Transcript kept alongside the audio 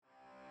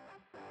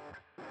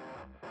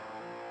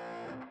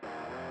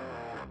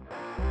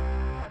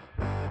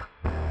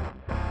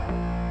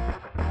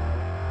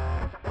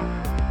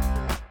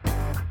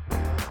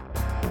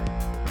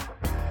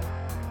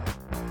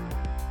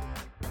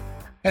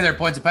Hey there,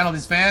 Points and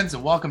Penalties fans,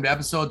 and welcome to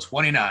episode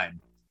 29.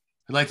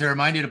 I'd like to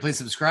remind you to please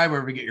subscribe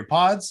wherever you get your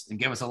pods and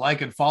give us a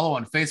like and follow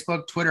on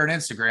Facebook, Twitter, and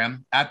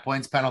Instagram at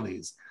Points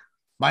Penalties.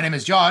 My name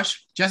is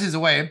Josh. Jesse's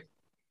away,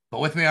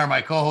 but with me are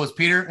my co-hosts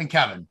Peter and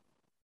Kevin.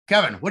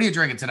 Kevin, what are you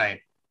drinking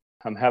tonight?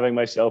 I'm having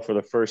myself for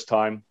the first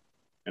time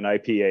an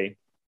IPA.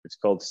 It's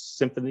called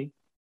Symphony.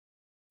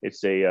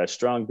 It's a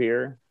strong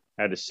beer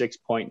at a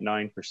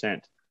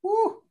 6.9%.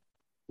 Woo!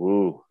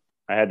 Ooh,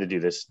 I had to do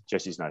this.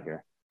 Jesse's not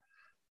here.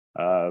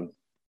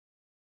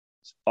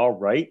 It's all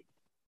right.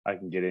 I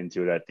can get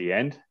into it at the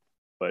end,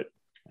 but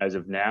as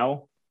of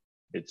now,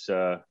 it's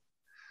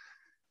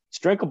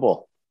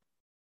drinkable.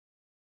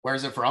 Where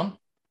is it from?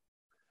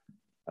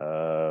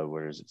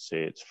 Where does it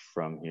say it's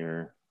from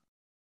here?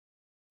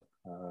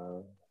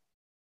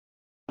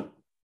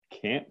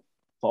 Can't.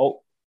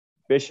 Oh,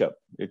 Bishop.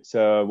 It's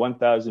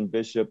 1000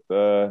 Bishop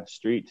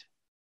Street,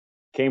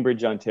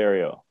 Cambridge,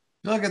 Ontario.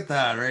 Look at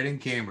that, right in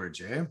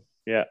Cambridge, eh?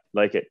 Yeah,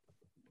 like it.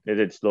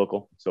 It's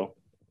local, so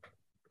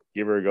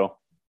give her a go.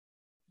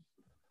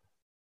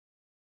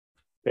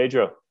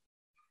 Pedro,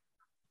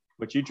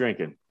 what you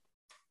drinking?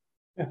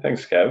 Yeah,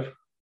 thanks, Kev.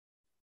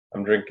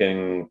 I'm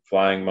drinking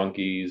Flying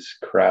Monkeys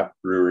Craft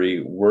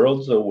Brewery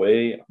Worlds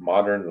Away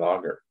Modern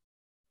Lager.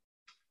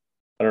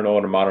 I don't know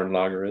what a modern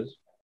lager is,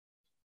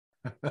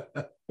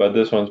 but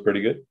this one's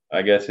pretty good.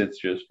 I guess it's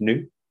just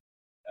new.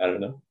 I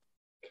don't know.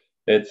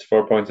 It's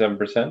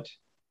 4.7%.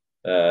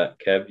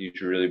 Kev, you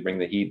should really bring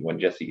the heat when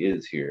Jesse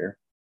is here.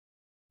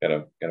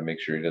 Gotta make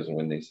sure he doesn't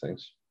win these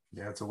things.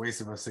 Yeah, it's a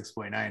waste of a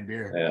 6.9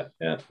 beer.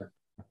 Yeah.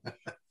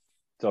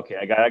 It's okay.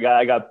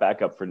 I got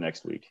backup for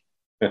next week.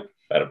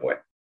 Attaboy.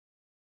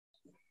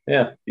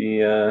 Yeah,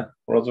 the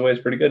World's Away is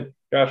pretty good.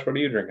 Josh, what are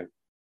you drinking?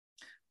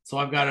 So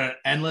I've got an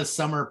Endless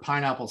Summer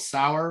Pineapple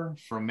Sour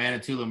from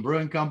Manitoulin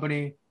Brewing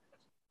Company.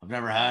 I've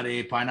never had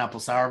a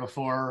pineapple sour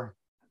before.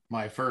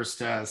 My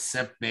first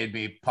sip made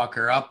me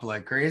pucker up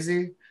like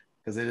crazy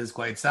because it is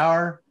quite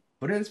sour,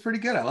 but it is pretty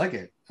good. I like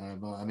it.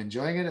 I'm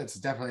enjoying it. It's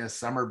definitely a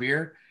summer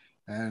beer.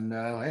 And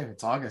hey,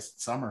 it's August,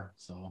 it's summer.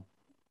 So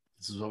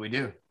this is what we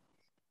do.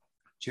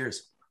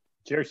 Cheers.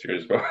 Cheers.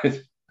 Cheers,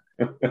 boys.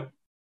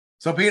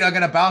 So, Pete, I'm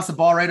going to bounce the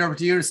ball right over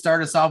to you to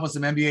start us off with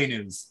some NBA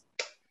news.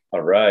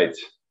 All right.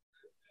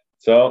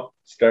 So,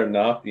 starting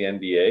off the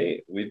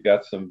NBA, we've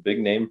got some big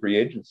name free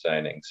agent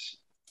signings.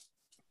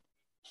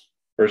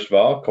 First of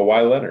all,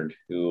 Kawhi Leonard,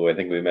 who I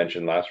think we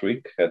mentioned last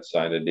week, had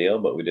signed a deal,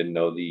 but we didn't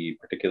know the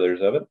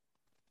particulars of it.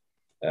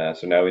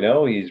 So now we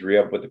know he's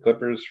re-upped with the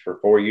Clippers for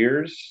 4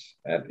 years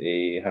at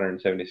a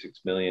 $176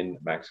 million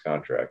max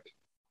contract.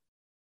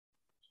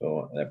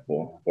 So that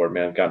board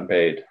man gotten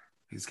paid.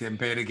 He's getting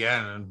paid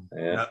again.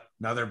 And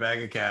another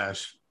bag of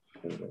cash.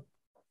 That's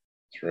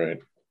right.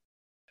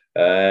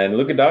 And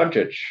Luka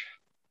Doncic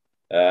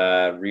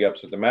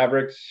re-ups with the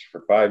Mavericks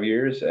for 5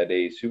 years at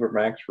a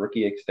Supermax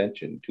rookie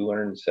extension,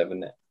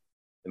 $207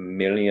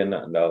 million.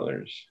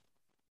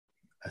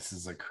 This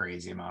is a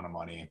crazy amount of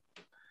money.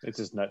 It's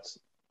just nuts.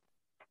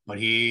 But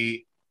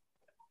he's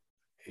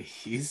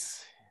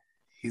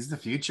the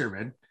future,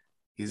 man.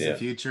 He's the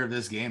future of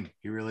this game.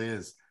 He really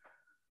is.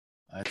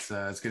 It's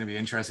going to be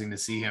interesting to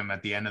see him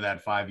at the end of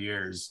that 5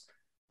 years.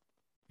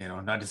 You know,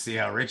 not to see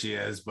how rich he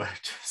is, but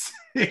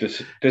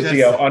just see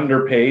how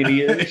underpaid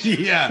he is.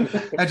 Yeah,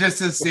 and just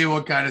to see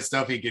what kind of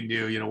stuff he can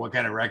do. You know, what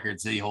kind of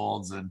records he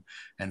holds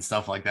and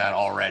stuff like that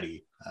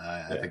already.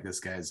 I think this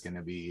guy is going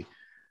to be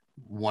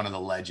one of the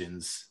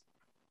legends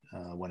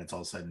when it's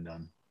all said and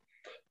done.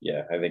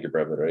 Yeah, I think you're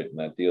probably right, and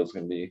that deal's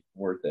going to be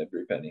worth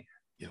every penny.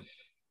 Yep.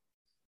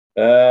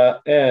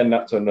 And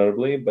not so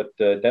notably, but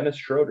Dennis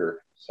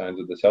Schroeder signs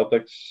with the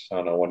Celtics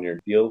on a 1-year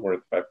deal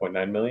worth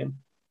 $5.9 million.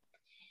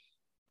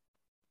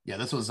 Yeah,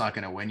 this one's not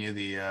going to win you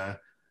the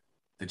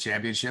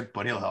championship,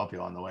 but he'll help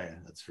you on the way.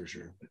 That's for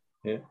sure.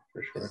 Yeah,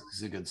 for sure.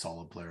 He's a good,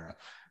 solid player.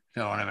 I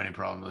don't have any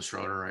problem with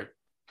Schroeder, right?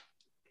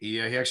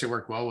 He actually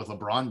worked well with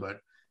LeBron,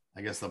 but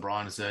I guess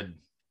LeBron said,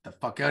 "The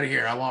fuck out of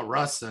here! I want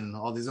Russ and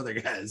all these other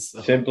guys."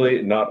 So.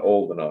 Simply not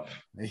old enough.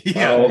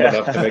 Yeah, not old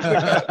enough to make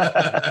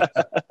the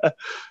cut.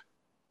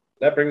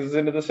 That brings us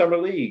into the summer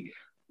league.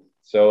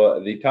 So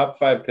the top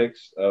 5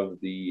 picks of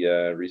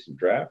the recent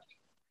draft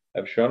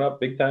have shown up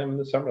big time in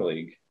the summer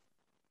league.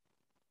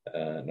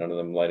 None of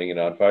them lighting it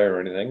on fire or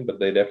anything, but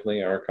they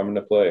definitely are coming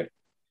to play.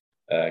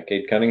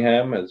 Cade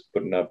Cunningham is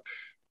putting up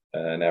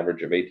an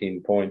average of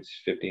 18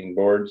 points, 15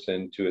 boards,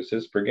 and 2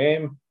 assists per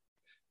game.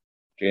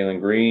 Jalen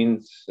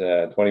Green's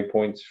 20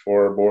 points,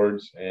 4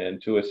 boards,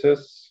 and 2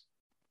 assists.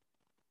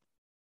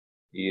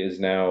 He is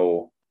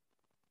now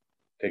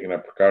taking a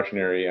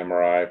precautionary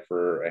MRI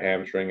for a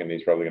hamstring, and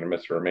he's probably going to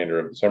miss the remainder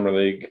of the summer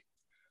league,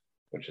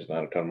 which is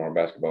not a ton more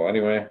basketball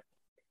anyway.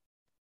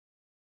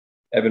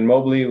 Evan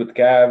Mobley with the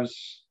Cavs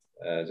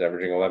is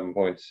averaging 11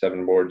 points,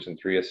 7 boards, and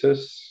 3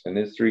 assists in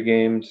his 3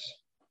 games.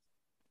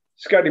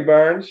 Scotty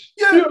Barnes,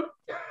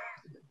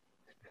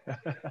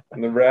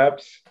 and the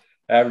Raps,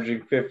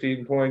 averaging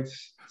 15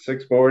 points,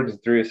 6 boards,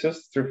 and 3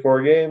 assists through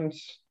 4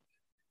 games.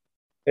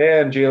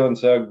 And Jalen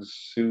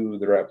Suggs, who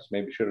the Raps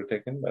maybe should have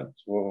taken, but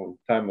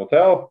time will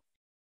tell.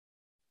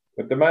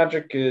 But the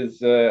Magic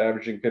is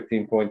averaging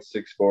 15.6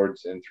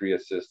 boards and 3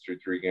 assists through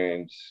 3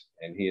 games,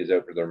 and he is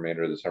out for the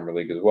remainder of the summer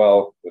league as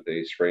well with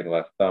a sprained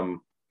left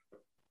thumb.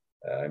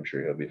 I'm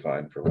sure he'll be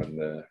fine for when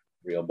the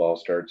real ball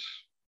starts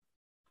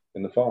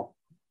in the fall.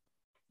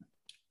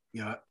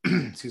 Yeah,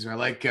 excuse me. I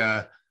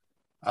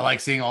like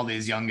seeing all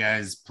these young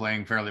guys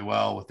playing fairly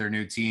well with their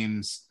new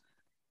teams.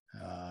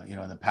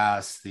 In the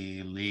past,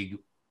 the league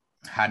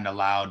hadn't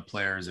allowed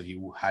players if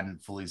you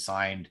hadn't fully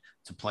signed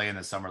to play in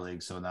the summer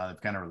league. So now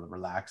they've kind of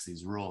relaxed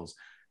these rules,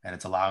 and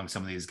it's allowing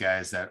some of these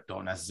guys that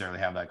don't necessarily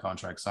have that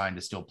contract signed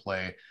to still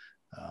play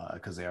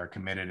because they are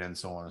committed and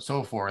so on and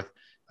so forth.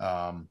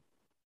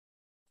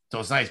 So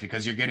it's nice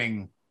because you're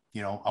getting, a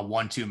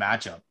 1-2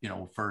 matchup,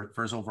 for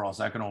first overall,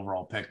 second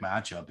overall pick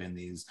matchup in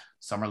these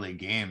summer league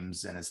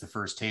games. And it's the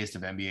first taste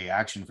of NBA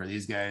action for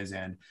these guys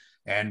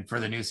and for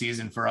the new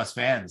season for us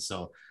fans.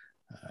 So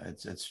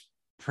it's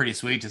pretty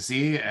sweet to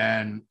see.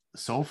 And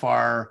so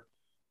far,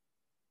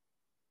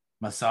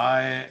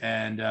 Masai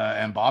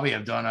and Bobby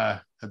have done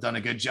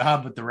a good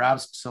job with the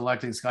Raps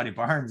selecting Scotty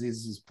Barnes.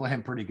 He's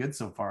playing pretty good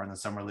so far in the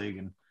summer league,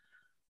 and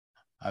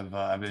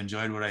I've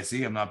enjoyed what I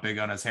see. I'm not big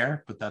on his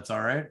hair, but that's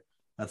all right.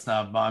 That's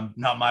not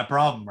my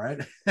problem, right?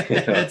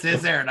 It's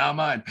his hair, not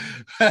mine.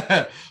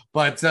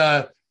 But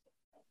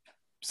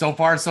so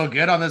far so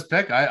good on this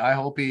pick. I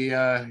hope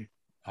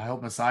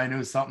Masai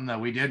knew something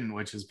that we didn't,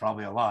 which is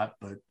probably a lot.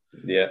 But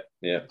yeah,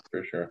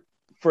 for sure.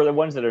 For the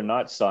ones that are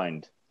not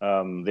signed,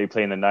 they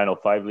play in the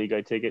 905 league,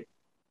 I take it.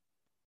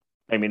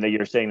 I mean,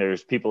 you're saying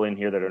there's people in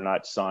here that are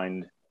not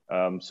signed,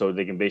 so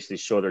they can basically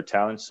show their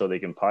talents so they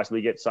can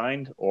possibly get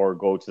signed or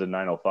go to the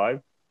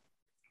 905.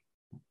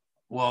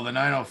 Well, the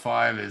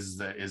 905 is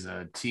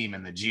a team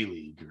in the G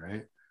League,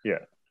 right? Yeah.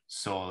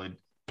 So,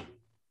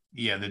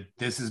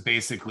 this is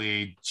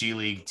basically G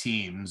League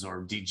teams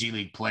or G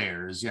League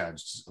players,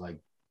 just like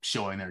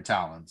showing their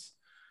talents,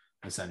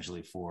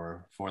 essentially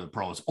for the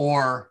pros,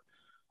 or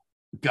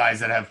guys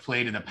that have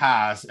played in the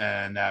past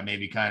and that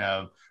maybe kind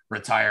of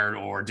retired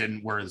or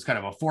didn't, where it's kind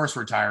of a forced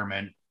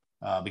retirement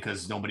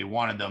because nobody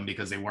wanted them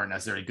because they weren't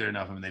necessarily good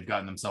enough and they've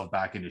gotten themselves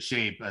back into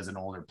shape as an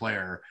older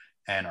player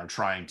and are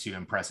trying to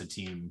impress a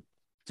team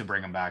to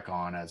bring them back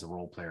on as a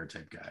role player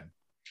type guy.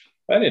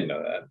 I didn't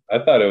know that.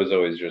 I thought it was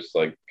always just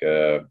like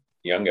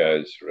young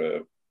guys,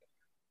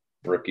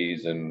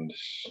 rookies and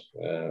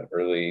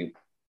early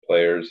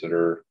players that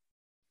are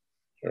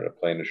sort of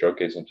playing to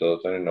showcase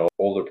themselves. I didn't know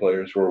older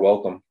players were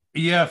welcome.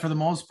 Yeah, for the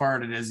most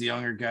part, it is the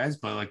younger guys,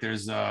 but like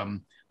there's a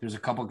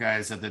couple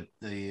guys that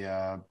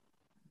the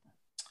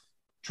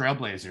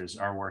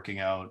Trailblazers are working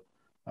out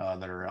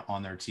that are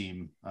on their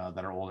team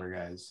that are older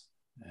guys,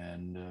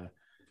 and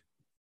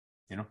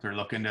they're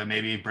looking to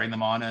maybe bring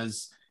them on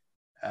as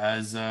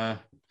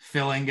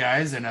filling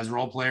guys and as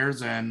role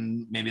players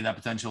and maybe that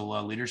potential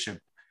leadership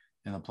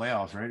in the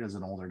playoffs, right? As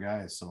an older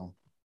guy. So,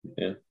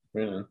 yeah.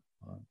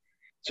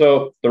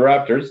 So the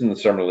Raptors in the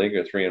summer league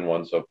are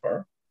 3-1 so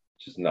far,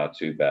 which is not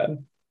too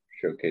bad,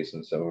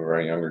 showcasing some of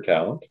our younger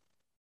talent.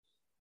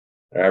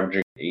 They're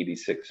averaging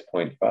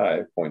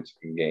 86.5 points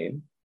per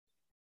game.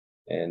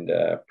 And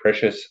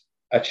Precious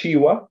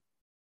Achiuwa,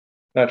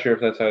 not sure if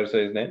that's how to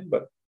say his name,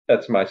 but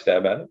that's my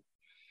stab at it.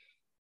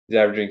 He's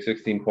averaging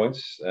 16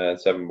 points,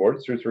 7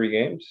 boards through 3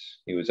 games.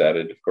 He was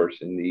added, of course,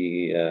 in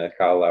the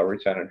Kyle Lowry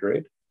sign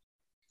trade.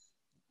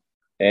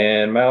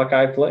 And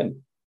Malachi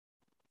Flynn,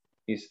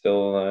 he's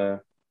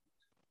still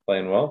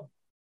playing well,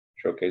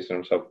 showcasing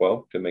himself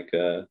well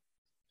to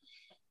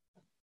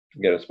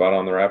get a spot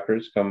on the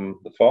Raptors come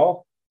the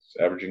fall.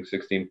 He's averaging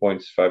 16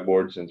 points, 5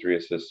 boards, and 3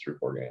 assists through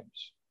 4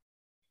 games.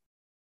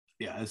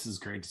 Yeah, this is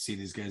great to see.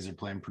 These guys are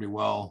playing pretty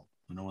well.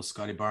 I know with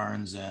Scotty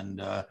Barnes and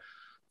the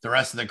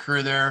rest of the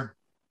crew there.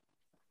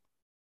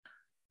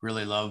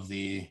 Really love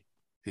the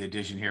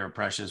addition here of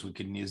Precious. We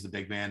can use the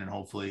big man, and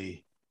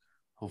hopefully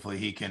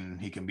he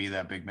can be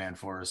that big man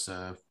for us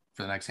for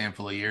the next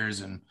handful of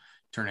years and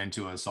turn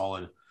into a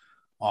solid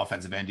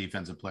offensive and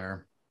defensive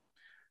player.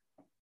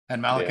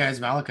 And Malachi's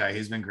Malachi.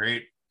 He's been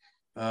great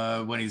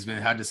when he's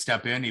had to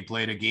step in. He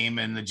played a game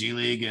in the G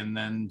League and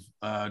then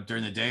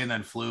during the day, and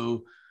then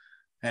flew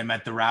and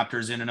met the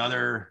Raptors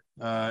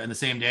in the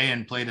same day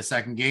and played a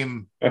second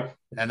game.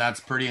 And that's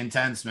pretty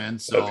intense, man.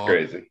 So that's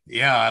crazy.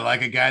 Yeah, I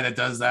like a guy that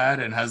does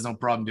that and has no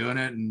problem doing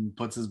it and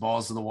puts his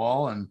balls to the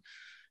wall.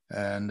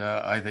 And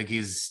I think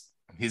he's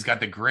got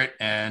the grit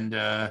and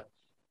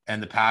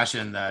the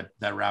passion that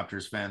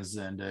Raptors fans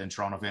and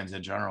Toronto fans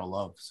in general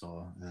love.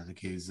 So I think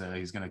he's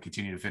going to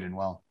continue to fit in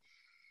well.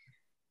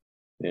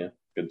 Yeah,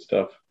 good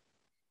stuff.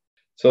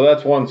 So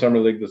that's one summer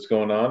league that's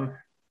going on.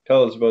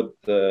 Tell us about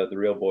the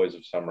real boys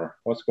of summer.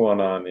 What's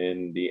going on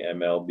in the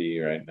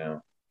MLB right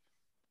now?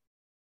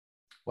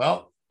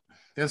 Well,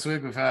 this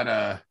week we've had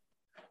a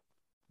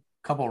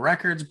couple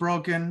records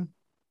broken.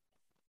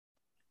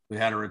 We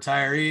had a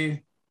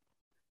retiree.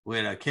 We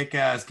had a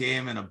kick-ass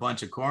game and a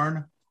bunch of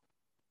corn.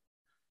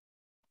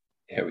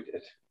 Yeah, we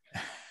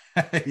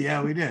did.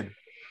 Yeah, we did.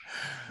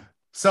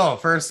 So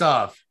first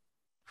off,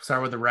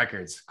 start with the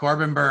records.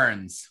 Corbin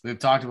Burns. We've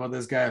talked about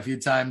this guy a few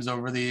times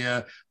over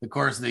the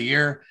course of the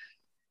year.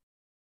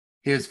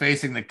 He was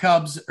facing the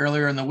Cubs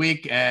earlier in the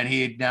week, and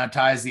he now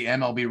ties the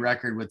MLB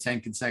record with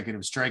 10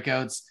 consecutive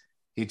strikeouts.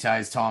 He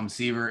ties Tom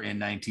Seaver in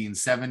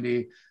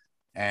 1970.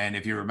 And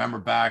if you remember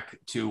back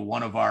to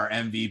one of our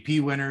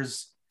MVP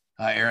winners,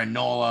 Aaron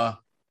Nola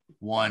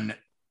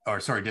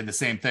did the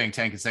same thing,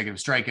 10 consecutive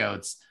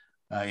strikeouts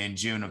in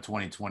June of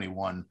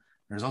 2021.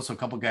 There's also a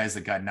couple guys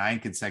that got 9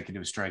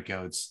 consecutive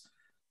strikeouts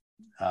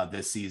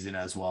this season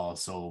as well.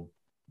 So,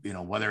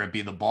 whether it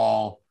be the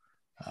ball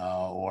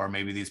or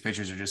maybe these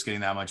pitchers are just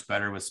getting that much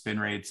better with spin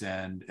rates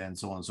and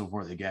so on and so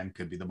forth. Again,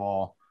 could be the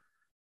ball.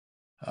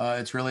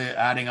 It's really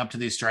adding up to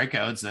these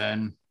strikeouts,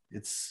 and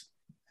it's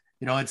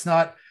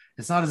not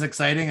as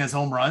exciting as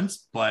home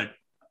runs, but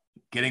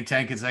getting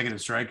 10 consecutive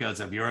strikeouts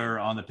if you're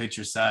on the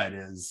pitcher's side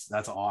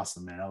that's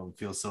awesome, man. It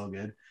feels so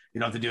good. You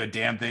don't have to do a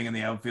damn thing in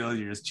the outfield.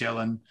 You're just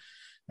chilling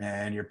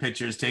and your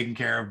pitcher's taking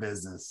care of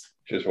business.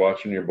 Just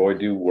watching your boy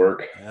do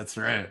work. That's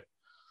right.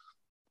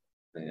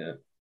 Yeah.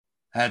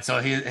 And so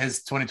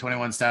his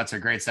 2021 stats are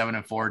great.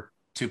 7-4,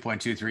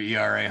 2.23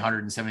 ERA,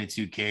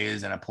 172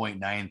 Ks, and a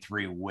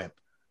 .93 WHIP,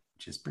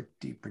 which is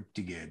pretty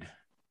good.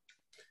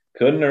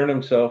 Couldn't earn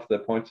himself the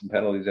points and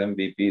penalties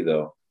MVP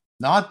though.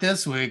 Not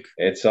this week.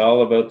 It's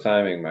all about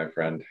timing, my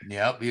friend.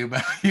 Yep, you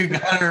got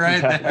it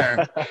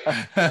right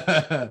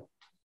there.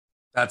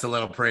 That's a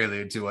little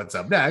prelude to what's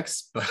up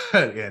next, but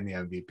in the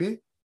MVP.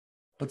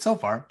 But so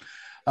far,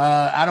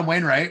 Adam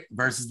Wainwright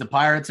versus the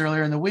Pirates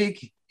earlier in the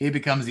week. He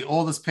becomes the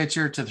oldest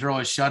pitcher to throw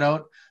a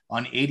shutout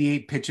on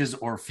 88 pitches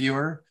or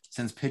fewer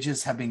since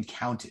pitches have been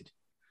counted.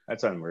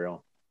 That's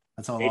unreal.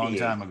 That's a long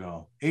time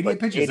ago. 88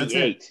 pitches.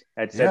 88.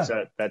 That's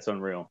it. That's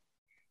unreal.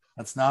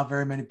 That's not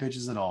very many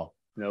pitches at all.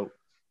 Nope.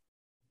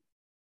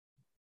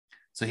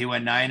 So he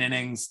went 9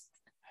 innings,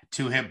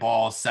 2 hit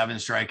balls, 7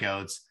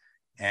 strikeouts.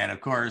 And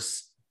of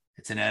course,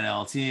 it's an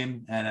NL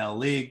team, NL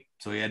league.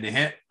 So he had to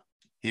hit.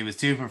 He was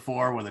 2 for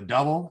 4 with a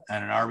double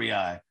and an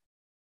RBI.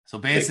 So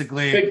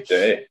basically, big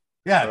day.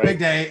 Yeah, right. Big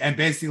day. And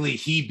basically,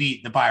 he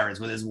beat the Pirates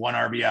with his 1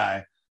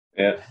 RBI.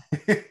 Yeah.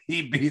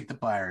 He beat the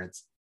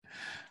Pirates.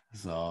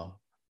 So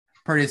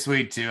pretty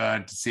sweet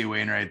to see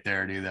Wainwright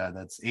there do that.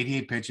 That's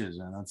 88 pitches,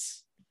 and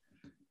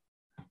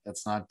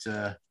that's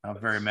not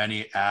very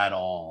many at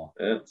all.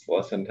 It's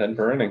less than 10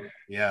 per inning.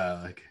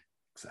 Yeah,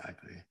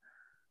 exactly.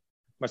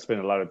 Must have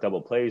been a lot of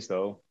double plays,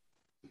 though.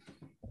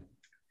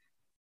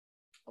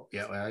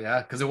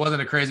 Yeah, because it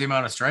wasn't a crazy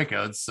amount of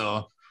strikeouts,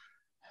 so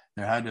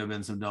there had to have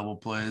been some double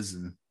plays.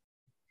 And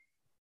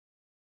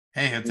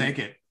hey, he'll take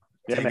it.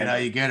 Take it how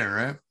you get it,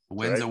 right? A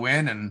win's a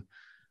win, and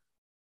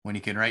when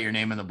you can write your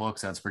name in the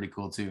books, that's pretty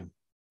cool too.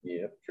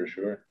 Yeah, for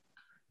sure.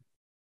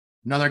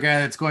 Another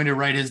guy that's going to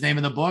write his name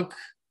in the book,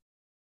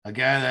 a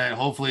guy that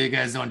hopefully you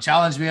guys don't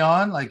challenge me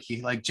on, like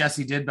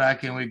Jesse did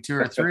back in week 2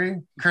 or 3,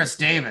 Chris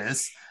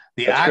Davis,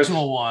 the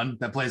actual one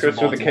that plays Chris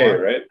for Baltimore. With a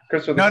K, right?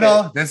 Chris with a K.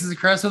 No, this is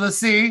Chris with a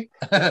C,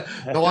 the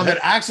one that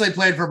actually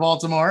played for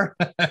Baltimore.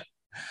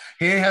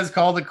 He has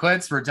called it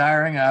quits,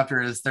 retiring after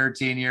his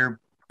 13-year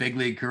big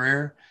league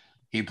career.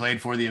 He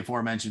played for the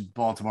aforementioned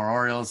Baltimore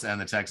Orioles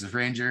and the Texas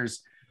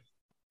Rangers.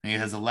 He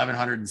has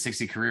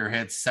 1,160 career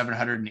hits,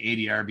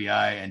 780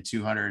 RBI, and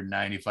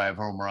 295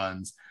 home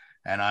runs.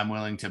 And I'm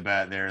willing to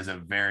bet there is a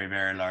very,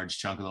 very large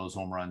chunk of those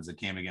home runs that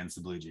came against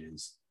the Blue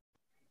Jays.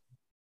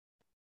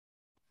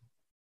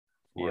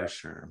 For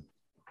sure.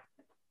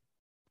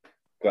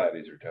 Glad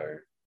he's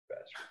retired.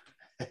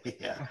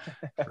 Yeah,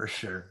 for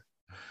sure.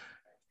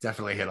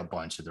 Definitely hit a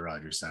bunch at the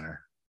Rogers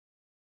Center.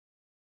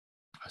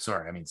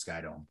 Sorry, I mean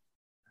Skydome.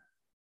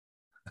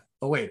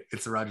 Oh, wait,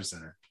 it's the Rogers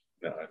Center.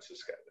 No, it's the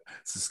Skydome.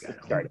 It's the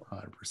Skydome,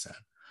 100%.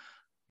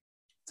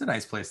 It's a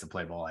nice place to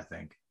play ball, I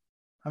think.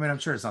 I mean, I'm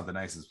sure it's not the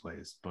nicest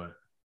place, but...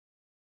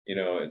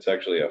 it's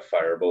actually a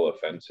fireable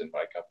offense in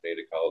my company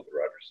to call it the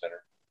Rogers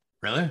Center.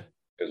 Really?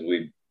 Because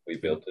we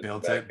built it.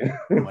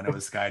 When it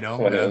was Skydome?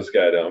 When it was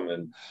Skydome,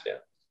 and yeah.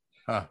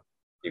 Huh.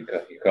 You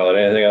call it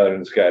anything other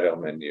than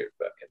Skydome, and you're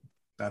fucking...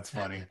 That's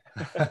funny.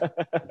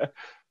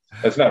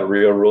 That's not a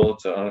real rule.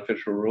 It's an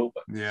unofficial rule.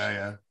 But...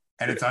 Yeah.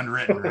 And it's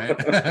unwritten,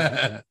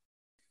 right?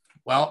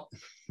 Well,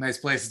 nice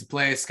places to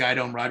play.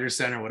 Skydome, Rogers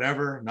Center,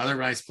 whatever. Another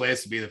nice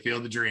place would be the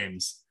Field of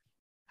Dreams.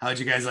 How'd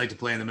you guys like to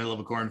play in the middle of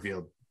a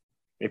cornfield?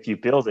 If you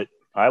build it,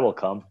 I will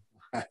come.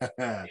 If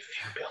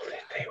you build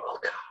it, they will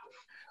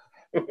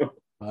come.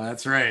 Well,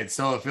 that's right.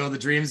 So the Field of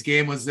Dreams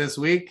game was this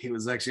week. It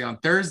was actually on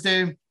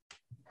Thursday.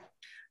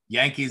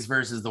 Yankees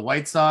versus the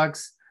White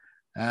Sox.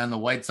 And the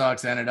White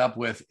Sox ended up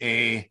with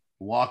a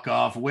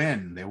walk-off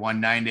win. They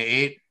won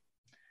 9-8.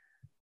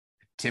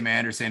 Tim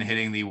Anderson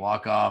hitting the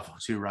walk-off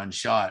 2-run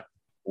shot.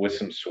 With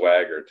some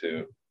swagger,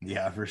 too.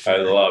 Yeah, for sure. I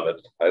love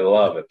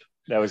it.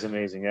 That was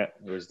amazing. Yeah,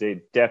 it was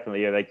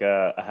definitely like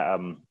a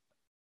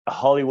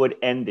Hollywood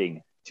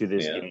ending to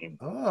this game.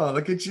 Oh,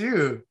 look at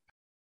you.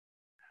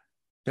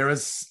 There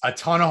was a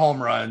ton of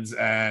home runs,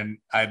 and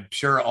I'm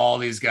sure all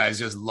these guys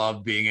just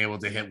love being able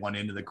to hit one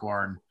into the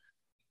corn.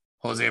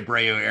 Jose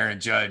Abreu, Aaron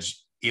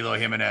Judge, Eloy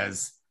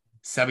Jimenez,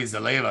 Sebi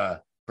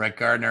Zaleva, Brett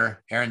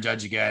Gardner, Aaron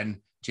Judge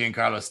again,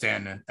 Giancarlo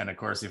Stanton, and of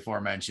course the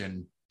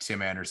aforementioned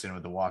Tim Anderson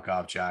with the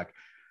walk-off jack.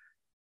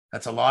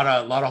 That's a lot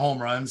of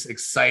home runs.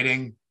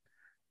 Exciting.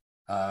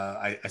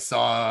 I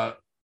saw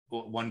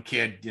one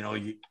kid,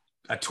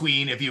 a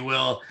tween, if you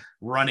will,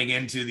 running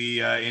into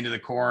the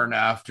corn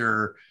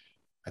after,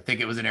 I think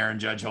it was an Aaron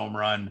Judge home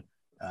run.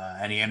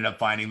 And he ended up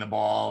finding the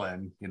ball,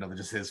 and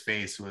just his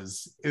face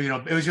was,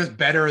 it was just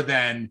better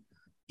than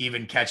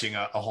even catching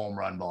a home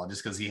run ball,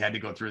 just because he had to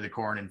go through the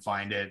corn and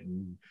find it,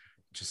 and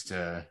just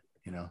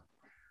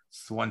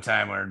it's one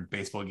time where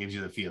baseball gives you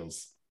the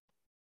feels.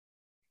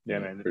 Yeah,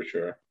 man, for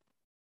sure.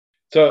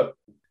 So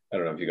I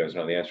don't know if you guys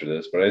know the answer to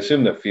this, but I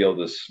assume the field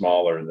is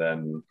smaller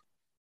than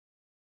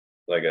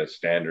like a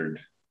standard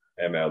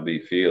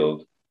MLB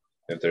field.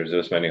 If there's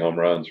this many home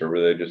runs, or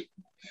were they just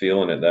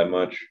feeling it that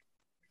much?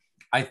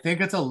 I think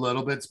it's a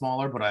little bit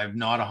smaller, but I'm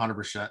not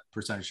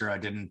 100% sure. I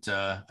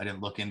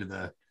didn't look into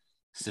the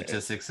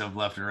statistics of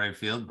left and right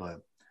field,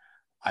 but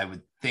I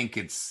would think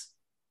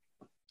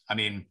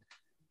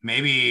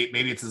maybe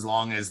it's as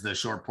long as the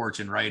short porch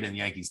and right in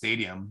Yankee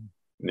Stadium.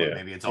 Yeah.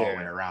 Maybe it's all the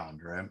way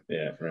around, right?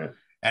 Yeah, right.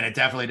 And it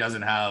definitely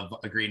doesn't have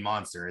a green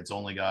monster. It's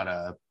only got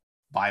a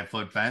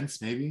 5-foot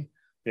fence, maybe.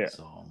 Yeah.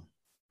 So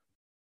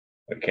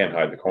it can't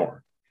hide the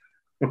corn.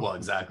 Well,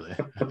 exactly.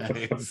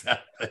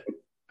 Exactly.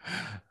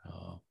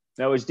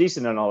 That was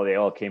decent on all. They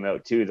all came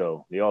out too,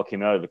 though. They all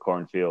came out of the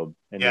cornfield,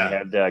 and they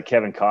had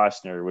Kevin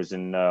Costner was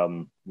in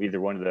either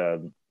one of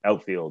the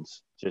outfields,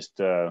 just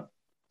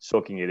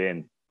soaking it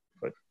in.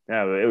 But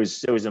yeah, it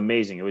was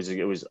amazing. It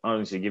was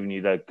honestly giving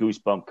you that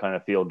goosebump kind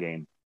of feel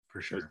game.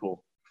 For sure. It was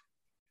cool.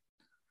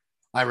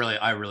 I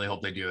really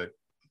hope they do it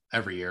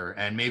every year,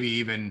 and maybe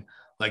even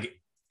like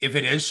if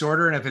it is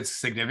shorter and if it's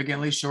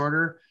significantly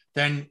shorter,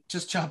 then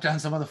just chop down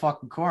some of the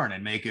fucking corn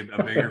and make it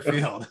a bigger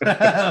field.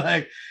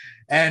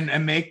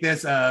 And make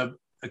this a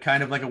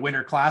kind of like a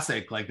winter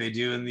classic like they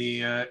do in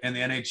the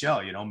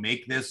NHL,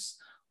 make this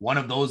one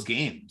of those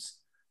games.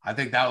 I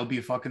think that would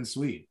be fucking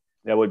sweet.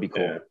 That would be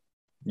cool. Yeah.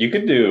 You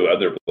could do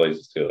other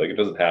places too. Like it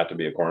doesn't have to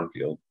be a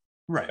cornfield.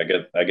 Right.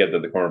 I get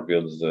that the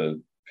cornfield is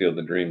the Field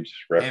of Dreams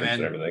reference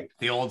and everything.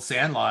 The old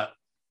Sandlot.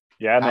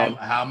 Yeah, man.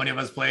 How many of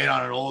us played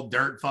on an old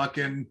dirt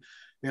fucking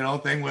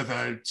thing with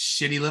a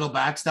shitty little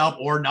backstop,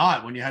 or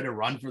not, when you had to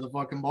run for the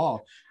fucking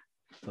ball?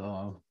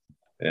 So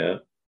yeah.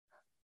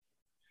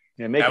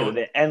 Yeah, make it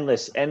an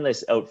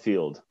endless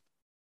outfield.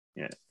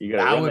 Yeah,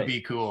 that would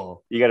be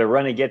cool. You got to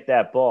run and get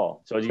that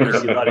ball. So you're going to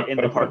see a lot of in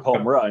the park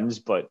home runs,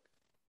 but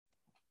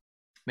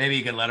maybe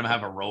you can let them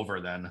have a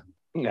rover then.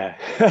 Yeah,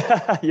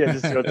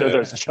 just go through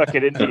there, chuck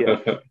it into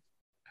you.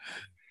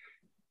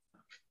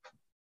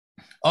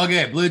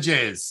 Okay, Blue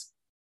Jays.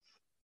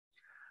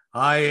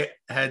 I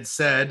had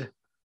said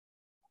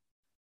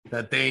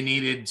that they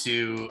needed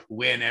to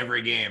win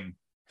every game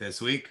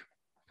this week.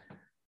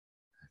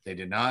 They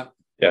did not.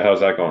 Yeah,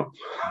 how's that going?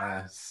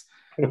 Yes.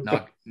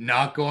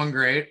 Not going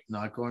great.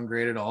 Not going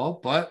great at all,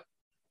 but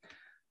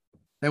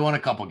they won a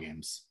couple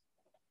games.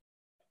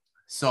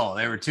 So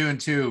they were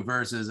 2-2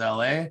 versus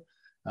LA,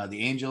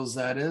 the Angels,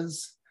 that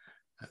is.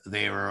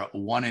 They were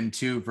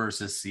 1-2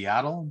 versus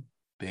Seattle,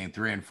 being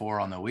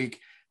 3-4 on the week.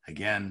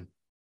 Again,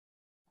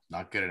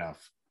 not good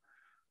enough.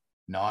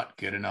 Not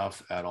good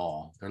enough at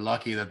all. They're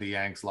lucky that the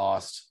Yanks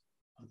lost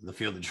the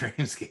Field of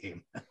Dreams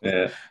game.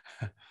 Yeah.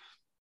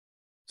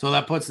 So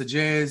that puts the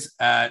Jays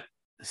at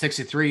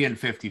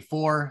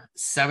 63-54,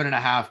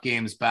 7.5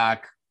 games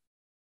back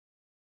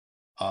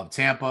of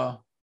Tampa,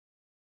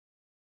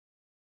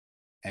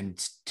 and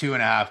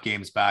 2.5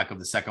 games back of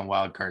the second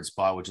wild card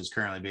spot, which is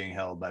currently being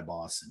held by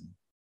Boston.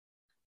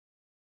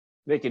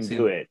 They can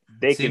do it.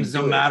 They can.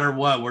 No matter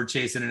what, we're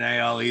chasing an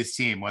AL East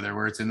team,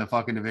 whether it's in the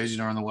fucking division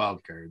or in the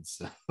wild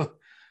cards. So.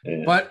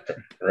 Yeah. But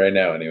right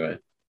now, anyway.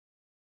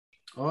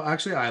 Oh,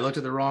 actually, I looked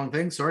at the wrong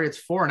thing. Sorry, it's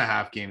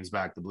 4.5 games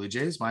back. The Blue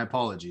Jays. My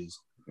apologies.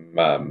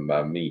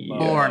 Mamma mia.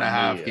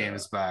 4.5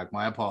 games back.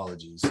 My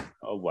apologies.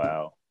 Oh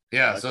wow.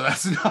 Yeah, so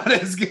that's not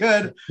as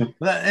good.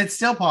 But it's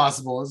still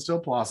possible. It's still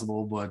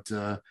possible, but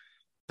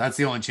that's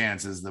the only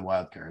chance is the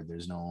wild card.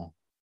 There's no.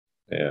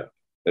 Yeah,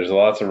 there's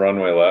lots of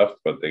runway left,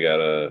 but they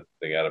gotta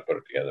put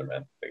it together,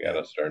 man. They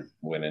gotta start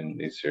winning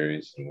these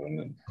series and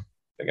winning.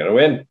 They gotta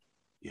win.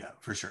 Yeah,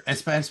 for sure.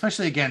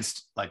 Especially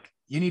against, like,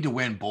 you need to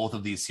win both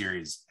of these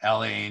series,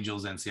 LA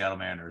Angels and Seattle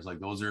Mariners. Like,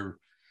 those are,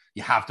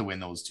 you have to win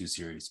those two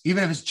series,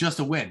 even if it's just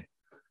a win,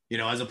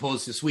 as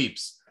opposed to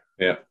sweeps.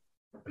 Yeah.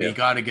 You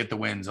got to get the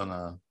wins on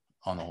the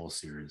whole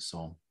series.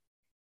 So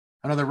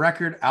another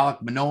record,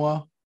 Alek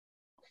Manoah.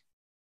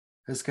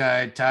 This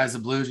guy ties the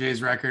Blue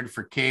Jays record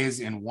for Ks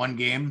in one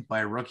game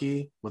by a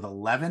rookie with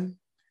 11.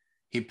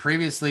 He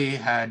previously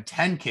had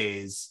 10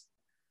 Ks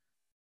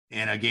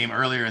in a game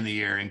earlier in the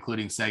year,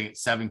 including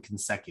 7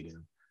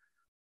 consecutive.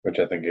 Which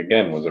I think,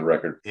 again, was a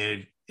record.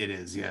 It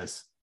is,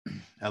 yes.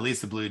 At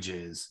least the Blue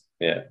Jays.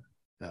 Yeah.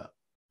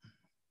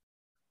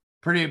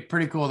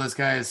 Pretty cool. This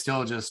guy is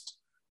still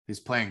he's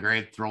playing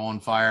great, throwing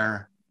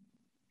fire.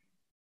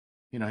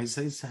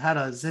 He's had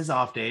his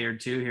off day or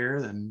two here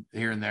and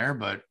there,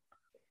 but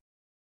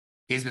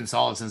he's been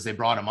solid since they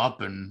brought him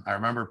up. And I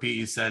remember Pete,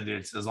 you said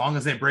it's as long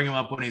as they bring him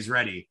up when he's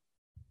ready.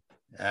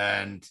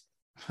 And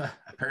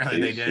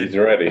Apparently they did. He's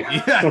ready.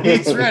 Yeah,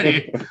 he's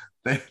ready.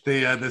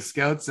 The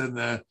scouts and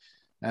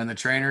the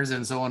trainers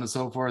and so on and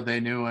so forth, they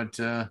knew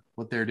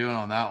what they're doing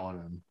on that one.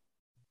 And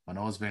I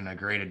know it's been a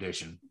great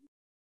addition.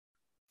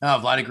 Now,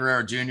 Vladdy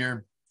Guerrero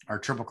Jr., our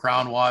Triple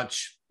Crown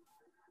watch,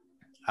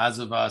 as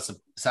of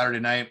Saturday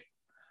night,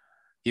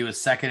 he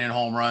was second in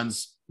home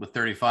runs with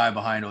 35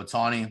 behind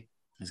Ohtani.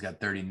 He's got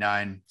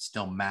 39,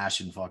 still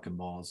mashing fucking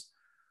balls.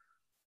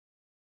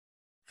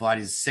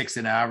 Vladdy's sixth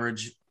in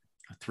average,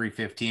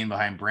 315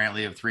 behind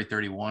Brantley of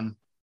 331.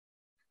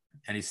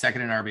 And he's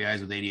second in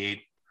RBIs with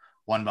 88,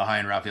 one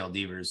behind Rafael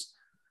Devers.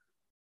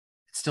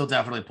 It's still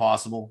definitely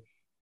possible,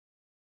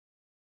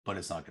 but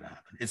it's not going to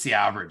happen. It's the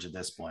average at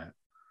this point.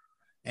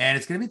 And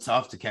it's going to be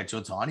tough to catch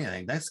Ohtani. I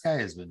think this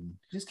guy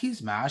just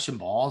keeps mashing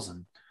balls.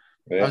 And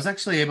I was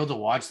actually able to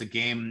watch the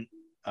game.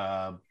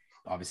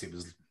 Obviously, it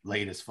was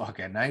late as fuck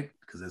at night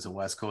because it's a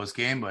West Coast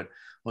game, but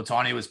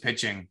Ohtani was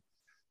pitching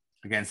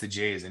against the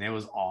Jays, and it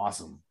was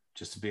awesome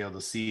just to be able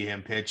to see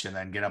him pitch and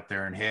then get up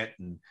there and hit.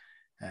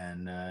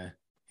 And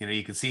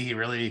you can see he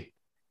really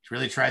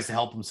tries to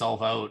help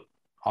himself out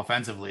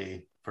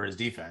offensively for his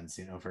defense,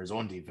 for his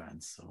own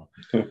defense. So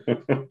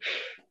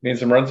need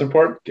some run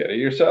support? Get it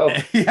yourself.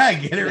 Yeah,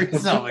 get it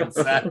yourself.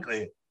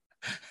 Exactly.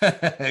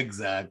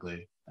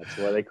 Exactly. That's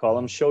why they call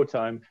him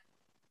Showtime.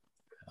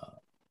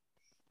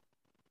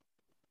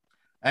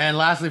 And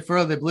lastly,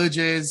 for the Blue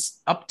Jays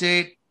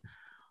update,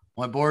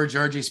 my boy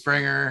Georgie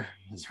Springer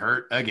is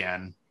hurt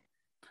again.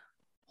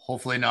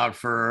 Hopefully not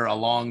for a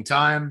long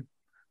time.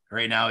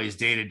 Right now, he's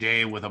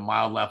day-to-day with a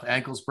mild left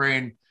ankle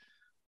sprain.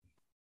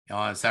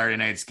 On Saturday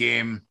night's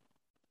game,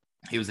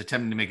 he was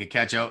attempting to make a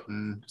catch out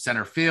in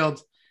center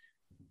field.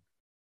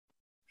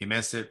 He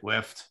missed it,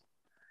 whiffed,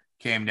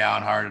 came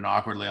down hard and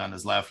awkwardly on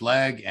his left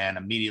leg, and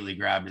immediately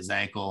grabbed his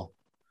ankle.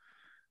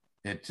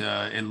 It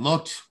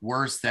looked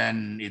worse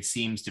than it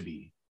seems to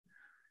be.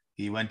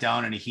 He went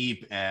down in a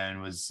heap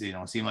and was,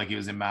 seemed like he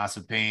was in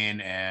massive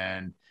pain,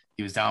 and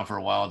he was down for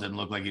a while. It didn't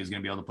look like he was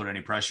going to be able to put any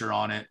pressure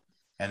on it.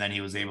 And then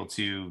he was able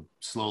to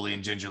slowly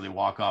and gingerly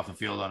walk off the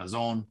field on his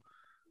own.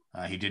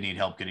 He did need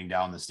help getting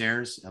down the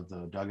stairs of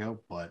the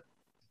dugout, but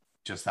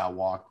just that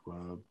walk,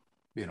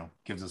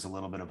 gives us a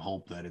little bit of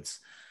hope that it's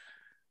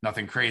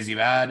nothing crazy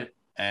bad.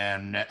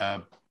 And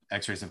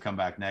x-rays have come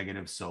back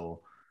negative.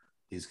 So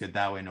he's good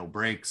that way. No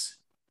breaks.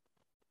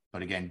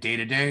 But again, day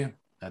to day,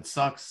 that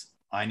sucks.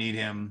 I need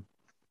him.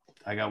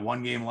 I got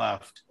one game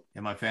left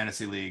in my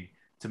fantasy league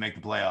to make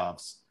the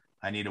playoffs.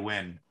 I need a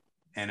win.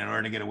 And in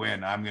order to get a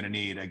win, I'm going to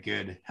need a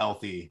good,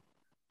 healthy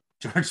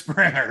George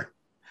Springer.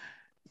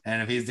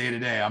 And if he's day to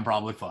day, I'm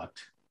probably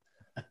fucked.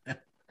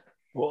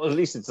 Well, at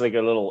least it's like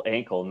a little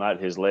ankle,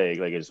 not his leg.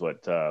 Like it's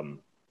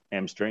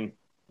hamstring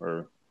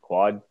or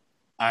quad.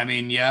 I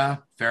mean, yeah,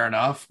 fair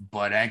enough.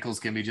 But ankles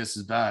can be just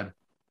as bad.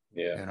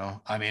 Yeah.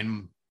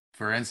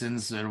 For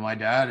instance, my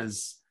dad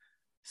is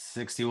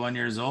 61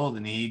 years old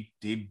and he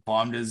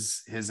bombed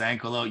his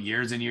ankle out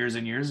years and years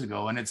and years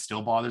ago, and it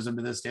still bothers him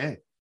to this day.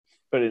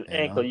 But an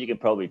ankle, you could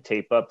probably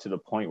tape up to the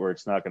point where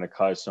it's not going to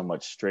cause so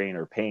much strain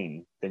or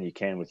pain than you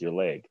can with your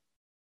leg.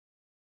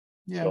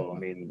 Yeah. So,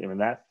 in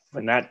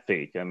that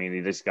fate,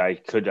 this guy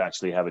could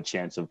actually have a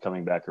chance of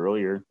coming back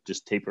earlier.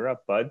 Just taper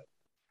up, bud.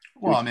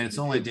 Well, it's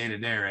only day to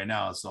day right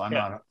now, so I'm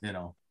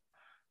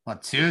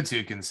not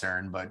too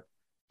concerned, but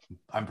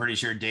I'm pretty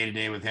sure day to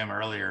day with him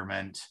earlier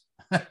meant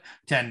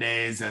 10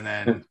 days and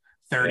then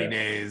 30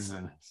 days.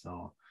 And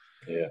so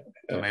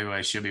maybe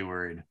I should be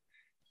worried.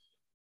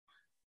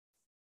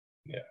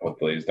 Yeah,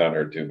 hopefully he's not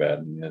hurt too bad.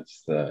 And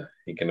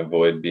he can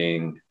avoid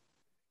being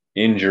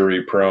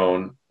injury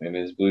prone in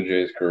his Blue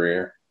Jays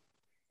career.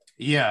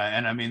 Yeah,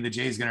 and the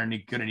Jays gonna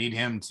need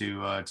him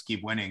to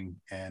keep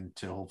winning and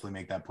to hopefully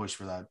make that push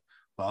for that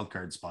wild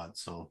card spot.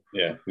 So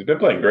yeah, he's been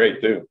playing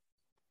great too.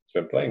 He's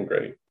been playing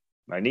great.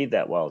 I need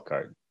that wild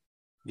card.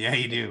 Yeah,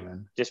 you do,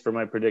 man. Just for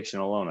my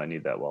prediction alone, I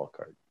need that wild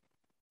card.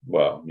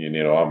 Well, you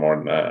need a lot more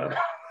than that.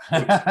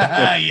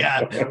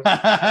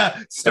 Yeah.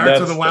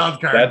 Starts with a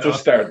wild card. That's a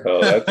start,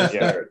 though. That's a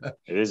start.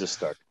 It is a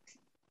start.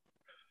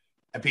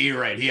 But you're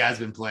right. He has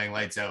been playing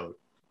lights out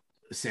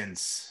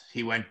since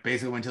he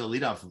basically went to the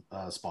leadoff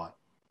spot.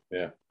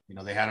 Yeah.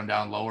 They had him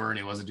down lower and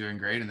he wasn't doing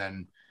great, and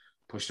then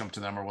pushed him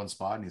to the number one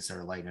spot and he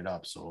started lighting it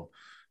up. So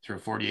through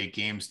 48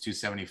 games,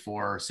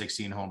 274,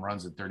 16 home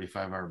runs and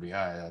 35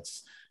 RBI.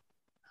 It's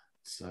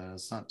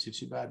not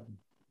too bad.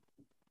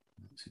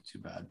 Not too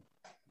bad.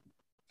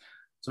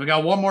 So we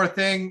got one more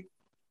thing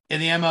in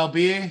the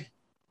MLB.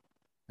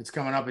 It's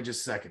coming up in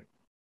just a second.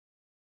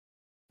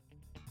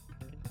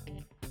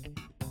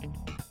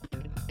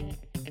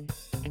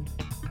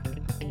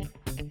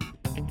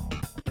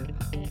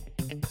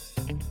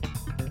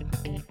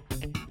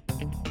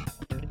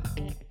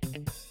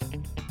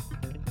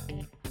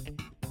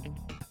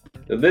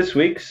 So this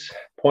week's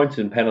points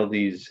and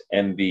penalties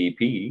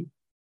MVP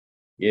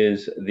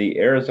is the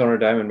Arizona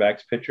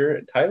Diamondbacks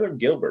pitcher, Tyler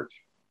Gilbert.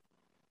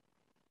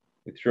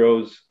 He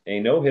throws a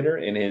no-hitter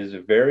in his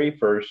very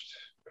first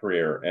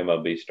career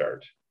MLB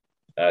start.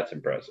 That's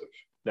impressive.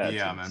 That's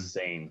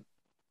insane.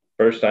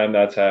 First time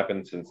that's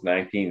happened since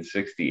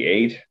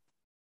 1968.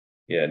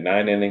 He had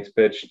 9 innings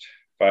pitched,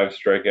 5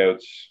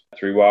 strikeouts,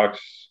 3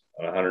 walks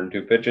on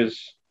 102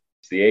 pitches.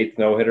 It's the 8th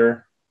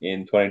no-hitter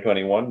in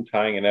 2021,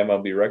 tying an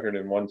MLB record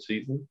in one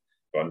season,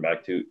 going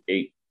back to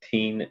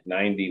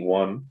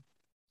 1891.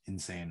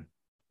 Insane.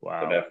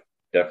 Wow. I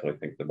definitely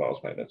think the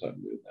Balls might have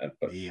something to do with that.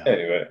 But Yeah.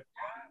 anyway.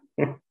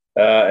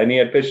 And he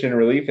had pitched in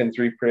relief in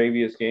 3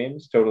 previous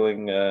games,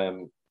 totaling,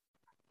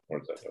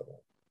 what is that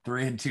total?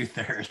 3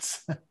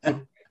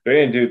 2/3.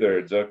 3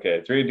 2/3.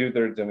 Okay. 3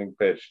 2/3 inning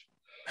pitched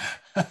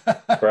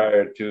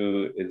prior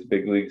to his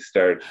big league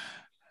start,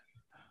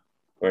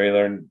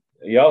 where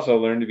he also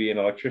learned to be an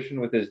electrician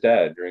with his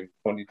dad during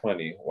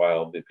 2020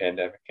 while the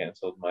pandemic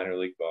canceled minor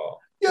league ball.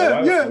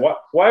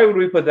 Why would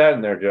we put that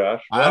in there,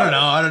 Josh? Why?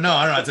 I don't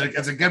know.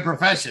 It's a good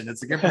profession.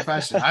 It's a good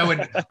profession. I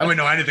wouldn't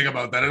know anything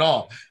about that at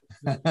all.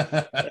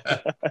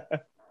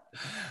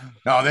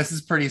 No, this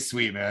is pretty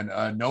sweet, man.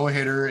 A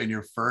no-hitter in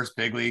your first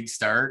big league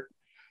start.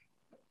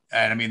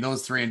 And I mean,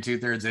 those 3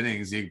 2/3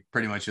 innings, you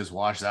pretty much just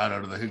wash that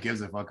out of the who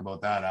gives a fuck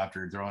about that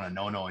after throwing a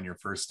no-no in your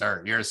first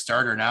start. You're a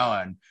starter now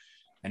and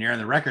you're in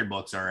the record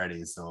books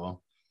already.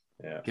 So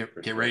yeah,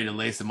 get ready to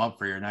lace them up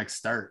for your next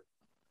start.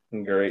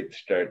 Great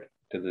start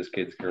to this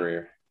kid's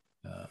career.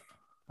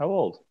 How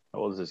old? How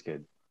old is this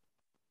kid?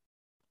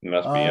 He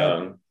must be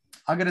young.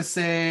 I'm gonna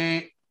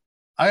say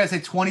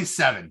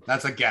 27.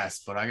 That's a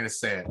guess, but I'm gonna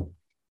say it.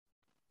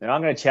 And I'm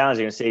going to challenge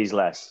you and say he's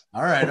less.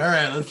 All right,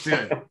 let's do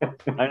it.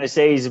 I'm going to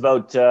say he's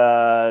about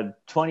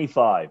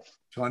 25.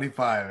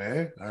 25,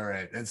 eh? All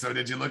right. And so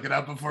did you look it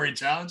up before you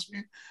challenged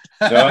me?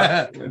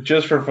 No,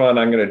 just for fun,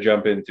 I'm going to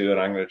jump into it.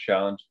 I'm going to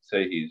challenge and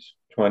say he's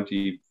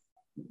 20.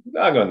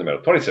 I'll go in the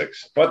middle.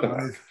 26. What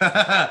the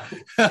fuck?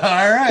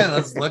 All right,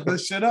 let's look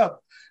this shit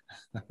up.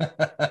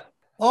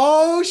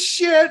 Oh,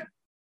 shit.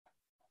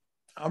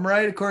 I'm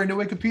right, according to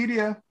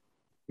Wikipedia.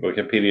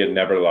 Wikipedia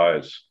never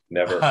lies.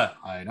 Never.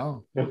 I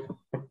know.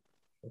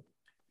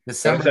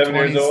 December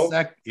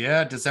 22nd.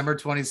 Yeah, December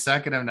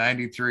 22nd of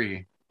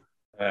 93.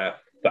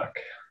 Fuck.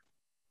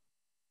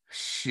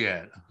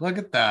 Shit. Look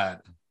at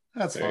that.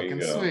 That's There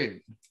fucking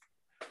sweet.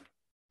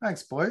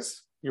 Thanks,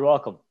 boys. You're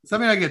welcome. Does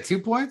that mean I get 2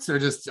 points or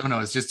just, oh no,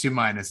 it's just 2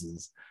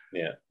 minuses.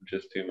 Yeah,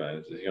 just 2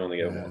 minuses. You only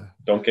get 1.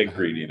 Don't get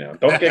greedy now.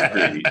 Don't get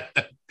greedy.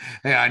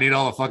 Hey, I need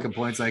all the fucking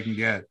points I can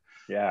get.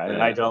 Yeah,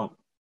 and I don't.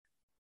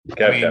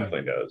 Kev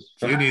definitely does.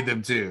 You need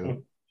them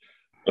too.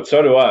 But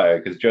so do I,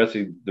 because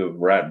Jesse, the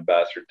rat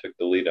bastard, took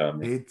the lead on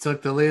me. He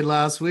took the lead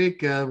last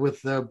week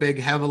with the big,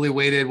 heavily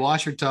weighted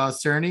washer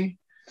toss tourney.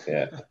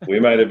 Yeah, we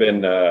might have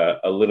been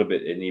a little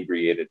bit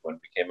inebriated when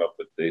we came up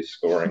with the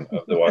scoring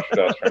of the washer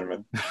toss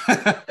tournament.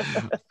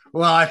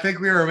 Well, I think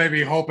we were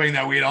maybe hoping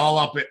that we'd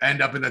all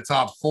end up in the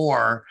top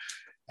 4,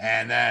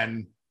 and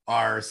then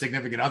our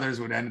significant others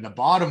would end in the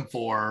bottom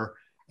 4,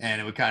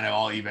 and it would kind of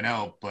all even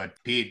out.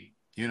 But Pete,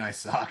 you and I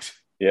sucked.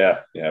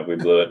 Yeah, we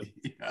blew it.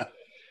 Yeah.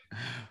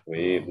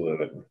 We blew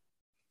it.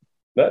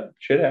 But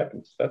shit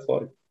happens. That's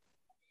life.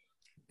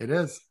 It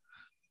is.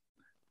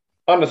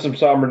 On to some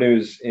somber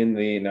news in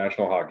the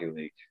National Hockey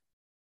League.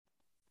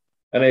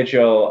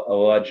 NHL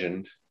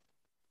legend,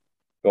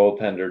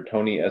 goaltender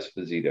Tony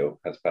Esposito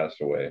has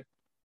passed away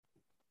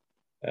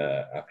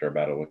after a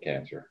battle with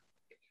cancer.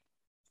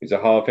 He's a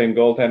Hall of Fame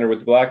goaltender with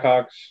the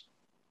Blackhawks.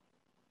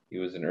 He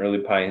was an early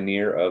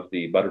pioneer of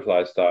the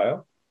butterfly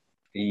style.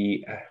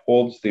 He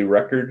holds the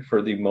record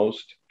for the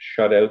most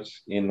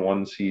shutouts in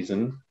one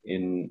season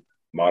in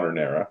modern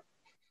era,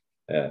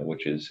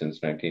 which is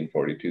since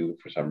 1942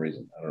 for some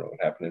reason. I don't know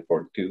what happened in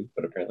 42,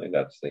 but apparently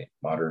that's the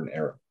modern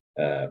era.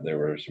 There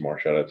were some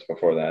more shutouts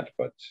before that,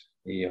 but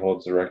he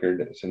holds the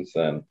record since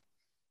then.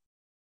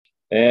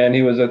 And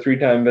he was a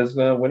 3-time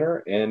Vezina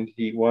winner, and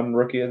he won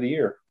Rookie of the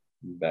Year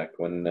back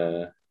when,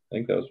 I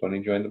think that was when he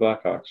joined the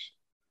Blackhawks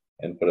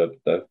and put up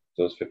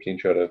those 15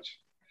 shutouts.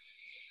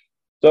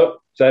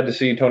 So sad to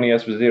see Tony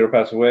Esposito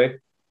pass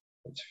away.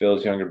 It's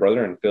Phil's younger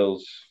brother, and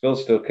Phil's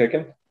still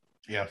kicking.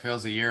 Yeah,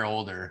 Phil's a year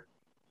older.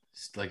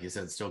 Like you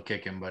said, still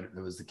kicking, but it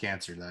was the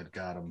cancer that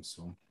got him.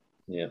 So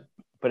yeah.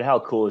 But how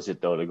cool is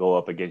it though to go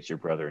up against your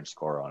brother and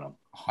score on him?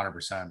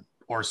 100%,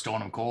 or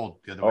stone him cold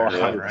the other way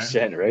around,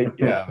 100%, right?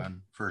 Yeah,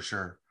 man, for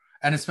sure,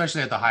 and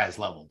especially at the highest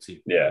level too.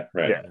 Yeah,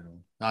 right. You know,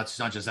 not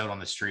just out on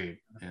the street.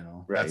 You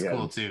know, right, that's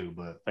cool too.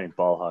 But playing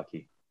ball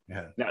hockey.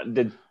 Yeah. Now,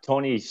 did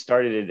Tony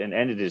started it and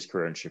ended his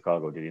career in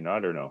Chicago? Did he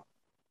not, or no?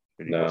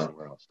 Did he go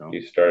somewhere else? No.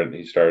 He started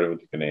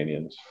with the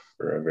Canadiens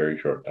for a very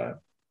short time.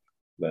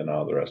 Then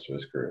all the rest of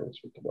his career was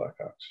with the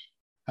Blackhawks.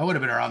 I would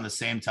have been around the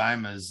same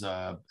time as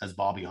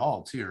Bobby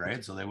Hall too,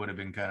 right? So they would have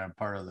been kind of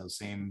part of the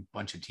same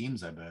bunch of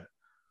teams, I bet.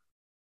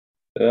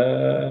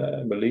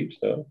 I believe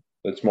so.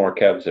 It's more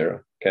Cavs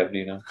era. Kev, do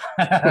you know?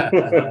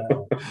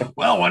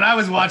 Well, when I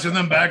was watching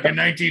them back in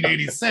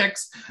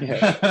 1986.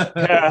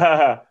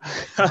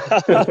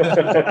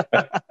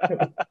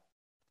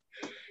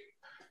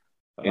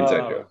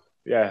 Inside joke.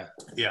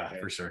 Yeah,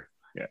 for sure.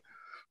 Yeah.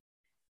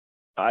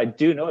 I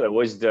do know that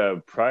was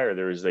the prior.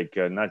 There was like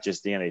not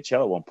just the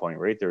NHL at one point,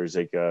 right? There was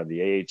like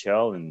the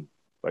AHL and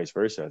vice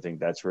versa. I think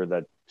that's where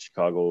that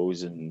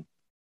Chicago's and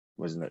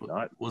wasn't it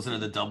not? Wasn't it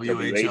the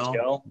WHL?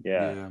 WHL?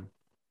 Yeah.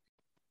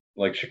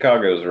 Like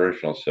Chicago's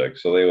original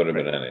 6, so they would have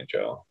been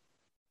NHL.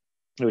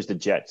 It was the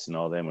Jets and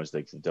all them was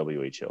like the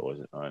WHL, was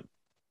it not?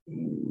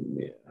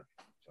 Yeah,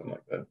 something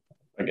like that.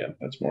 Again,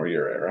 that's more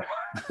your era.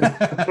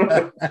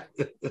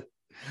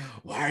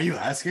 Why are you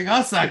asking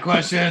us that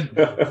question?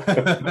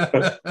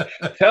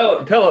 Tell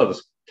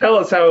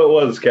us how it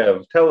was,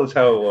 Kev. Tell us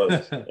how it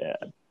was. Yeah,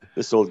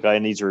 this old guy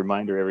needs a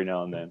reminder every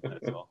now and then.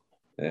 That's all.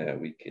 Yeah,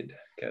 we kid.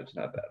 Kev's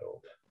not that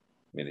old.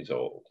 I mean, he's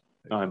old.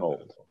 No, I'm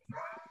old.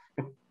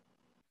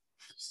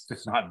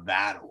 It's not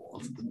that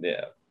old.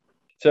 Yeah.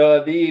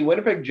 So the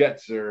Winnipeg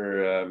Jets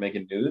are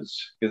making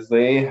news because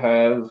they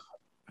have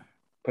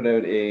put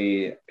out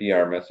a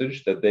PR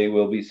message that they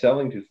will be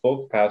selling to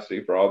full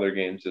capacity for all their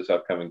games this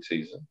upcoming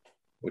season,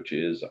 which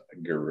is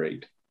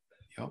great.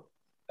 Yep.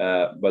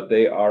 But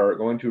they are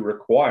going to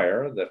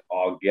require that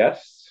all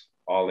guests,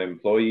 all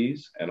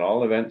employees, and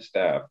all event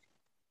staff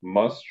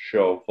must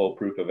show full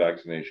proof of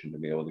vaccination to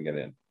be able to get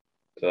in.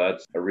 So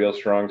that's a real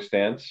strong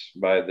stance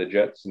by the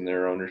Jets and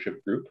their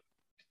ownership group.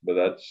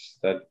 But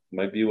that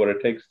might be what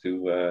it takes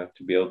to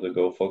be able to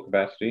go full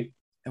capacity.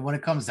 And when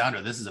it comes down to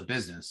it, this is a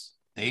business.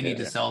 They need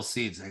to sell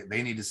seats.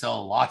 They need to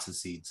sell lots of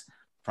seats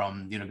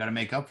from, got to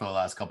make up for the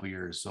last couple of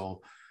years.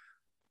 So,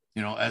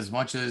 as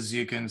much as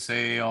you can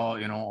say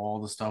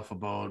all the stuff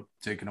about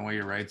taking away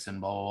your rights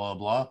and blah, blah,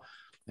 blah,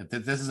 if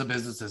this is a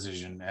business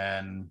decision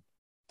and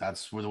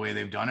that's the way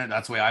they've done it.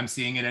 That's the way I'm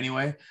seeing it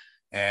anyway.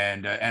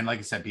 And like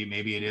I said, Pete,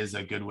 maybe it is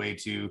a good way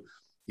to,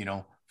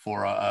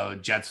 for a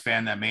Jets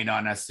fan that may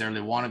not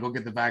necessarily want to go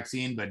get the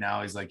vaccine, but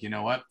now he's like, you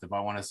know what? If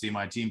I want to see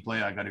my team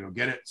play, I got to go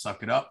get it.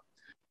 Suck it up.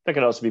 That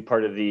could also be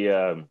part of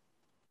the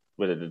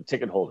the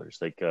ticket holders,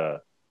 like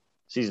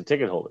season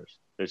ticket holders.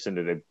 They're saying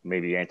that they may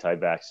be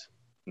anti-vax.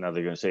 Now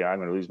they're going to say, I'm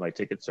going to lose my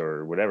tickets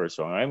or whatever,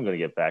 so I'm going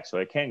to get back so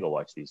I can go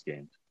watch these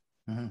games.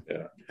 Mm-hmm.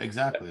 Yeah,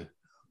 exactly.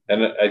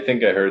 And I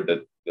think I heard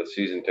that the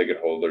season ticket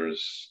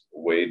holders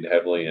weighed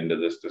heavily into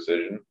this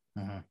decision,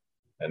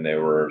 and they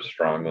were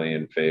strongly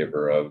in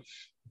favor of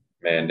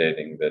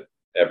mandating that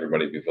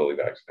everybody be fully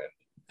vaccinated.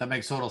 That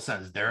makes total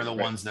sense. They're the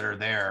ones that are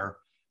there,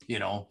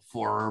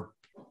 for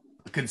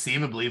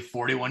conceivably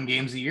 41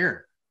 games a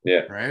year.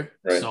 Yeah. Right.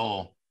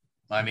 So,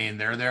 I mean,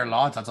 they're there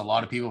lots. That's a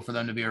lot of people for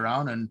them to be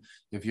around. And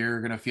if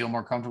you're going to feel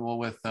more comfortable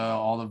with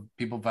all the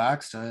people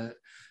vaxxed,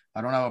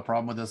 I don't have a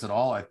problem with this at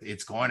all.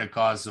 It's going to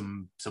cause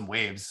some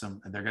waves.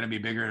 They're going to be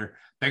bigger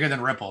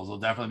than ripples. There'll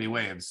definitely be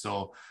waves.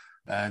 So,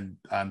 and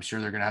I'm sure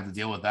they're going to have to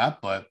deal with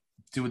that. But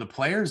do the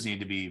players need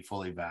to be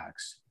fully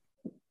vaxxed?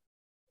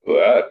 Well,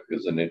 that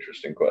is an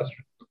interesting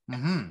question.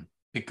 Mm-hmm.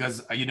 Because,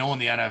 in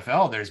the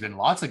NFL, there's been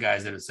lots of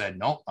guys that have said,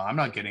 no, I'm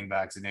not getting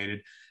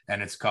vaccinated,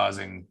 and it's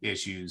causing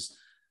issues.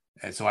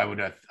 And so I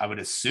would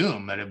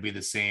assume that it'd be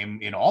the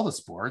same in all the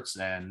sports.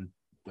 And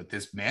with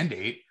this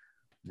mandate,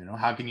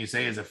 how can you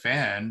say as a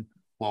fan,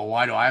 well,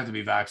 why do I have to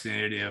be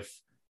vaccinated if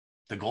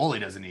the goalie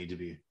doesn't need to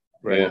be,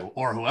 right?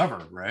 Or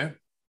whoever, right?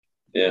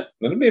 Yeah,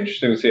 that'll be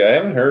interesting to see. I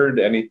haven't heard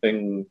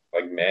anything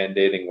like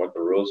mandating what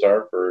the rules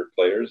are for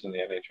players in the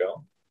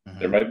NHL. Mm-hmm.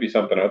 There might be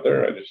something out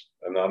there.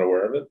 I'm not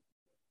aware of it.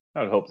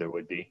 I would hope there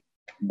would be.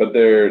 But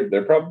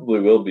there probably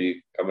will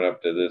be coming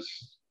up to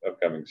this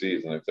upcoming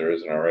season if there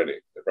isn't already.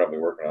 They're probably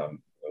working on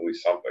at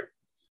least something.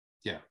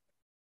 Yeah.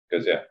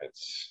 Because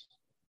it's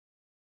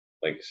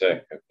like you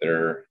say, if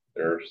they're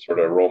sort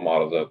of role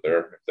models out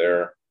there,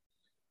 if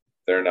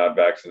they're not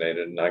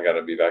vaccinated and I got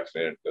to be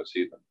vaccinated to go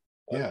see them.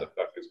 What the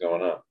fuck is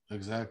going on?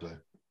 Exactly.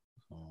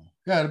 So,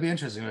 yeah, it'll be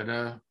interesting.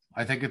 But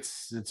I think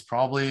it's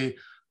probably,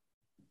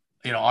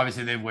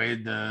 obviously they've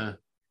weighed the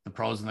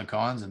pros and the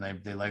cons,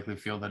 and they likely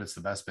feel that it's the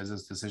best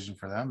business decision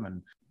for them.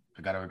 And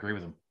I got to agree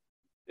with them.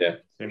 Yeah,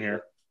 same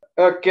here.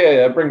 Okay,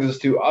 that brings us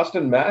to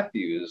Austin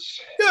Matthews.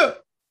 Yeah.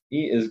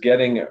 He is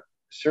getting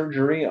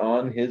surgery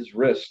on his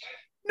wrist.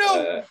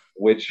 No.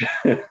 Which,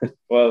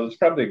 well, it's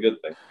probably a good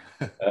thing.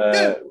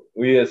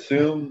 We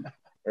assume,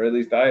 or at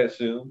least I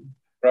assume,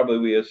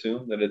 we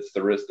assume that it's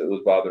the wrist that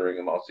was bothering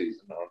him all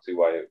season. I don't see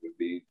why it would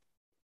be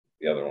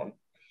the other one.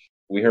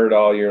 We heard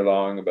all year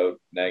long about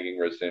nagging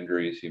wrist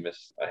injuries. He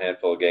missed a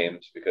handful of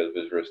games because of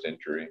his wrist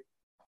injury.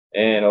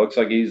 And it looks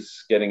like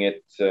he's getting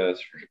it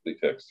surgically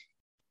fixed.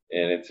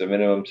 And it's a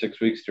minimum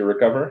 6 weeks to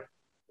recover,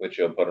 which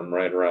will put him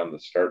right around the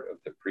start of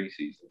the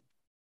preseason.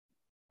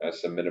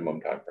 That's the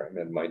minimum time frame.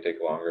 It might take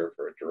longer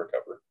for it to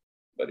recover,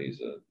 but he's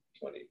a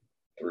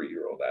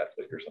 23-year-old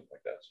athlete or something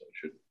like that,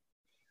 so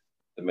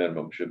the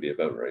minimum should be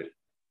about right.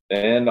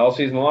 And all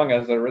season long,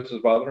 as the wrist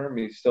was bothering him,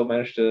 he still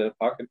managed to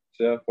pocket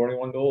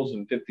 41 goals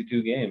in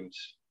 52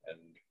 games and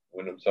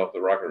win himself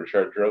the Rocket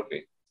Richard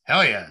Trophy.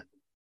 Hell yeah!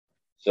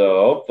 So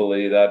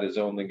hopefully that is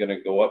only going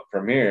to go up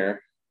from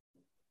here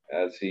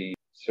as he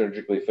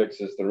surgically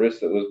fixes the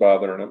wrist that was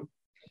bothering him.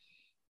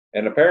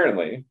 And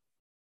apparently,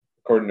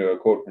 according to a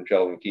quote from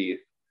Sheldon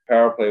Keefe,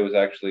 power play was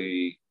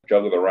actually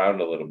juggled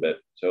around a little bit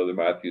so that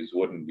Matthews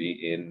wouldn't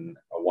be in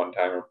a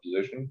one-timer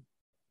position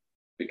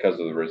because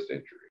of the wrist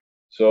injury.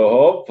 So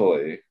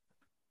hopefully,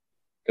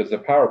 because the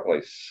power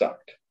play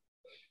sucked,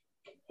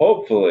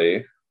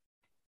 hopefully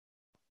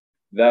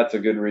that's a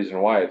good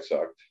reason why it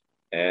sucked.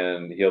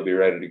 And he'll be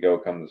ready to go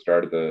come the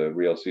start of the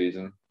real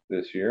season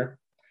this year.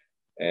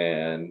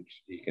 And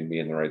he can be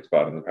in the right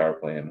spot in the power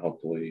play, and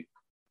hopefully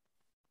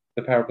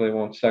the power play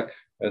won't suck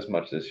as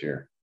much this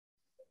year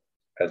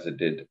as it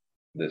did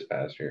this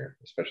past year,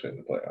 especially in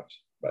the playoffs,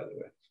 by the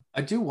way.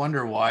 I do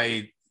wonder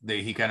why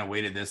he kind of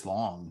waited this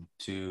long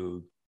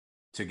to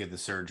get the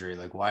surgery.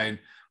 Like, why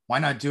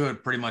not do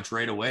it pretty much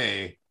right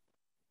away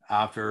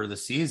after the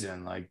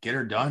season? Like, get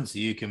her done so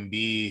you can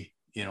be,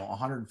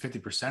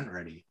 150%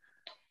 ready.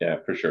 Yeah,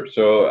 for sure.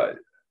 So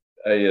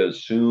I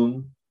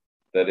assume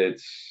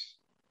that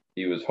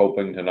he was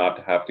hoping to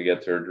not have to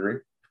get surgery.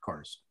 Of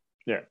course.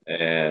 Yeah.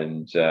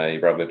 And he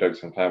probably took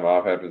some time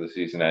off after the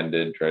season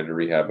ended, tried to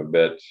rehab a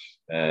bit.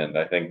 And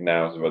I think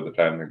now is about the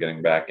time they're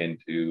getting back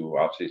into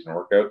off-season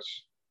workouts.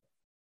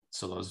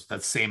 So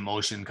that same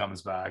motion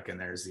comes back and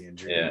there's the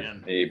injury. Yeah,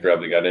 he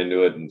probably got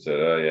into it and said,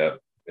 oh, yeah,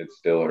 it's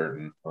still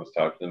hurting. Let's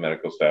talk to the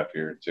medical staff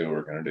here and see what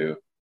we're going to do.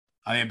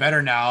 I mean,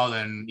 better now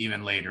than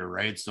even later,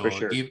 right? So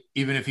sure.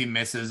 Even if he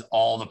misses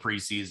all the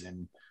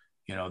preseason,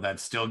 that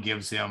still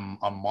gives him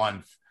a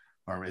month.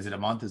 Or is it a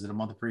month? Is it a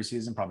month of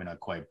preseason? Probably not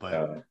quite,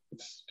 but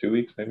it's 2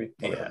 weeks maybe.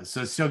 Whatever. Yeah,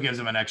 so it still gives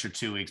him an extra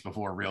 2 weeks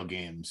before real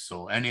games.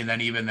 So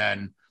even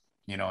then,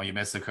 you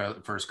miss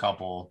the first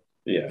couple.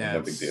 Yeah,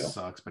 no big deal.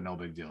 Sucks, but no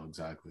big deal.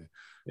 Exactly.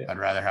 Yeah. I'd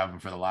rather have him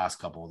for the last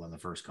couple than the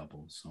first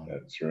couple. So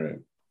that's right.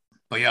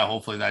 But yeah,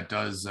 hopefully that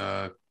does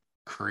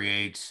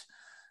create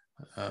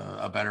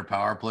a better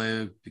power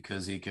play,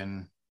 because he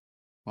can.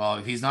 Well,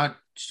 if he's not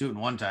shooting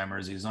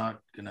one-timers, he's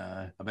not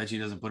gonna. I bet he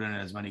doesn't put in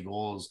as many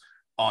goals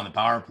on the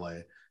power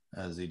play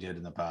as he did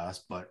in the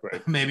past, but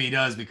right. Maybe he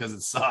does because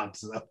it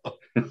sucks. So.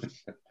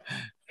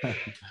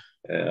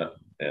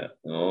 yeah.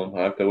 I'll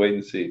have to wait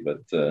and see,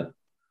 but I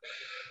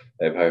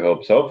have high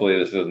hopes. Hopefully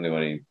this doesn't do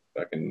any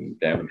fucking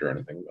damage or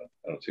anything, but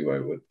I don't see why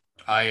it would.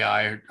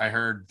 I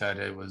heard that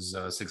it was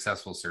a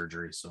successful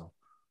surgery, so.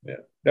 Yeah.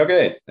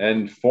 Okay,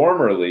 and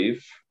former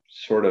Leaf,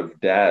 sort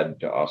of dad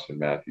to Austin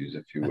Matthews,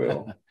 if you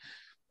will.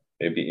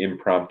 Maybe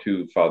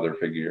impromptu father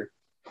figure.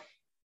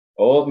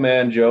 Old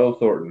man Joe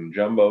Thornton,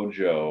 Jumbo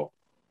Joe,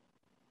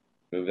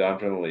 moved on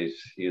from the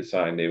Leafs. He has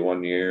signed a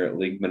 1-year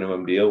league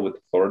minimum deal with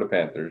the Florida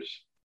Panthers.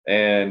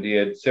 And he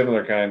had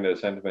similar kind of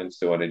sentiments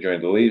to when he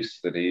joined the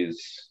Leafs, that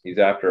he's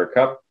after a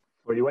cup.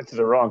 Well, you went to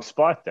the wrong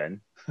spot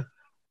then.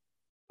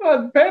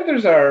 The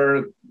Panthers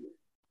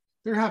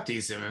they're half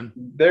decent, man.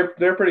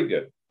 They're pretty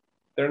good.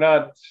 They're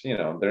not,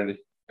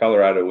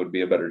 Colorado would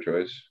be a better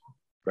choice.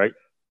 Right.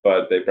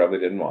 But they probably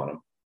didn't want him.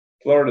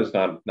 Florida's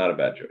not a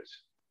bad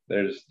choice.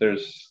 There's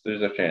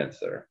a chance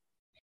there.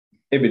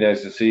 It'd be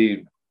nice to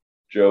see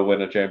Joe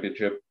win a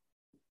championship.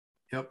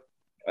 Yep.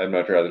 I'd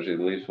much rather see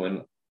the Leafs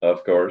win,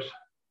 of course.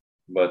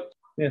 But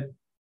yeah,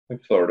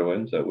 if Florida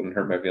wins, that wouldn't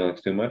hurt my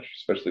feelings too much,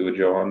 especially with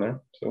Joe on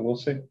there. So we'll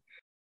see.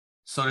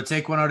 So to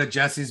take one out of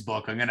Jesse's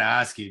book, I'm going to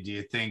ask you, do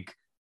you think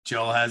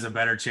Joe has a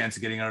better chance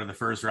of getting out of the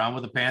first round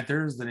with the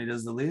Panthers than he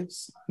does the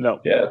Leafs? No.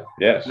 Yeah.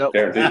 Yes. Nope.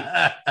 Guaranteed.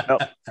 No.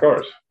 Of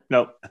course.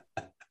 No.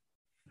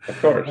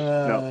 Of course.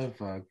 No.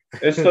 Fuck.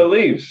 It's the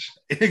Leafs.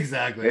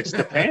 Exactly. It's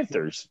the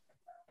Panthers.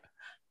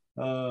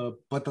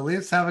 But the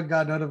Leafs haven't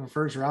gotten out of a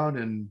first round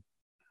in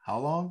how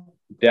long?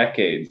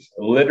 Decades.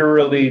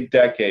 Literally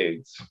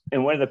decades.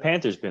 And when have the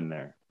Panthers been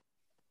there?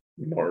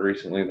 More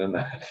recently than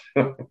that.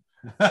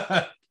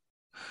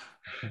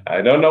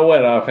 I don't know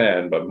when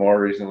offhand, but more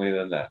recently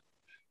than that.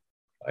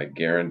 I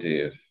guarantee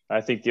it.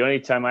 I think the only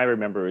time I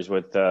remember is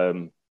with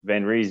Van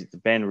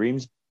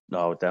Reems.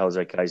 No, what the hell is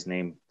that guy's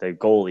name? The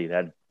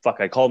goalie.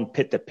 I called him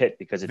Pit to Pit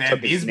because it Van took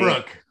his name.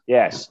 Beesbrook.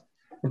 Yes.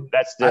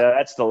 That's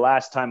the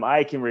last time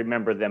I can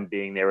remember them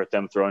being there with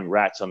them throwing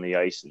rats on the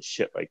ice and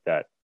shit like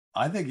that.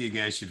 I think you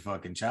guys should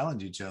fucking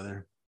challenge each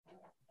other.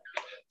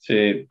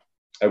 See,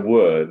 I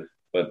would,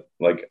 but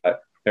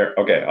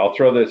okay, I'll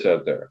throw this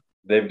out there.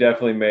 They've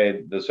definitely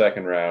made the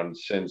second round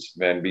since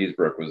Van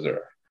Beesbrook was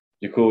there.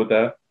 You cool with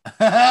that?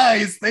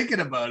 He's thinking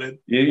about it.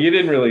 You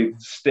didn't really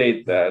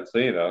state that, so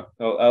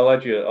I'll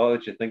let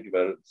you think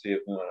about it and see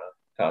if you want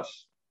to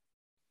toss.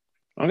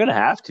 I'm gonna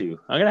have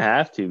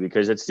to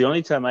because it's the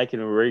only time I can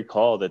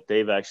recall that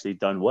they've actually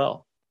done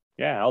well.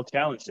 Yeah, I'll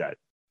challenge that.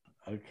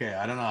 Okay,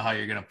 I don't know how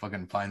you're gonna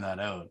fucking find that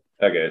out.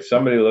 Okay,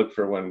 somebody look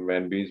for when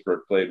Van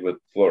Beesbrook played with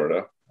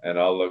Florida, and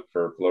I'll look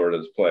for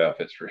Florida's playoff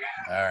history.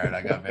 All right,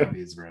 I got Van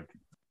Beesbrook.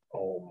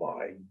 Oh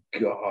my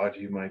God,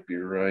 you might be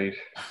right.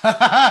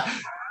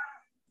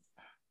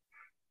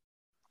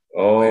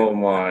 Oh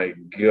my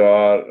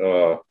God.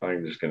 Oh,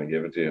 I'm just going to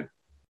give it to you.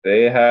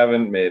 They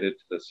haven't made it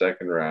to the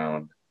second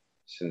round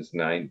since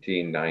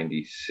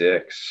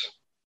 1996.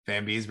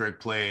 Van Beesbrook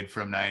played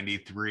from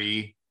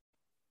 93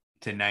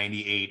 to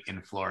 98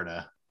 in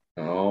Florida.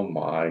 Oh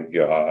my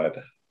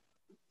God.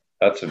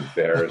 That's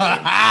embarrassing.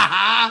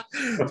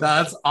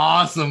 That's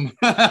awesome.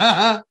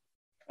 I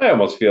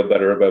almost feel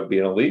better about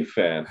being a Leaf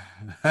fan.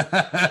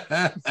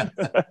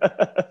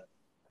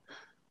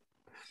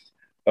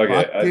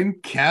 Okay,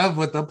 Kev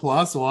with the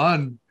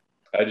 +1.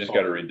 I just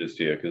got to read this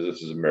to you because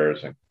this is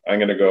embarrassing. I'm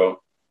going to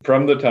go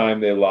From the time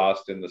they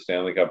lost in the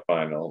Stanley Cup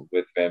final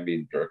with Van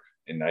Beenbroek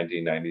in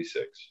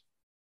 1996,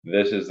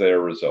 this is their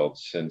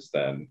results since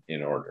then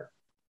in order.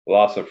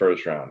 Lost the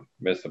first round,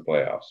 missed the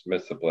playoffs,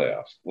 missed the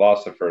playoffs.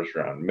 Lost the first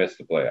round, missed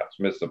the playoffs,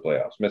 missed the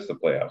playoffs, missed the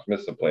playoffs,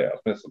 missed the playoffs,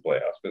 missed the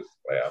playoffs, missed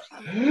the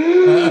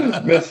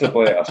playoffs. Missed the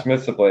playoffs,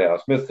 missed the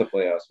playoffs, missed the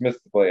playoffs,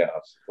 missed the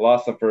playoffs.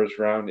 Lost the first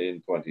round in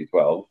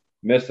 2012,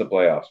 missed the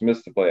playoffs,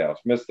 missed the playoffs,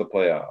 missed the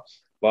playoffs.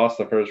 Lost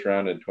the first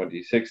round in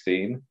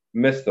 2016,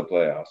 missed the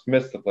playoffs,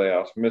 missed the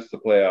playoffs, missed the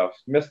playoffs,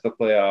 missed the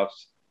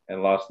playoffs,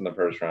 and lost in the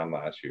first round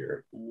last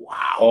year.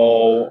 Wow.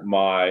 Oh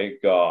my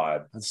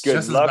God. That's Good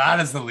just luck. as bad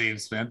as the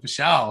Leafs, man. For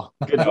sure.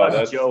 Good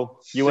luck, Joe.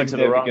 You went to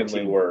the wrong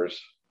Significantly team.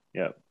 worse.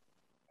 Yeah.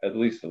 At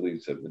least the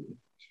Leafs have been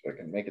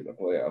fucking making the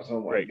playoffs.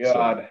 Oh my Right,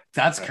 God.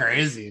 That's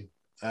crazy.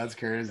 That's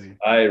crazy.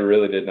 I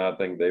really did not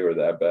think they were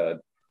that bad.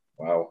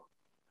 Wow.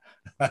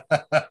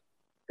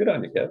 Good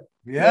on you, Kev.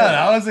 Yeah,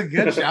 that was a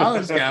good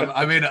challenge, Kev.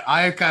 I mean,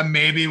 I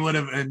maybe would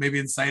have maybe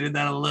incited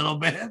that a little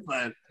bit,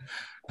 but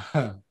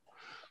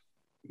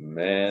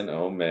Man,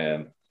 oh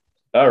man.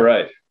 All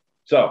right.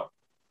 So,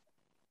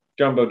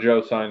 Jumbo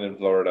Joe signed in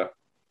Florida.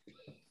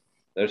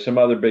 There's some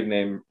other big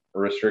name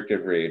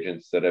restricted free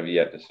agents that have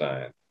yet to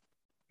sign.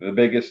 The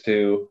biggest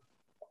two,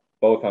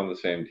 both on the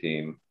same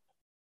team,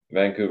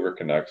 Vancouver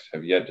Canucks,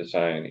 have yet to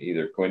sign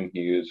either Quinn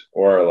Hughes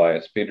or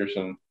Elias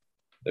Peterson.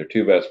 Their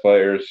two best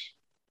players.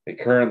 They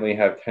currently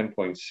have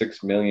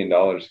 $10.6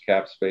 million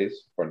cap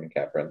space, according to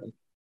Cap Friendly.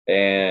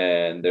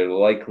 And they're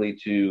likely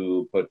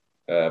to put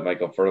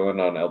Michael Furlan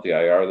on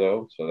LTIR,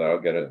 though, so that'll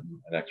get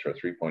an extra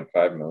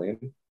 $3.5 million.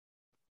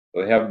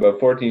 So they have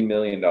about $14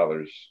 million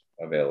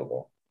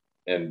available.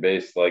 And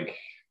based, like,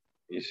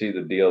 you see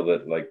the deal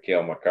that, like,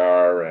 Cale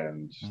Makar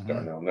and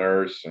Darnell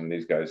Nurse and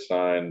these guys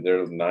signed,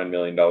 they're $9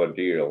 million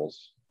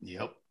deals.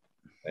 Yep.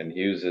 And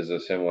Hughes is a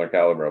similar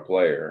caliber of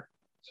player.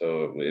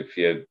 So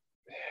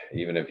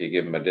even if you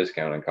give him a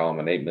discount and call him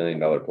an $8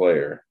 million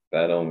player,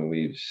 that only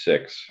leaves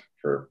 $6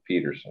 for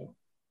Peterson,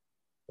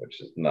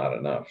 which is not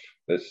enough.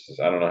 I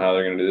don't know how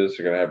they're going to do this.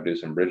 They're going to have to do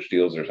some bridge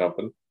deals or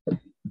something.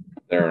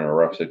 They're in a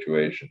rough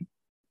situation.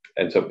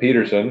 And so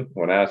Peterson,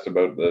 when asked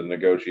about the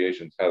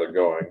negotiations, how they're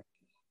going,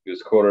 he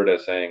was quoted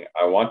as saying,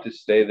 "I want to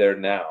stay there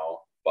now,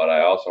 but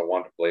I also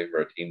want to play for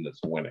a team that's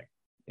winning."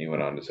 He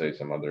went on to say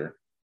some other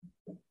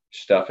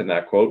stuff in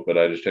that quote, but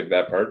I just took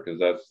that part because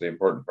that's the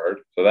important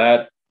part. So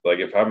that, like,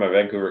 if I'm a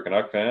Vancouver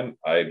Canuck fan,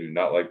 I do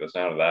not like the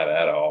sound of that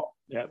at all.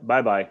 Yeah,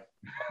 bye-bye.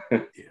 Yeah,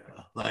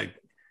 like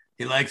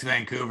he likes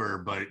Vancouver,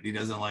 but he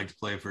doesn't like to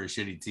play for a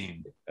shitty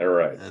team. All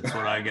right. That's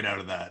what I get out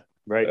of that.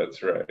 Right.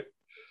 That's right.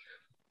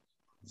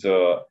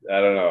 So I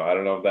don't know. I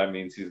don't know if that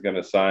means he's going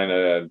to sign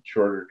a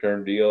shorter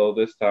term deal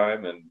this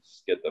time and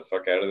get the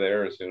fuck out of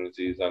there as soon as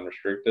he's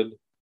unrestricted,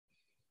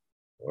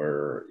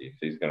 or if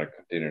he's going to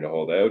continue to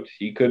hold out.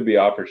 He could be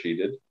offer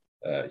sheeted.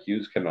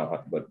 Hughes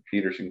cannot, but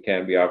Peterson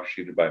can be offer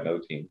sheeted by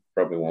another team.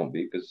 Probably won't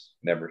be because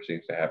it never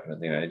seems to happen in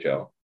the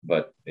NHL.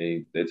 But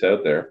it's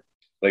out there.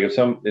 Like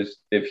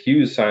if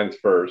Hughes signs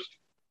first,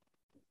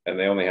 and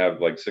they only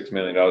have like $6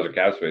 million of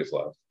cap space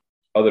left,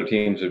 other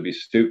teams would be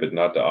stupid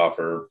not to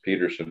offer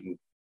Peterson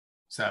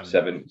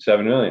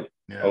 $7 million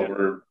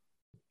over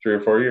 3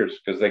 or 4 years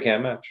because they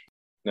can't match.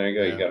 There you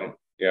go. Yeah.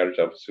 You got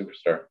yourself a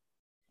superstar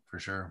for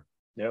sure.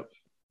 Yep.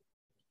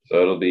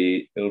 So it'll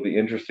be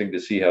interesting to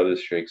see how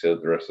this shakes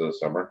out the rest of the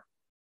summer.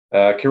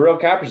 Kirill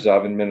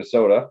Kaprizov in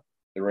Minnesota,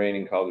 the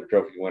reigning Calder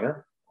Trophy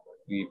winner.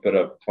 He put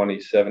up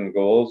 27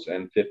 goals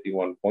and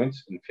 51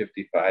 points in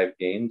 55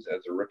 games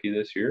as a rookie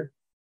this year.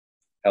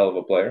 Hell of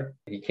a player.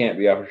 He can't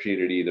be offer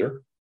sheeted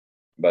either,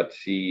 but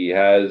he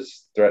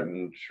has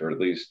threatened, or at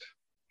least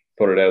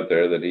put it out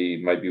there, that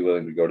he might be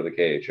willing to go to the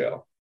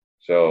KHL.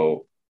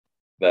 So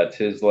that's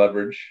his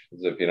leverage.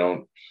 Is if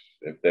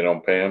they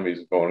don't pay him,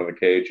 he's going to the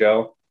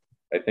KHL.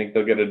 I think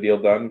they'll get a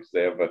deal done because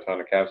they have a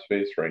ton of cap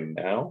space right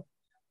now,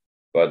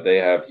 but they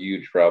have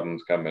huge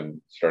problems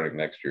coming starting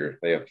next year.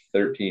 They have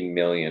 13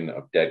 million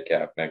of dead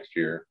cap next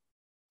year,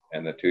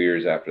 and the 2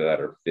 years after that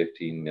are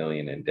 15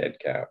 million in dead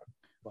cap.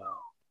 Wow.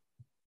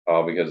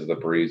 All because of the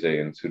Parise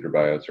and Suter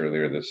buyouts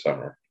earlier this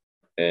summer.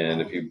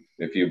 And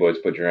if you boys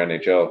put your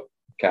NHL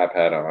cap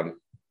hat on,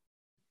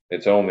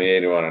 it's only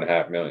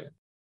 81.5 million.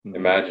 Mm-hmm.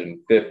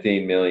 Imagine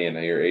 15 million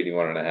of your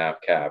 81.5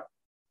 cap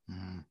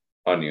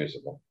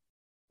unusable.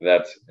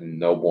 That's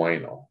no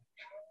bueno.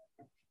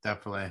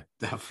 Definitely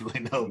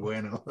no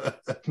bueno.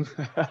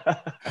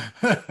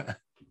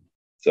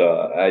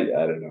 So I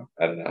don't know.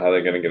 I don't know how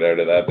they're going to get out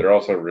of that. They're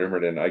also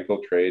rumored in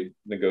Eichel trade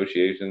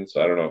negotiations.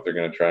 So I don't know if they're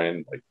going to try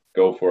and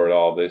go for it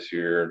all this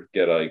year,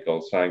 get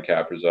Eichel, sign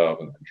Kaprizov,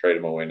 and then trade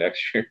him away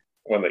next year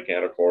when they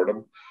can't afford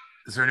him.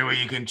 Is there any way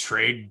you can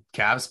trade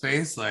cap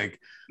space?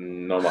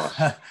 No more.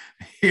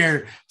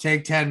 Here,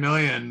 take 10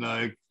 million.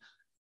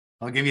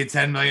 I'll give you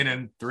 10 million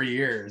in 3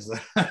 years.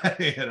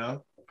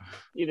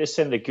 You just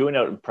send the goon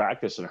out in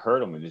practice and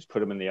hurt him and just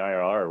put him in the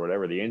IR or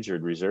whatever, the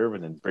injured reserve,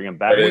 and then bring him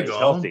back when he's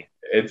healthy.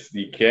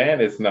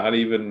 It's not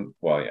even,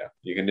 well, yeah,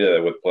 you can do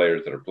that with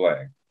players that are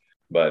playing,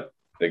 but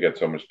they got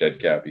so much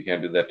dead cap. You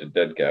can't do that to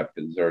dead cap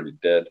because it's already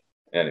dead.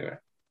 Anyway,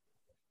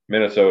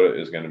 Minnesota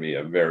is going to be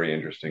a very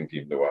interesting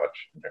team to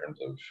watch in terms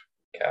of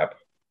cap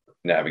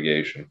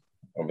navigation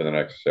over the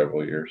next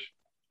several years.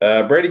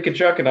 Brady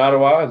Tkachuk in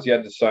Ottawa has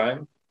yet to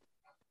sign.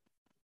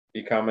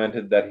 He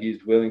commented that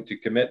he's willing to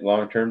commit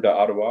long-term to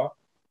Ottawa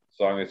as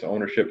long as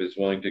ownership is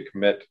willing to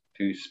commit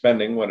to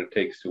spending what it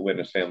takes to win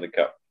a Stanley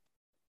Cup,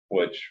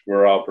 which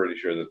we're all pretty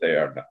sure that they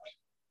are not.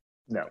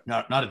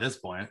 No, not at this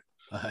point.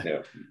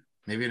 Yeah.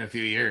 Maybe in a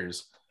few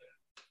years.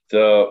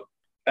 So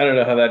I don't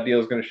know how that deal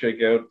is going to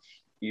shake out.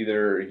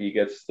 Either he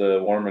gets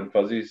the warm and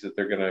fuzzies that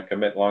they're going to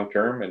commit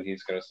long-term and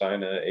he's going to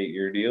sign an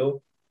 8-year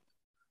deal.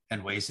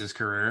 And waste his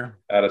career.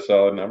 At a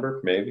solid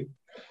number, maybe.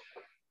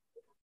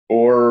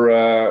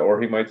 Or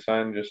he might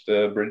sign just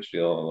a bridge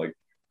deal in like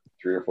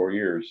 3 or 4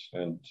 years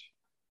and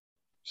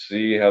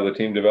see how the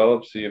team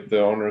develops, see if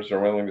the owners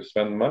are willing to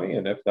spend the money,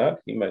 and if not,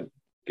 he might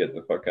get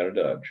the fuck out of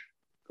Dodge.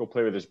 Go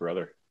play with his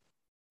brother.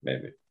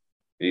 Maybe.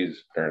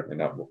 He's apparently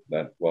not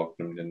that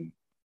welcomed in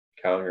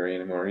Calgary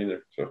anymore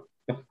either. So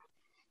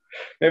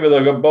maybe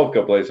they'll both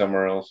go play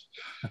somewhere else.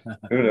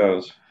 Who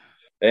knows?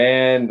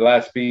 And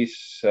last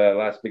piece,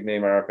 last big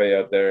name RFA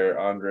out there,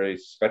 Andrei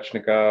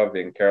Svechnikov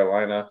in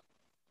Carolina.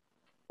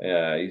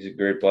 He's a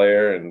great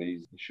player, and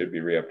he should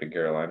be re-upped in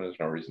Carolina. There's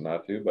no reason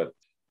not to, but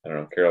I don't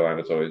know.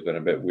 Carolina's always been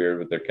a bit weird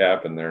with their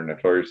cap, and they're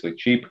notoriously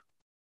cheap.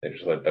 They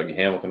just let Dougie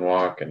Hamilton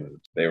walk, and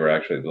they were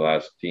actually the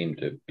last team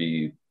to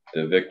be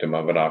the victim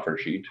of an offer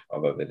sheet,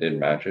 although they did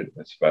match it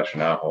with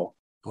Sebastian Aho.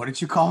 What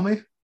did you call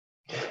me?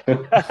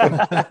 So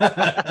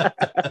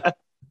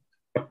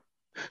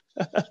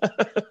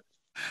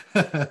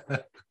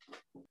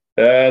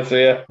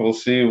yeah, we'll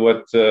see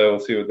what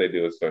they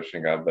do with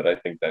Svechnikov, but I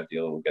think that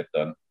deal will get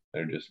done.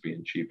 They're just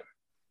being cheap,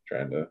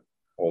 trying to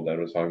hold out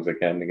as long as they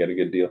can to get a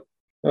good deal.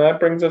 And that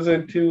brings us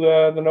into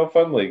the No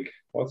Fun League.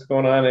 What's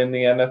going on in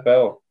the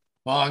NFL?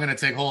 Well, I'm going to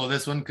take hold of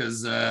this one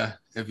because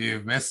if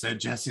you've missed it,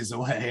 Jesse's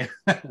away.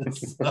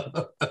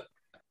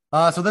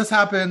 So this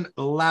happened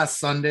last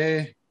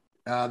Sunday.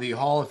 The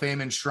Hall of Fame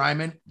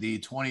enshrinement, the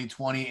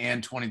 2020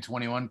 and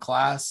 2021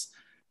 class.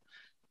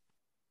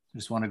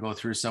 Just want to go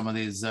through some of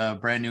these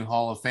brand new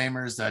Hall of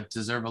Famers that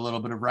deserve a little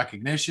bit of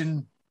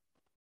recognition.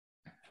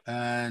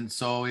 And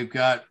so we've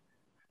got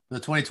the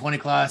 2020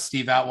 class,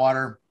 Steve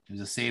Atwater, who's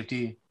a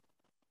safety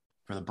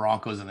for the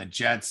Broncos and the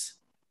Jets.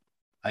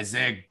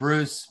 Isaac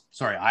Bruce.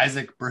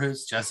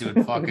 Jesse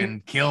would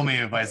fucking kill me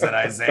if I said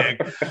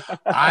Isaac.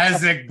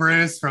 Isaac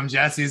Bruce from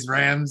Jesse's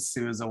Rams.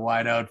 He was a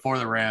wideout for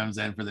the Rams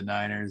and for the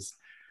Niners.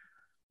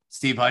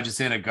 Steve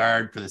Hutchinson, a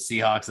guard for the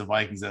Seahawks, the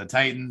Vikings, and the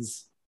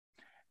Titans.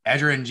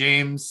 Edgerrin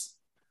James,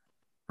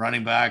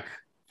 running back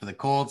for the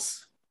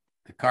Colts,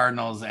 the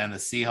Cardinals, and the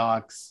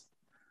Seahawks.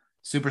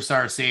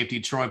 Superstar safety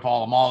Troy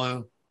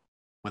Polamalu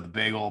with the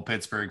big old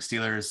Pittsburgh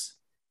Steelers.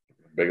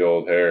 Big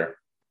old hair.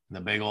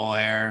 The big old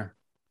hair.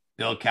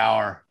 Bill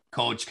Cowher,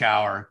 Coach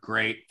Cowher,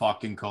 great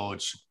fucking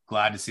coach.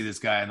 Glad to see this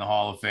guy in the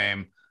Hall of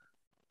Fame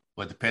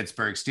with the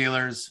Pittsburgh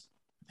Steelers.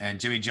 And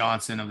Jimmy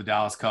Johnson of the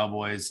Dallas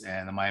Cowboys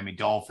and the Miami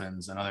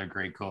Dolphins, another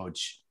great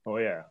coach. Oh,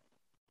 yeah.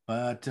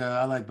 But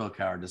I like Bill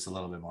Cowher just a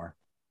little bit more.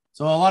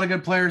 So a lot of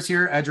good players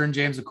here. Edgerrin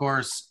James, of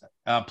course,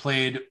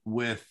 played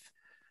with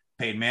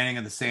Peyton Manning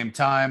at the same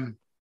time.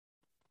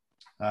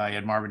 You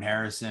had Marvin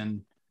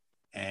Harrison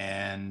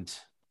and,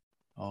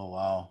 oh,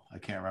 wow, I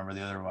can't remember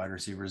the other wide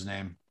receiver's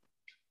name.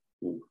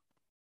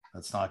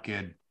 That's not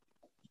good.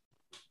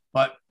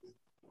 But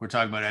we're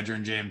talking about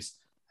Edgerrin James,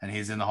 and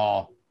he's in the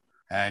Hall.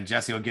 And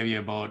Jesse will give you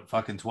about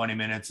fucking 20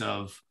 minutes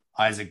of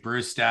Isaac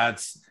Bruce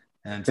stats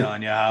and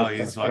telling you how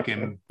he's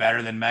fucking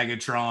better than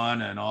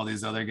Megatron and all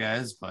these other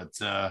guys. But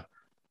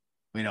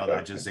we know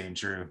that just ain't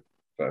true.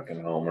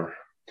 Fucking Homer.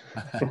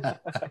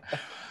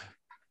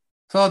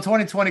 So the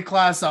 2020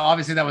 class,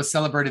 obviously that was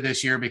celebrated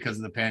this year because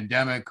of the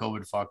pandemic.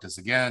 COVID fucked us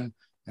again.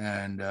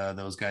 And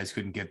those guys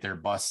couldn't get their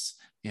busts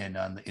in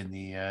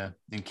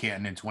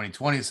Canton in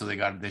 2020, so they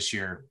got it this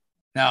year.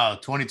 Now,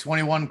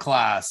 2021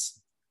 class,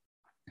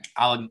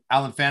 Alan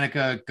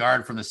Faneca,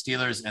 guard from the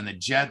Steelers and the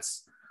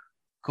Jets.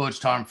 Coach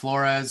Tom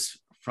Flores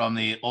from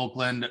the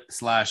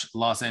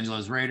Oakland/Los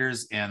Angeles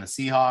Raiders and the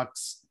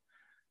Seahawks.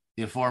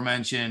 The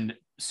aforementioned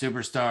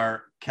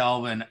superstar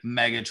Calvin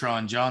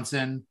Megatron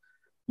Johnson,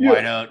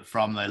 wideout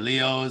from the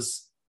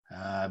Leos.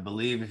 I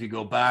believe if you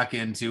go back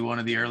into one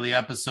of the early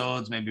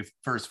episodes, maybe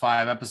first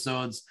 5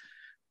 episodes,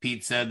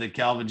 Pete said that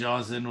Calvin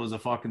Johnson was a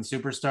fucking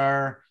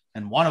superstar.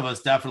 And one of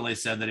us definitely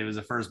said that he was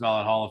a first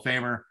ballot Hall of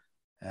Famer.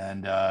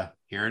 And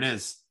here it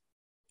is.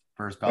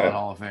 First ballot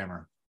Hall of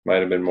Famer.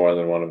 Might have been more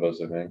than one of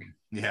us, I think.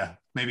 Yeah,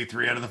 maybe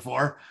 3 out of the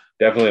 4.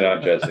 Definitely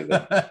not Jesse,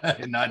 though.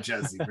 Not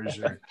Jesse, for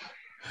sure.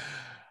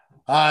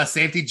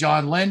 Safety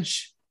John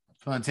Lynch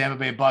from the Tampa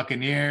Bay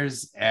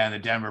Buccaneers and the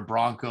Denver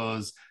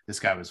Broncos. This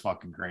guy was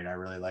fucking great. I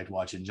really liked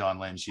watching John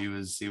Lynch. He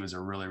was a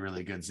really,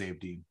 really good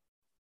safety.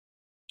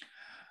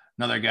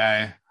 Another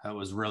guy that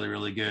was really,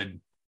 really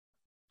good.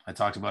 I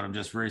talked about him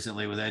just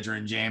recently with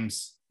Edgerrin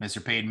James,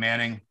 Mr. Peyton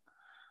Manning,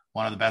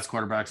 one of the best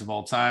quarterbacks of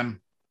all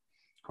time.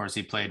 Of course,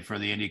 he played for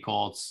the Indy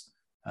Colts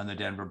and the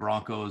Denver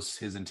Broncos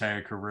his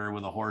entire career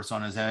with a horse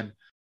on his head.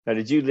 Now,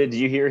 did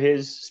you hear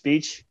his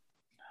speech?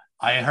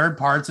 I heard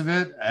parts of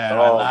it and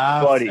I Oh,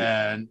 laughed. buddy.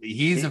 And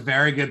he's a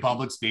very good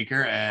public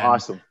speaker. And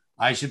Awesome.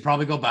 I should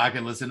probably go back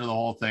and listen to the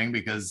whole thing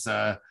because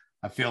I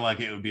feel like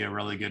it would be a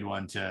really good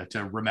one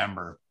to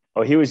remember.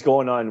 Oh, he was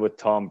going on with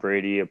Tom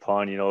Brady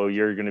upon,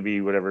 you're going to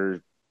be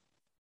whatever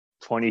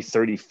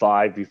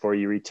 2035 before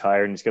you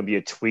retire, and it's going to be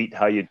a tweet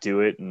how you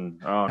do it.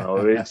 And I don't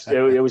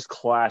know. It was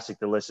classic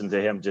to listen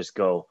to him just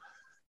go.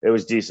 It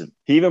was decent.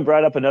 He even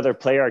brought up another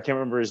player. I can't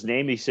remember his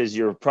name. He says,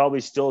 you're probably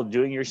still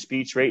doing your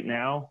speech right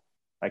now.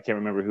 I can't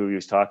remember who he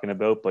was talking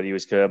about, but he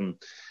was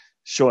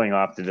showing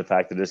off to the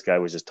fact that this guy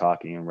was just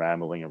talking and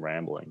rambling.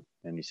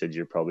 And he said,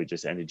 you're probably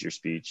just ended your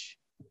speech.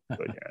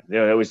 But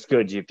yeah, it was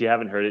good. If you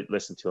haven't heard it,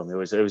 listen to him. It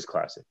was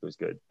classic. It was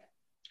good.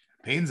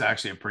 Payne's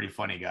actually a pretty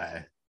funny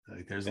guy.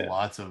 Like there's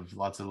lots of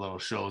little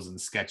shows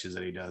and sketches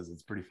that he does.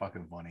 It's pretty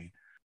fucking funny.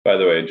 By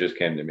the way, it just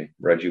came to me.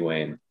 Reggie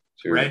Wayne.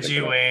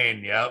 Reggie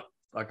Wayne. Yep.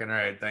 Fucking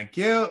right. Thank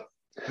you.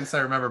 At least I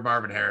remember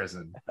Marvin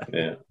Harrison.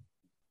 Yeah.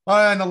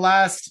 Well, and the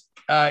last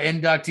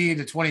inductee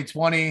to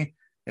 2020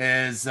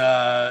 is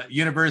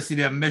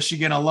University of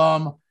Michigan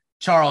alum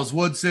Charles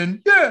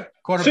Woodson. Yeah.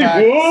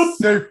 Quarterback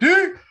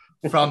safety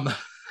from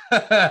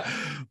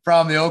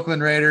the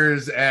Oakland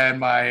Raiders and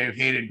my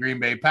hated Green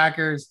Bay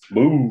Packers.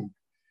 Boo.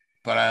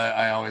 But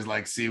I always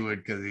liked Seawood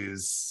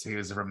because he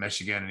was from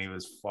Michigan and he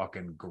was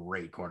fucking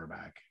great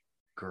quarterback.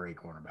 Great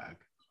quarterback.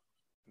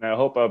 And I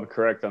hope I'm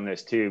correct on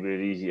this too,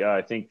 but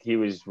I think he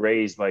was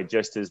raised by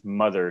just his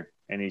mother,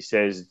 and he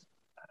says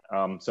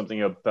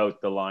something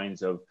about the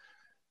lines of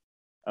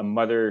a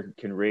mother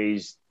can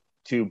raise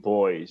two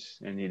boys,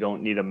 and you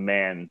don't need a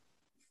man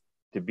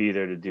to be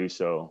there to do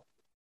so.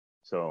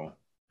 So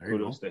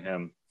kudos to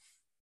him.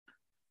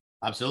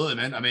 Absolutely,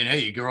 man. I mean, hey,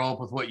 you grow up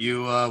with what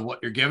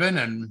you're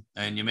given,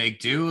 and you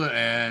make do,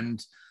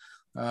 and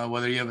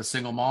whether you have a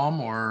single mom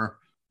or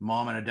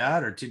mom and a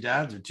dad, or two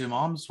dads or two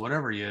moms,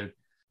 whatever,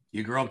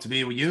 you grow up to be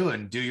you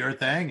and do your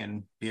thing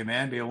and be a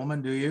man, be a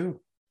woman, do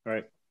you.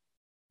 Right.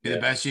 Be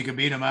the best you can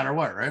be no matter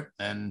what, right?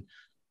 And,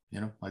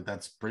 like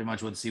that's pretty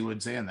much what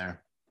Seawood's saying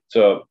there.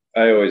 So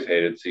I always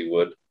hated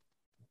Seawood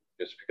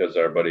just because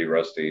our buddy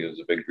Rusty was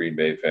a big Green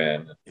Bay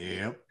fan.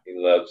 Yep. He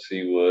loved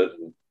Seawood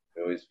and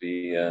always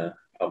be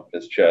pumping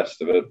his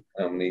chest about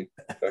how many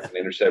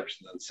fucking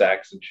interceptions and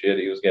sacks and shit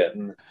he was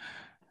getting.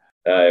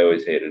 I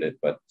always hated it,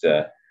 but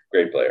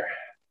great player.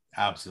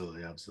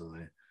 Absolutely.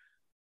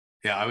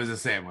 Yeah, I was the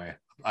same way.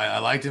 I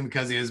liked him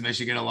because he is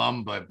Michigan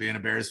alum, but being a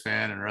Bears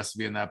fan and Rusty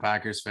being that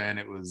Packers fan,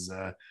 it was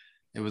a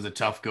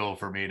tough go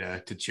for me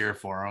to cheer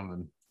for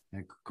him.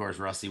 And of course,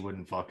 Rusty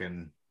wouldn't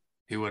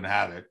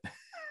have it.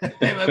 Like,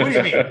 what do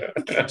you mean?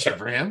 You can't cheer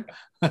for him.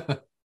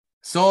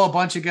 So a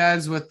bunch of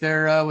guys with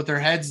their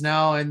heads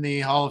now in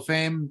the Hall of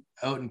Fame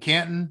out in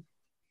Canton.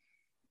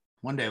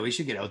 One day we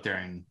should get out there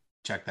and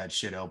check that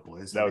shit out,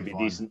 boys. That would be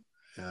decent.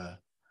 Yeah.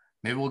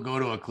 Maybe we'll go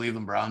to a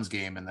Cleveland Browns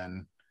game and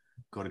then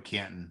go to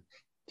Canton.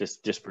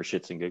 Just for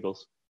shits and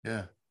giggles.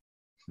 Yeah,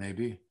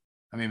 maybe.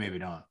 I mean, maybe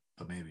not,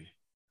 but maybe.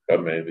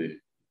 But maybe.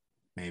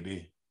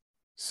 Maybe.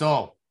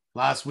 So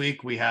last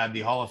week we had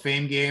the Hall of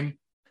Fame game.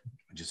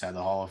 We just had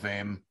the Hall of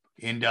Fame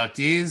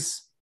inductees.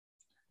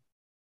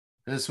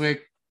 This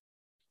week,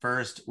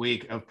 first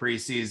week of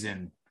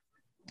preseason.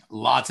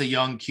 Lots of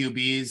young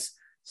QBs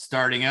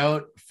starting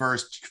out,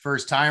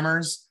 first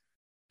timers,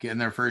 getting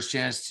their first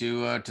chance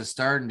to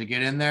start and to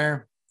get in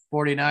there.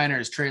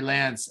 49ers, Trey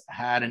Lance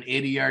had an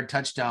 80-yard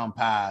touchdown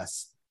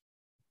pass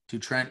to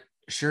Trent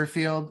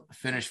Sherfield,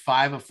 finished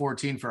 5 of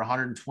 14 for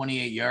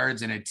 128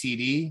 yards and a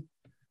TD.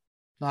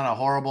 Not a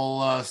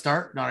horrible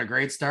start, not a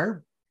great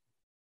start.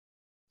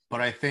 But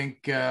I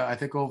think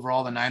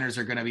overall the Niners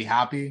are going to be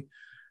happy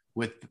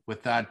with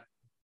that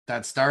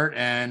start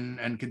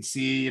and can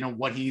see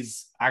what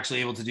he's actually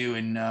able to do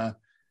in a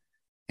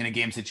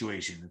game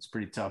situation. It's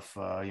pretty tough.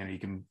 You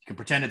can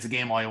pretend it's a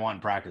game all you want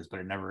in practice, but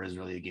it never is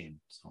really a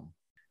game. So.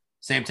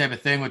 Same type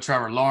of thing with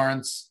Trevor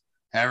Lawrence.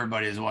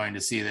 Everybody is wanting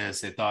to see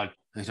this. They thought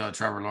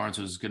Trevor Lawrence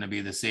was going to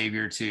be the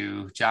savior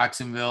to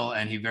Jacksonville,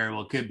 and he very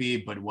well could be,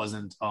 but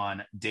wasn't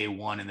on day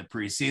one in the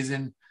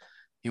preseason.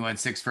 He went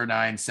 6 for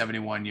 9,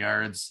 71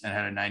 yards, and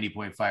had a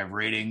 90.5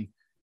 rating.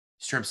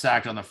 Strip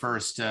sacked on the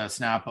first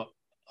snap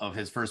of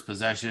his first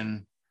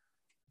possession.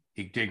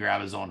 He did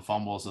grab his own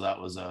fumble, so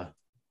that was a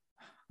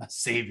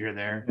savior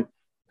there.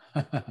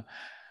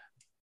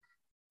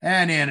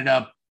 And he ended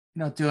up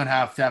doing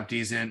half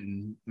decent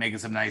and making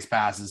some nice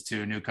passes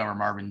to newcomer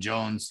Marvin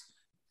Jones,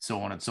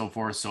 so on and so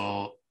forth.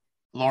 So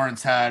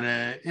Lawrence had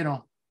an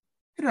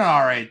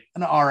all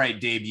right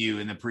debut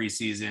in the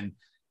preseason.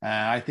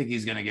 I think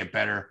he's going to get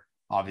better.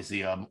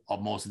 Obviously,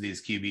 most of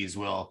these QBs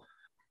will.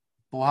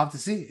 But we'll have to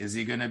see. Is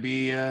he going to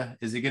be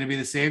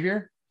the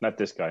savior? Not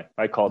this guy.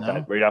 I called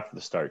that right after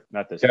the start.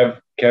 Not this guy.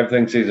 Kev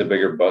thinks he's a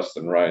bigger bust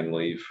than Ryan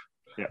Leaf.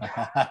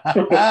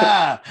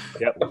 Yeah.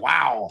 Yep.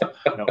 Wow.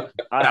 No,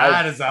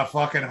 that is a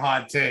fucking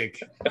hot take.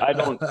 I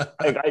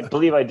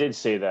believe I did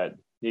say that.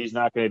 He's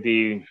not going to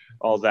be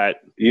all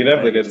that. You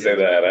definitely did say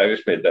that. I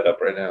just made that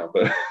up right now,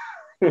 but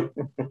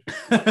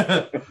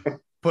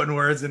putting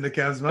words into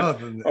Kev's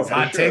mouth and his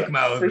hot take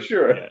mouth. For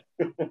sure.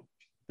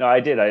 Yeah. No, I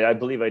did. I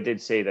believe I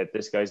did say that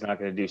this guy's not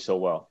going to do so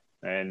well.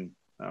 And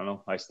I don't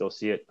know. I still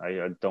see it.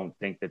 I don't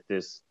think that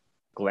this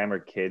glamour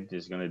kid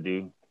is going to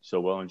do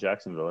so well in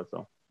Jacksonville. That's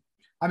all.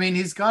 I mean,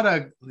 he's got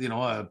a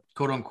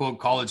quote unquote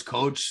college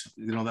coach,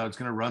 that's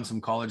going to run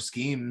some college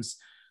schemes.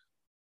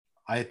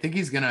 I think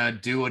he's going to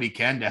do what he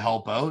can to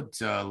help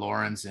out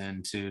Lawrence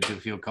and to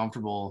feel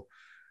comfortable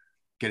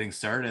getting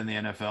started in the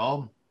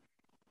NFL.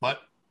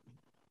 But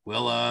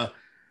will a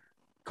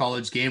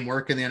college game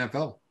work in the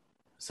NFL?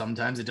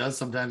 Sometimes it does,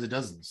 sometimes it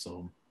doesn't.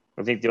 So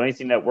I think the only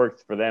thing that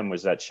worked for them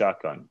was that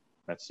shotgun.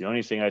 That's the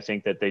only thing I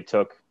think that they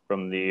took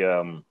from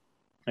the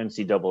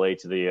NCAA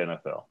to the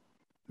NFL.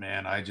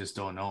 Man, I just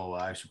don't know.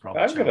 I should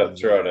probably. I'm going to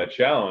throw out a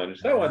challenge.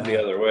 That went the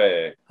other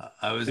way.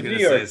 I was the going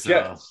New to say York so.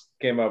 Jets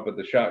came up with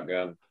the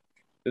shotgun.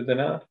 Did they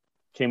not?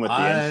 Came with the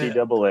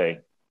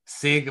NCAA.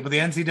 See, but the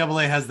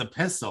NCAA has the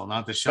pistol,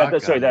 not the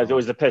shotgun. It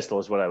was the pistol,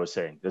 is what I was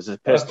saying. There's a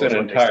pistol. That's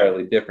an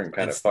entirely different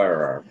kind of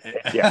firearm.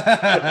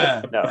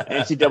 Yeah. No,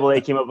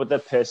 NCAA came up with the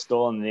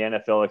pistol, and the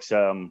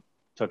NFL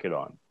took it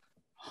on.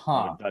 Huh.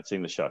 I'm not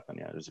seeing the shotgun.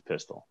 Yeah, there's a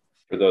pistol.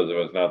 For those of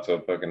us not so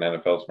fucking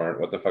NFL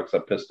smart, what the fuck's a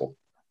pistol?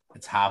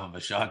 It's half of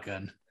a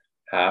shotgun.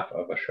 Half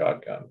of a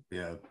shotgun.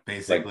 Yeah,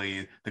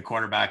 basically, the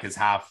quarterback is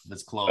half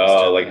as close.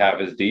 Oh, like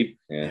half as deep?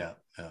 Yeah.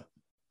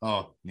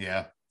 Oh,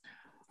 yeah.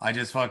 I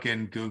just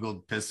fucking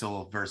Googled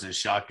pistol versus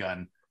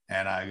shotgun,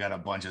 and I got a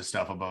bunch of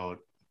stuff about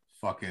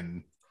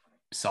fucking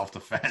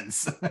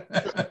self-defense.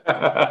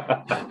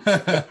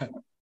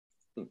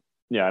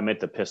 Yeah, I meant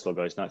the pistol,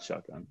 guys, not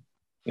shotgun.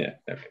 Yeah,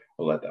 okay.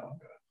 We'll let that one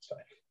go. It's fine.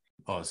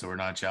 Oh, so we're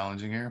not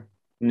challenging here?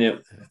 No.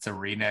 It's a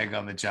renege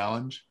on the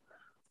challenge?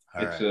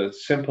 It's a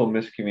simple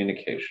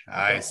miscommunication.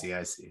 I see.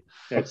 Yeah,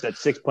 it's that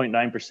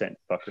 6.9%,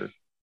 fucker.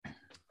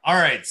 All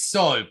right,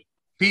 so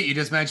Pete, you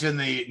just mentioned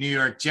the New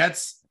York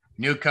Jets.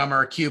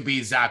 Newcomer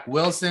QB Zach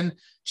Wilson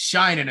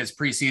shined in his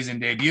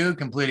preseason debut,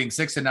 completing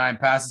 6 of 9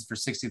 passes for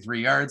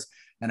 63 yards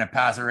and a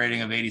passer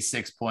rating of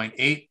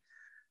 86.8.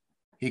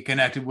 He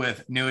connected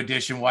with new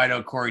addition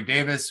wideout Corey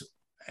Davis,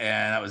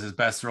 and that was his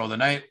best throw of the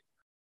night.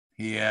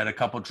 He had a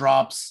couple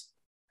drops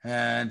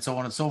and so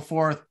on and so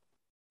forth,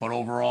 but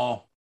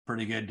overall,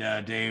 pretty good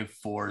day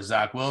for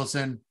Zach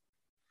Wilson,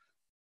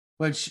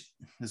 which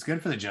is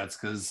good for the Jets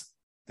because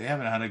they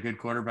haven't had a good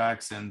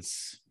quarterback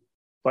since.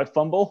 Butt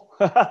fumble?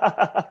 No,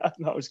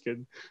 I was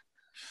kidding.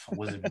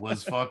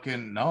 Was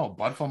fucking no,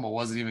 butt fumble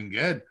wasn't even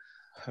good.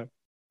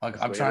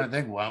 Like I'm trying to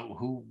think,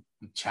 who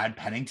Chad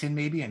Pennington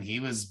maybe, and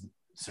he was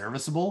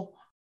serviceable.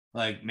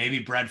 Like maybe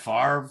Brett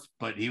Favre,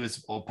 but he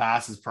was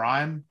past his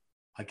prime.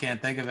 I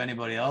can't think of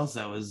anybody else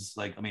that was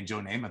like. I mean,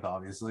 Joe Namath,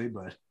 obviously,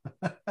 but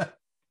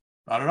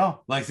I don't know.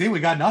 Like, see, we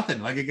got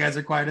nothing. Like, you guys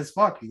are quiet as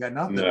fuck. You got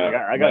nothing. No,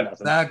 I got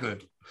nothing. That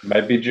good.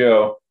 Might be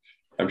Joe.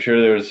 I'm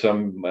sure there's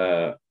some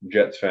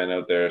Jets fan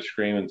out there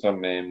screaming some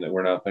name that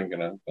we're not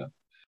thinking of. But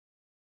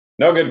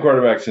no good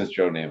quarterback since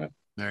Joe Namath.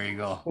 There you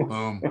go.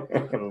 Boom.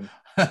 Boom.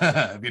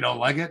 If you don't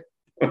like it,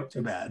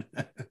 too bad.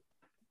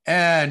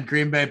 And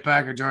Green Bay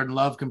Packer Jordan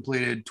Love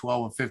completed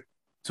 12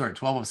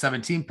 of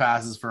 17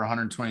 passes for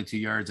 122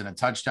 yards and a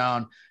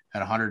touchdown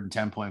at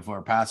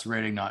 110.4 passer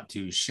rating. Not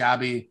too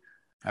shabby.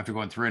 After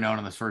going 3-0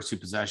 on the first 2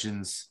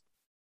 possessions,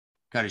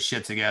 got his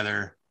shit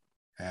together.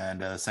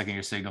 And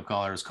second-year signal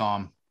caller is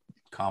calm,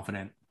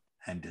 confident,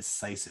 and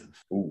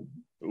decisive. Ooh.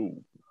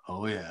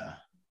 Oh, yeah.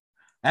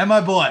 And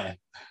my boy.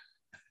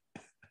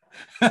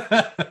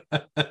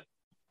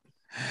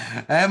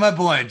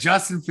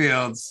 Justin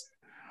Fields,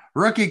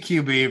 rookie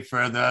QB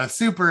for the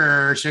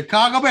Super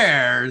Chicago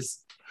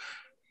Bears.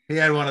 He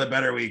had one of the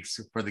better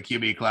weeks for the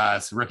QB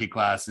class, rookie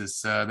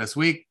classes this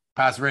week.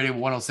 Pass rating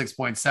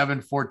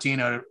 106.7, 14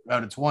 out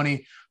of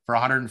 20 for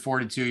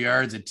 142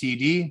 yards at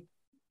TD.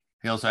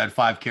 He also had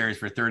 5 carries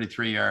for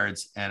 33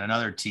 yards and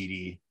another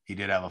TD. He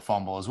did have a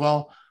fumble as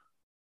well.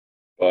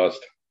 Bust.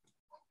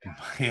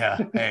 Yeah.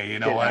 Hey, you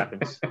know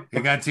what?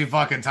 He got 2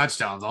 fucking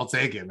touchdowns. I'll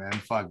take it, man.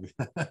 Fuck.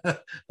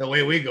 The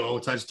way we go,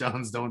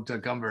 touchdowns don't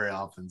come very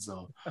often.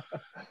 So,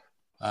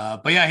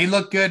 but yeah, he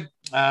looked good.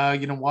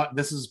 You know what?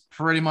 This is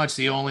pretty much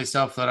the only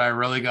stuff that I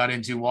really got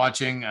into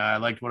watching. I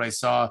liked what I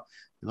saw.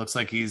 It looks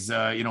like he's,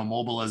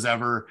 mobile as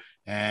ever,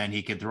 and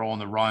he can throw on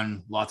the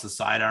run, lots of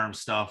sidearm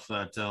stuff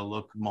that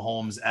look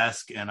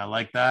Mahomes-esque, and I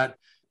like that.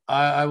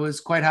 I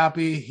was quite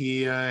happy.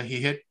 He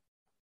hit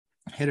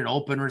an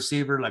open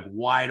receiver, like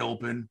wide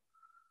open.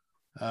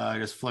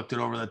 Just flipped it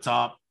over the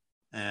top,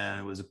 and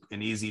it was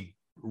an easy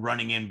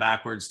running in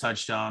backwards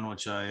touchdown,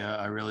 which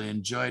I really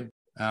enjoyed.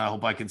 I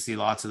hope I can see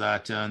lots of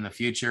that in the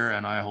future,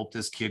 and I hope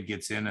this kid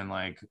gets in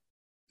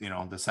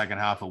the second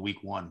half of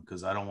week 1,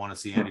 because I don't want to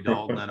see Andy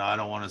Dalton and I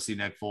don't want to see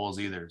Nick Foles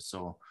either.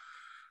 So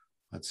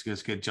let's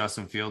just get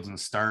Justin Fields and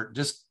start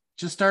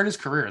his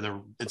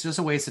career. It's just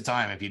a waste of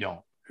time if you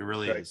don't. It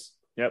really is.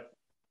 Yep.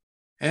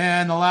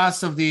 And the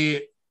last of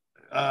the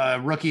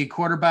rookie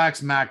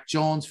quarterbacks, Mac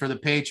Jones for the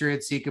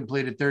Patriots. He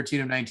completed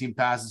 13 of 19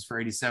 passes for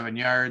 87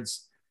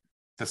 yards.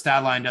 The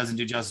stat line doesn't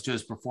do justice to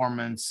his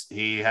performance.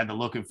 He had the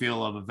look and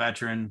feel of a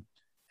veteran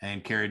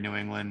and carried New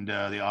England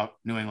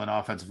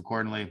offensive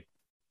accordingly.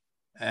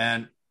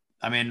 And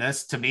I mean,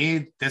 to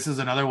me, this is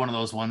another one of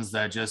those ones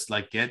that just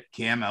like get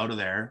Cam out of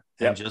there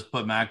and just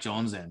put Mac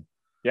Jones in.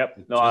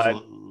 Yep. No,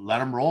 just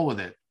let him roll with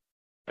it.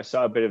 I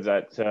saw a bit of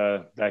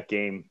that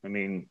game. I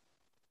mean,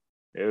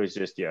 it was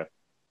just,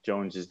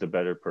 Jones is the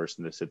better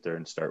person to sit there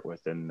and start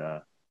with. And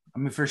I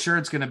mean, for sure,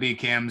 it's going to be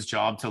Cam's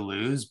job to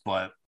lose.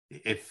 But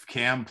if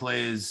Cam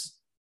plays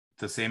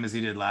the same as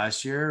he did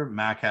last year,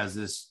 Mac has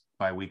this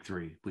by week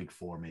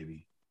 4,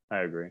 maybe. I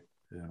agree.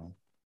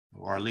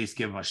 Or at least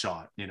give him a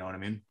shot. You know what I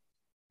mean?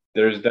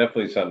 There's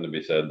definitely something to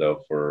be said,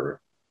 though, for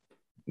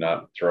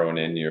not throwing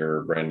in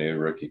your brand new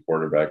rookie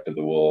quarterback to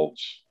the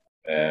Wolves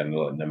and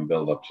letting them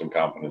build up some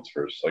confidence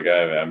first. Like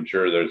I'm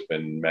sure there's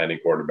been many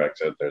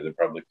quarterbacks out there that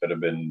probably could have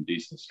been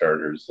decent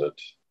starters that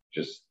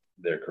just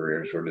their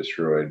careers were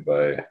destroyed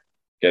by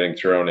getting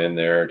thrown in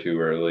there too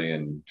early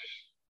and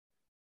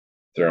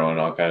throwing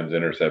all kinds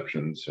of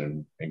interceptions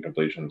and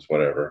incompletions,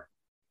 whatever,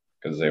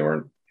 because they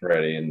weren't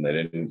ready and they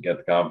didn't get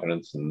the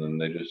confidence, and then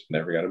they just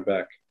never got it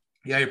back.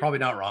 Yeah, you're probably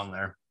not wrong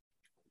there.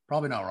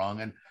 Probably not wrong.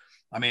 And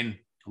I mean,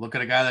 look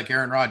at a guy like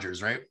Aaron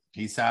Rodgers, right?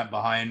 He sat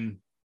behind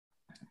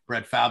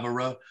Brett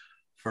Favre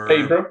for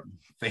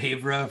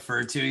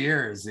 2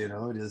 years,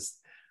 just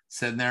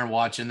sitting there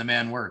watching the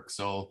man work.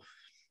 So,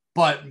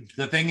 but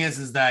the thing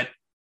is that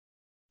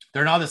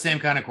they're not the same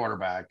kind of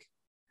quarterback,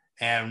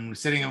 and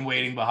sitting and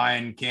waiting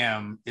behind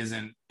Cam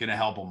isn't going to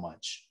help him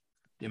much,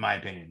 in my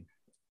opinion.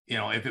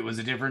 If it was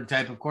a different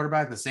type of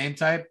quarterback, the same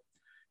type,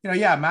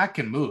 Mac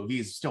can move.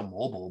 He's still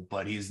mobile,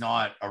 but he's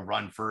not a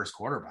run first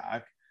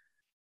quarterback.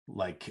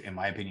 Like, in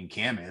my opinion,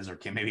 Cam is, or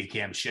maybe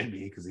Cam should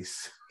be because he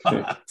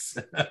sucks.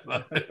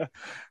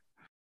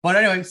 But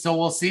anyway, so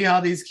we'll see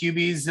how these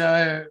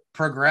QBs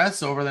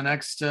progress over the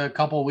next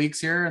couple weeks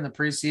here in the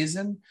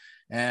preseason.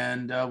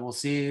 And we'll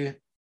see,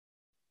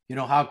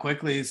 how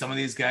quickly some of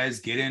these guys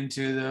get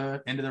into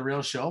the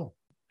real show.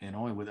 I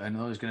know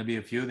there's going to be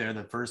a few there.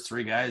 The first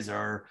 3 guys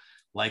are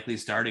likely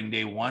starting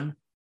day 1.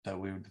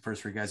 The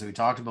first 3 guys that we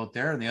talked about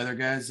there, and the other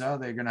guys, they're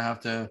going to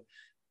have to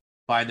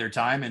bide their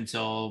time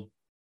until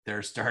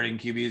their starting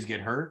QBs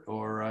get hurt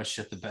or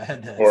shit the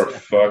bed. Or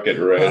fuck it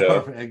right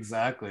up.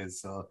 Exactly.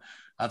 So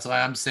that's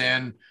why I'm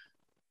saying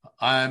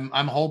I'm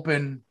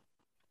hoping.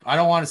 I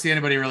don't want to see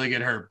anybody really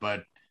get hurt,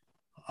 but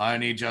I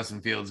need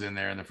Justin Fields in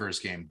there in the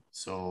first game.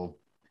 So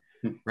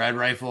Red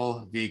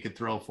Rifle, if he could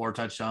throw 4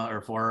 touchdowns or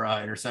 4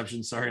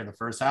 interceptions, in the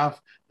first half,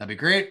 that'd be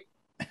great.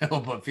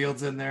 We'll put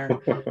Fields in there.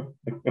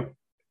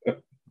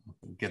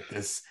 Get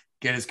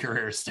his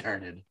career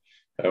started.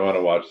 I want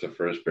to watch the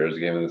first Bears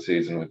game of the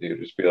season with you.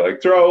 Just be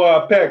like, throw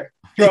a pick.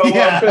 Throw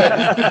one pick.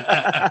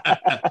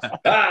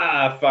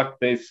 Fuck,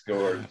 they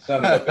scored.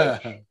 Son of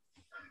a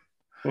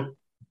bitch.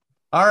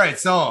 All right,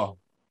 so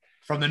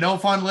from the No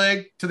Fun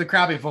League to the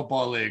Crappy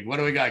Football League, what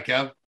do we got,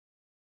 Kev?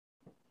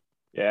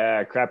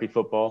 Yeah, Crappy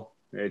Football.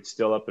 It's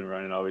still up and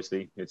running,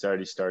 obviously. It's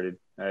already started,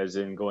 as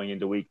in going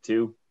into week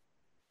 2.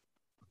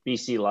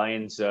 BC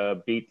Lions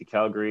beat the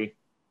Calgary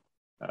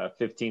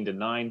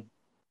 15-9.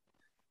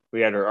 We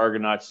had our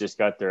Argonauts just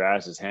got their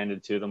asses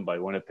handed to them by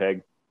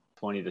Winnipeg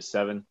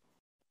 20-7.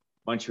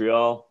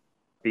 Montreal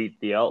beat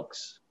the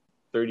Elks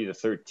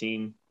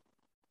 30-13.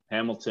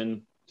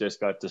 Hamilton just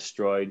got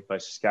destroyed by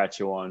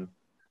Saskatchewan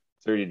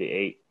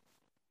 30-8.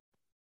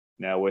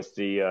 Now with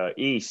the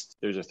East,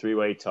 there's a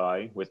 3-way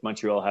tie with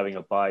Montreal having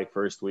a bye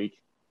first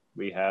week.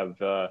 We have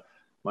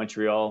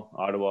Montreal,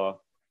 Ottawa,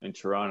 and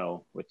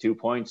Toronto with 2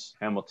 points.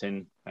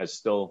 Hamilton is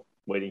still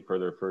waiting for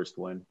their first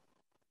win.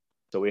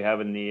 So we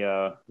have in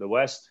the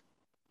West,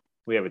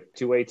 we have a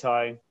 2-way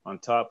tie on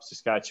top,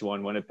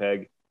 Saskatchewan,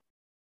 Winnipeg,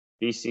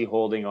 BC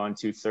holding on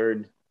to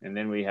third. And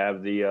then we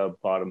have the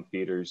bottom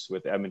feeders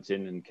with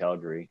Edmonton and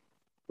Calgary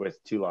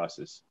with 2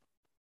 losses.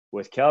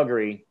 With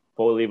Calgary,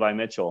 Bo Levi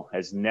Mitchell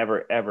has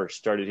never, ever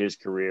started his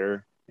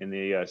career in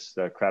the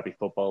Crappy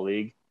Football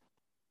League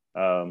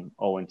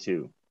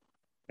 0-2.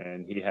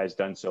 And he has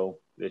done so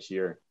this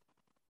year.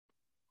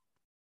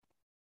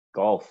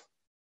 Golf.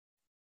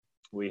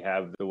 We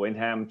have the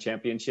Wyndham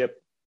Championship.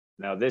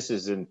 Now, this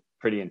is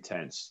pretty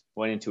intense.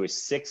 Went into a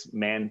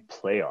 6-man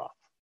playoff.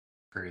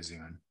 Crazy,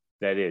 man.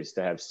 That is,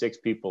 to have 6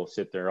 people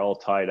sit there all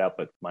tied up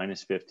at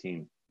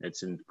 -15.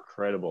 It's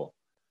incredible.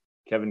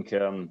 Kevin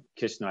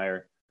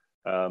Kishnire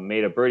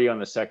made a birdie on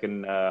the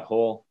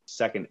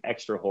second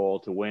extra hole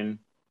to win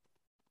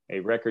a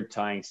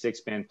record-tying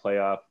 6-man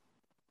playoff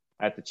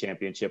at the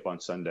championship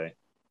on Sunday.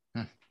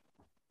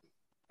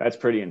 That's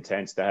pretty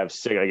intense to have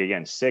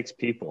 6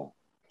 people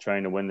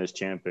trying to win this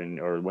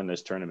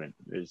tournament.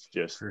 Is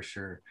just for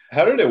sure.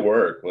 How did it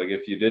work? Like,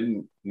 if you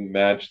didn't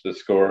match the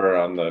score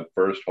on the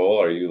first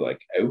hole, are you like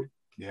out?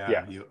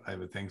 Yeah. I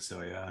would think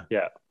so.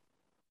 Yeah,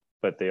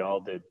 but they all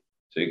did.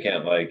 So you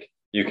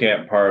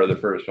can't par the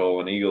first hole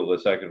and eagle the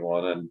second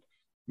one and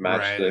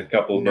match the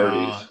couple of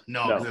birdies.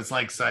 No, because it's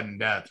like sudden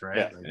death,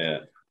 right? Yeah.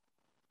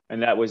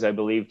 And that was, I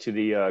believe, to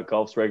the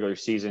golf's regular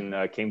season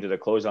came to the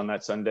close on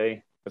that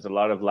Sunday with a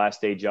lot of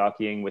last day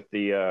jockeying with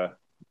the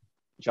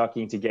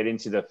jockeying to get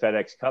into the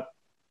FedEx Cup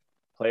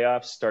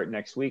playoffs start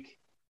next week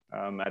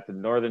at the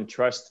Northern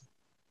Trust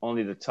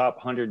only the top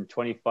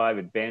 125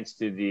 advance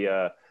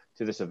to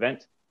this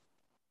event.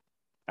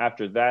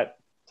 After that,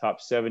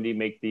 top 70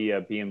 make the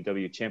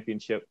BMW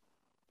Championship.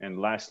 And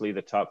lastly,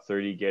 the top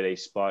 30 get a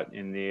spot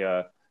in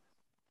the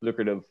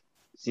lucrative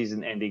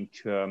season-ending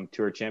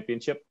Tour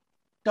Championship.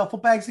 Duffel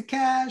bags of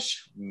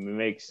cash.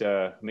 Makes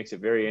it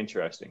very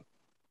interesting.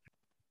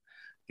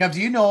 Kev,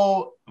 do you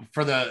know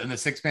in the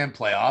 6-man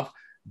playoff,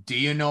 do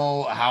you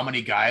know how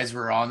many guys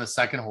were on the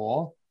second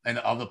hole and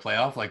of the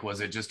playoff? Like,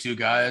 was it just 2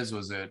 guys?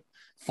 Was it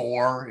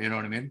 4? You know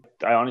what I mean?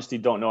 I honestly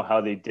don't know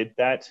how they did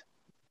that.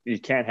 You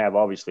can't have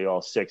obviously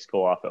all 6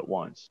 go off at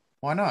once.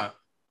 Why not?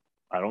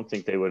 I don't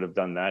think they would have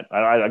done that.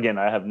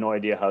 I have no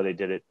idea how they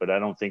did it, but I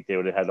don't think they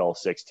would have had all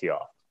 6 tee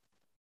off.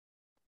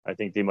 I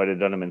think they might have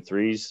done them in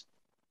 3s.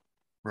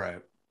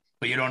 Right.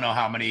 But you don't know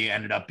how many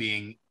ended up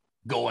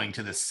going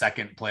to the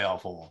second playoff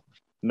hole.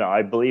 No,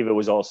 I believe it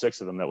was all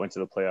 6 of them that went to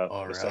the playoff.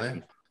 Oh,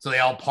 really? So they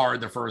all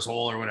parred the first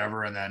hole or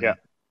whatever, and then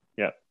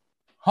yeah.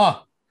 Huh.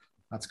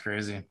 That's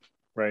crazy.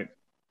 Right.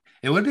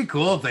 It would be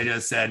cool if they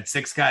just said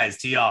 6 guys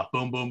tee off,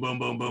 boom, boom, boom,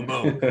 boom, boom,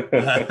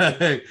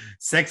 boom.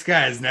 6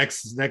 guys,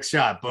 next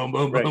shot, boom,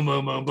 boom, right. boom,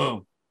 boom, boom,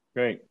 boom.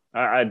 Great.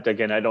 I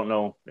don't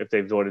know if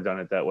they've would have done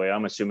it that way.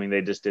 I'm assuming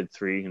they just did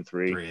 3 and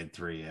 3. 3 and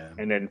 3, yeah.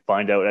 And then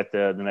find out at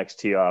the next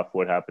tee off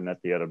what happened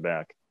at the other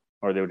back,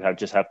 or they would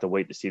have to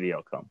wait to see the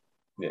outcome.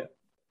 Yeah.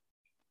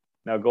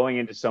 Now going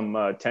into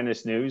some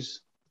tennis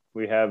news,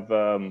 we have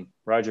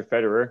Roger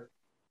Federer.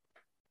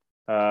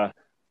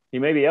 He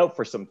may be out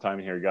for some time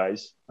here,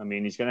 guys. I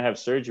mean, he's going to have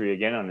surgery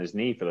again on his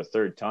knee for the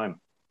 3rd time.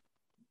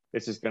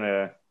 This is going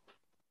to,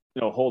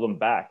 hold him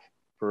back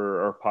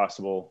for a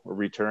possible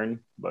return,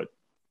 but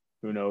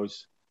who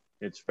knows?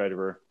 It's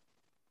Federer.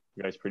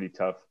 The guy's pretty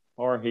tough.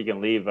 Or he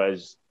can leave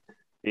as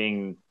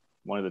being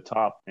one of the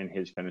top in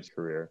his tennis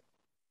career.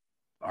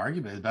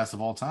 Arguably the best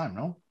of all time,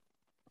 no?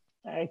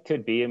 It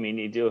could be. I mean,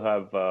 you do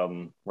have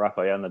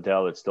Rafael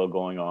Nadal that's still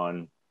going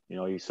on.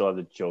 You still have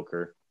the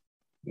Joker.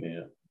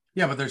 Yeah.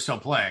 Yeah, but they're still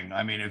playing.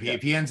 I mean,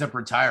 if he ends up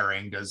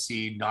retiring, does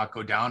he not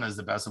go down as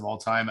the best of all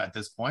time at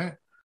this point?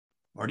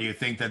 Or do you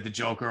think that the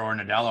Joker or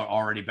Nadal are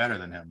already better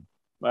than him?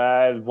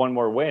 One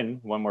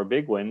more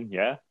big win,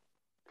 yeah.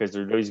 Because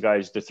these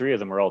guys, the 3 of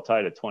them are all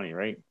tied at 20,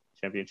 right?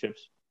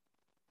 Championships.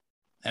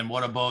 And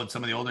what about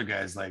some of the older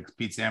guys like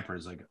Pete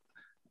Sampras? Like,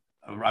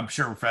 I'm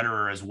sure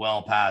Federer is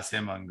well past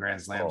him on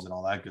Grand Slams and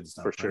all that good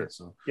stuff. For sure. Right?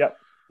 So,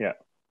 yeah.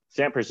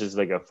 Sampras is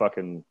like a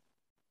fucking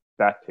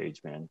back page,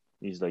 man.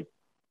 He's like,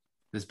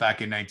 this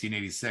back in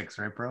 1986,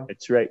 right, bro?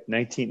 That's right,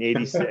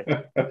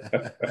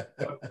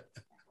 1986.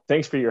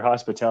 Thanks for your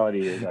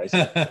hospitality here, guys.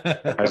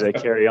 As I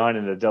carry on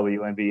in the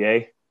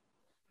WNBA,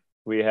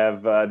 we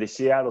have the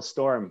Seattle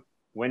Storm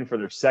win for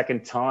their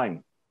 2nd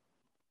time.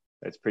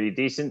 That's pretty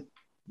decent.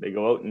 They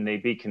go out and they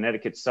beat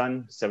Connecticut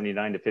Sun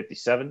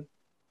 79-57.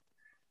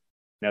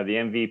 Now the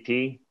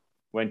MVP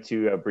went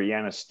to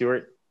Brianna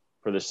Stewart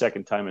for the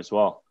 2nd time as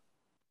well.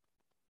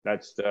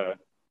 That's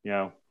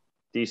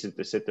decent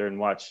to sit there and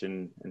watch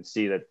and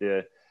see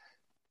that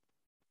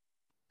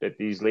that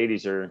these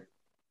ladies are,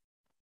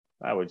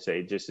 I would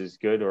say, just as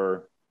good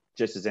or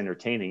just as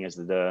entertaining as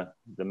the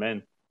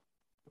men.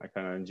 I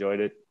kind of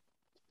enjoyed it.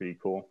 It's pretty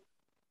cool.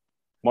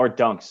 More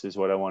dunks is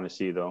what I want to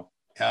see, though.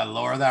 Yeah,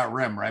 lower that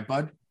rim, right,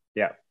 bud?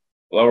 Yeah.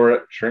 Lower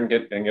it, shrink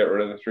it, and get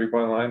rid of the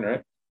 3-point line,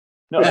 right?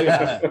 No,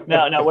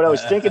 now what I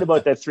was thinking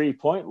about that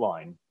 3-point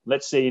line.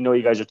 Let's say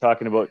you guys are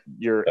talking about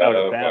you're out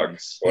of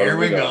bounds. Here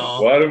we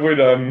go. What have we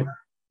done?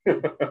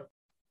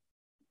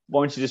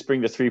 Why don't you just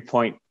bring the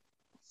 3-point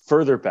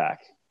further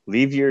back?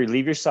 Leave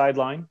your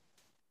sideline,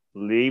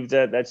 leave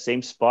that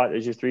same spot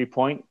as your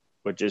 3-point,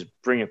 but just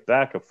bring it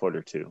back a foot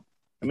or 2.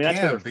 I mean,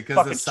 that's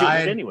because the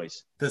side,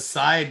 anyways. The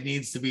side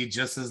needs to be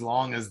just as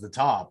long as the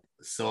top,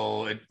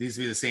 so it needs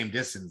to be the same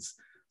distance.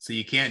 So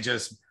you can't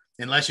just,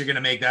 unless you're going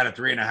to make that a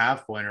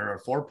 3.5 pointer or a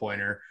 4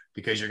 pointer,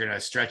 because you're going to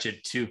stretch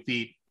it 2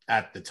 feet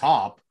at the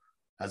top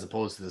as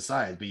opposed to the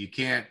side. But you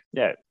can't.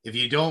 Yeah. If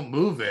you don't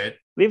move it,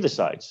 leave the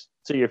sides.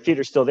 So your feet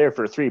are still there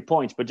for 3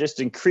 points, but just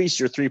increase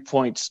your 3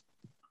 points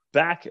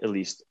back at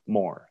least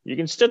more. You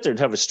can sit there and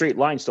have a straight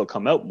line still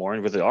come out more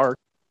with the arc.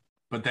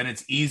 But then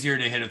it's easier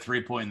to hit a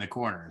 3-point in the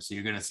corner. So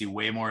you're going to see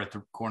way more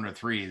corner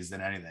threes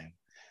than anything.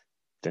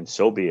 Then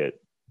so be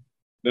it.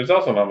 There's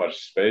also not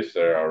much space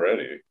there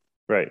already.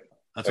 Right.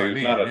 That's what I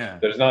mean.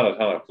 There's not a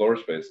ton of floor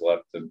space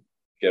left to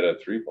get a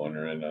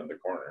 3-pointer in on the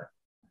corner.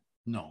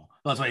 No.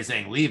 That's why he's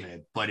saying leave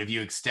it. But if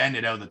you extend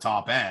it out the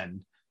top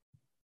end,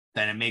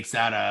 then it makes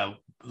that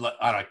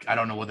I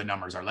don't know what the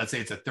numbers are. Let's say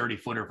it's a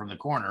 30-footer from the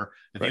corner.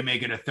 If you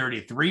make it a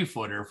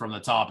 33-footer from the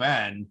top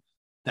end,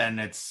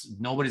 then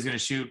nobody's going to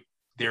shoot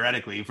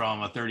theoretically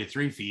from a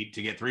 33 feet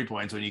to get 3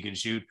 points when you can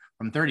shoot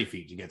from 30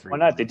 feet to get 3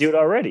 points. Why not? They do it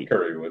already.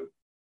 Curry would.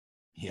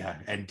 Yeah,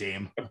 and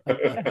Dame.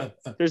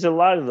 There's a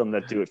lot of them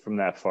that do it from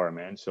that far,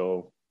 man.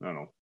 So, I don't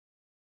know.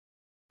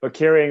 But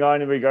carrying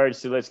on in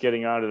regards to let's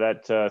getting out of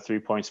that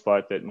 3-point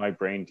spot that my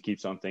brain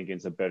keeps on thinking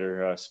is a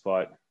better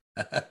spot.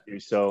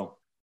 So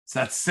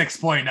that's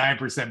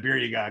 6.9% beer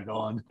you got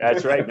going.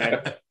 That's right,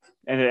 man.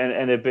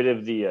 And a bit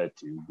of the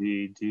to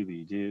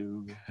be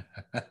do.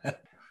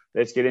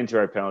 Let's get into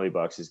our penalty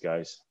boxes,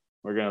 guys.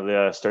 We're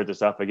gonna start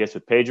this off, I guess,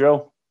 with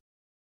Pedro.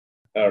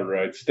 All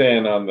right,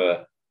 staying on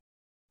the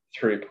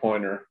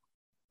 3-pointer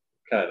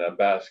kind of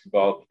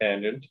basketball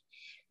tangent.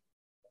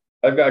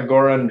 I've got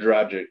Goran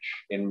Dragic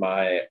in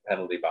my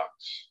penalty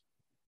box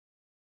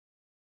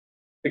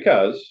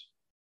because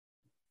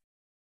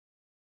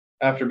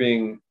after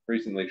being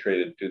recently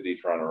traded to the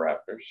Toronto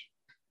Raptors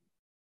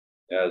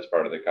as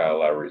part of the Kyle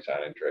Lowry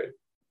signing trade,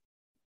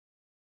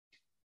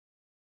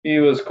 he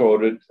was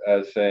quoted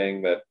as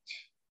saying that,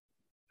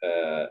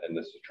 and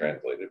this is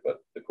translated, but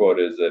the quote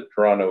is that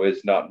Toronto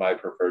is not my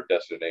preferred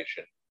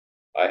destination.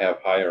 I have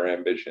higher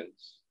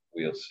ambitions.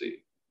 We'll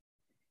see.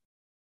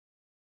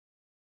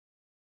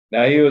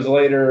 Now, he was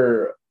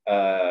later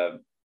on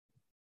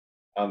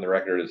the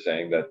record as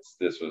saying that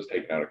this was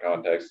taken out of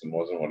context and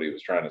wasn't what he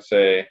was trying to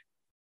say.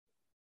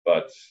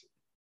 But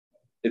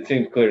it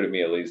seems clear to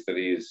me, at least, that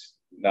he's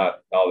not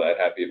all that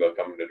happy about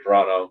coming to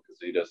Toronto because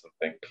he doesn't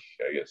think,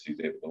 I guess, he's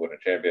able to win a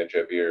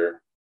championship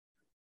here.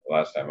 The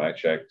last time I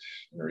checked,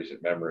 in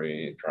recent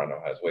memory, Toronto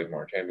has way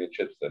more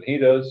championships than he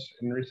does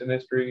in recent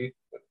history,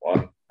 with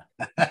one.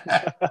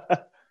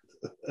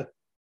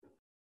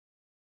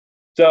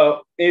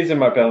 So he's in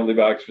my penalty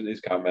box for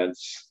these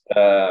comments.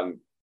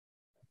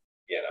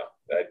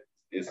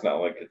 It's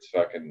not like it's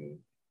fucking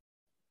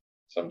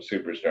some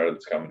superstar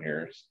that's coming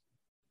here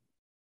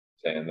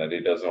saying that he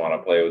doesn't want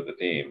to play with the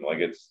team. Like,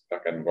 it's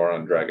fucking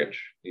Goran Dragic.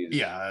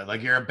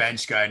 Like, you're a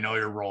bench guy, know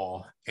your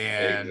role.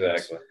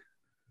 Exactly.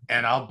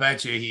 And I'll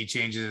bet you he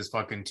changes his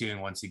fucking tune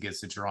once he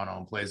gets to Toronto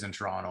and plays in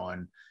Toronto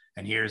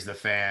and hears the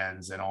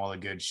fans and all the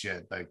good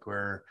shit. Like,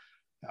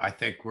 I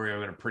think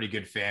we're a pretty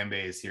good fan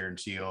base here in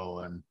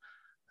TO,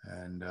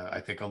 and I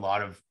think a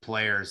lot of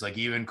players, like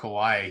even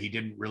Kawhi, he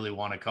didn't really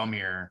want to come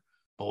here,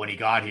 but when he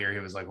got here, he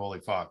was like, holy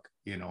fuck,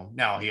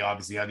 Now he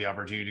obviously had the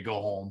opportunity to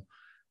go home.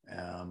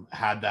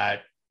 Had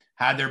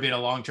there been a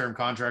long-term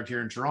contract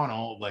here in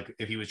Toronto, like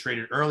if he was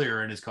traded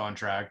earlier in his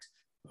contract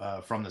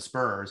from the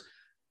Spurs,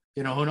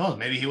 who knows?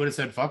 Maybe he would have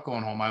said, fuck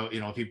going home.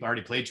 If he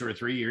already played 2 or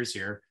 3 years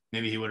here,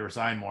 maybe he would have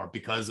resigned more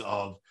because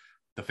of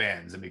the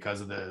fans and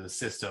because of the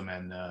system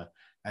and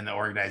the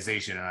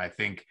organization. And I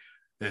think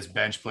this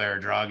bench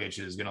player Dragic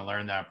is going to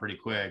learn that pretty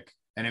quick.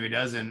 And if he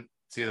doesn't,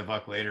 see you the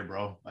fuck later,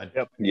 bro.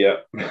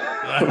 Yep.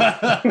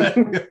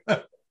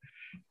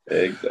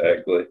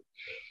 Exactly.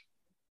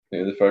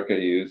 Who the fuck are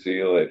you? See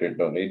you later.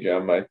 Don't need you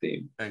on my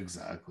team.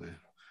 Exactly.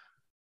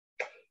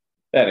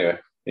 Anyway,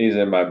 he's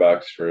in my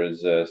box for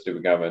his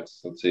stupid comments.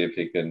 Let's see if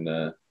he can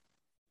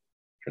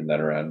turn that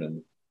around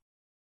and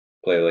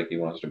play like he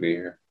wants to be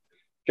here.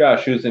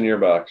 Josh, who's in your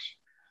box?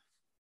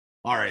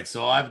 All right,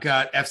 so I've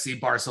got FC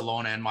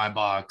Barcelona in my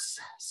box.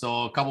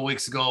 So a couple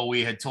weeks ago,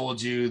 we had told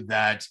you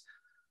that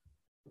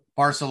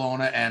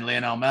Barcelona and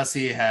Lionel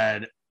Messi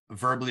had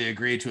verbally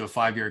agreed to a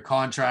 5-year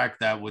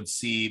contract that would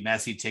see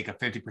Messi take a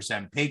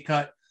 50% pay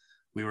cut.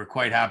 We were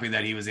quite happy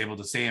that he was able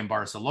to stay in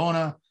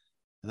Barcelona.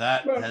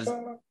 That has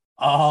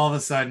all of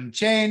a sudden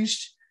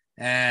changed.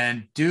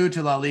 And due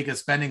to La Liga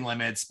spending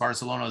limits,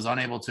 Barcelona is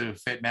unable to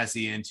fit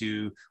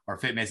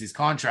Messi's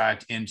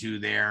contract into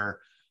their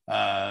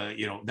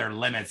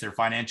limits, their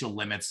financial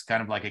limits,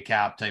 kind of like a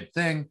cap type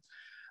thing,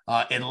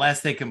 unless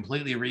they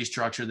completely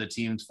restructure the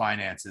team's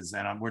finances.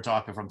 And we're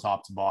talking from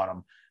top to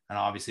bottom. And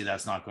obviously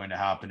that's not going to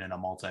happen in a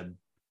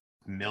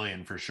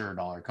multi-million for sure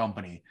dollar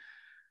company,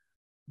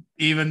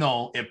 even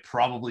though it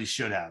probably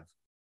should have.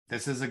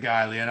 This is a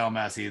guy, Lionel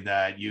Messi,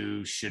 that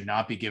you should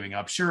not be giving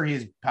up. Sure,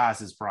 he's past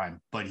his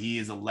prime, but he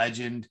is a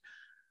legend.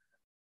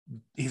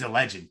 He's a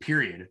legend,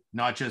 period.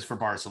 Not just for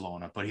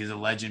Barcelona, but he's a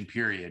legend,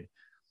 period.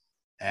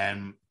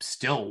 And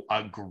still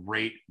a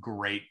great,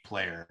 great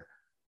player.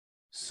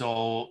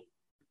 So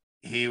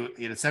he had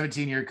a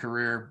 17-year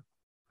career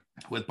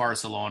with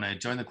Barcelona,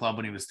 joined the club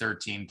when he was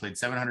 13, played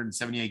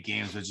 778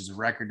 games, which is a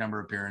record number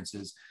of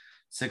appearances,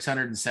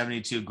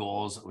 672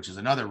 goals, which is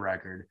another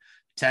record,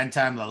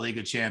 10-time La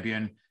Liga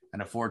champion,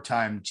 and a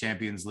 4-time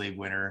Champions League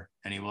winner.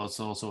 And he was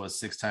also a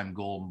 6-time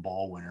Golden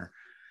Ball winner.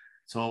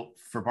 So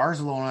for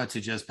Barcelona to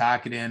just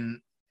pack it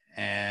in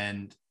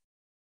and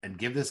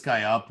give this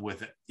guy up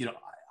with,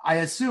 I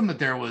assume that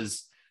there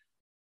was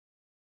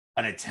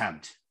an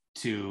attempt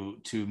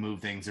to move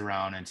things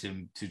around and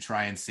to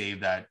try and save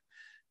that,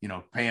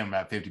 pay him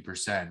at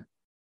 50%,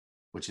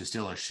 which is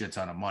still a shit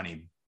ton of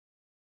money.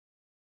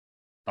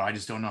 But I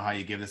just don't know how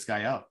you give this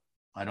guy up.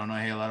 I don't know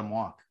how you let him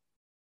walk.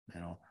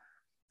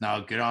 Now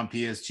good on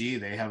PSG.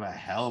 They have a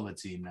hell of a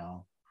team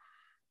now,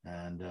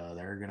 and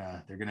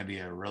they're gonna be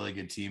a really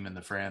good team in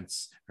the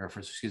French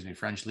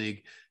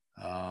League.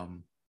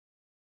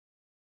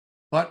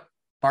 But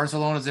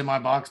Barcelona's in my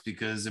box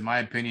because, in my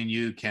opinion,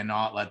 you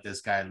cannot let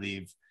this guy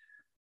leave.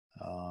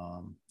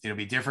 It'll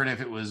be different if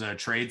it was a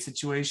trade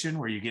situation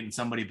where you're getting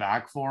somebody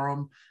back for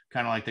him,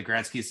 kind of like the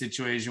Gretzky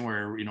situation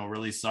where,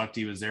 really sucked.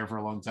 He was there for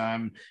a long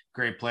time.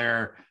 Great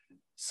player.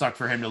 Sucked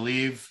for him to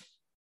leave,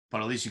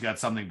 but at least you got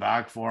something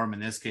back for him. In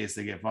this case,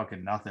 they get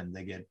fucking nothing.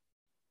 They get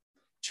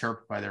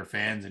chirped by their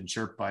fans and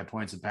chirped by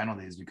points and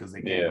penalties because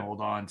they can't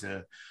hold on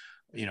to,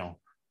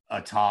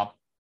 a top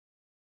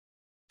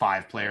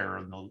 5 player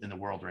in the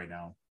world right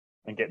now.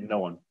 And get no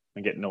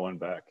one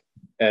back.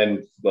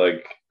 And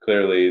like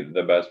clearly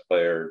the best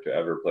player to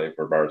ever play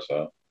for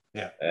Barca.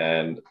 Yeah.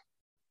 And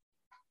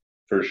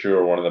for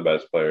sure one of the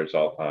best players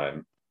all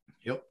time.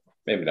 Yep.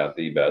 Maybe not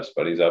the best,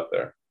 but he's up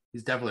there.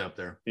 He's definitely up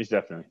there. He's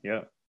definitely,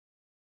 yeah.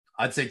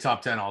 I'd say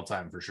top 10 all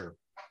time for sure.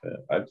 Yeah,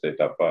 I'd say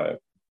top 5.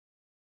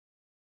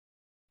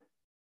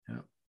 Yeah.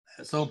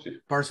 So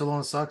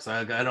Barcelona sucks.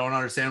 I don't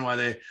understand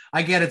why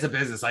I get it's a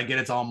business. I get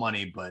it's all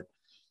money, but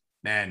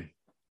man,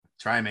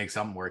 try and make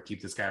something work.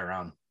 Keep this guy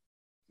around.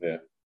 Yeah.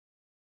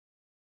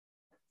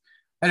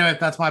 Anyway,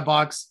 that's my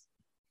box.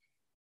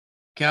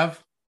 Kev,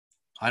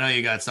 I know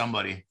you got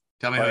somebody.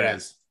 Tell me who it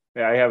is.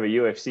 Yeah, I have a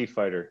UFC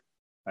fighter.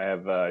 I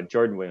have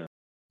Jordan Williams.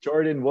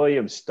 Jordan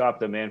Williams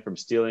stopped a man from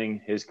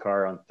stealing his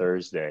car on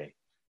Thursday.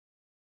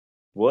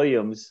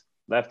 Williams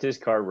left his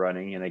car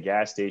running in a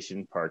gas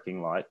station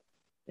parking lot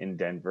in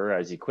Denver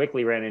as he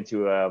quickly ran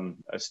into a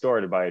store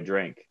to buy a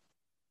drink.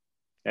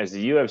 As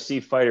the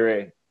UFC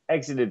fighter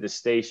exited the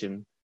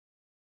station,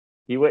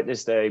 he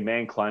witnessed a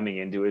man climbing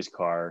into his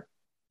car,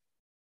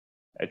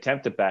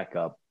 attempt to back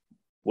up.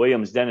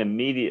 Williams then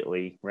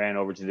immediately ran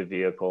over to the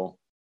vehicle,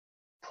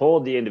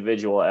 pulled the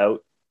individual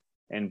out,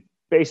 and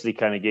basically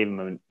kind of gave him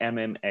an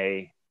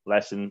MMA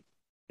lesson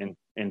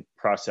in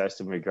process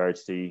in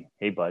regards to,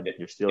 hey, bud,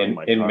 you're stealing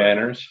my car. In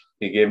manners.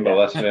 He gave him a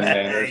lesson in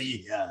manners.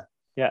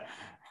 Yeah.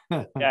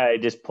 I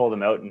just pulled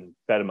him out and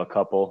fed him a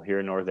couple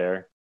here nor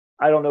there.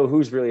 I don't know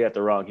who's really at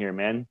the wrong here,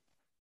 man.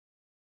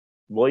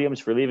 Williams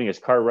for leaving his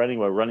car running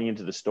while running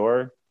into the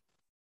store,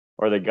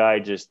 or the guy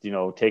just,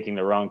 taking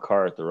the wrong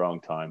car at the wrong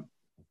time.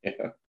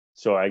 Yeah.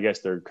 So I guess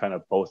they're kind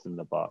of both in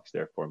the box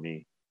there for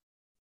me.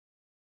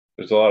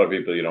 There's a lot of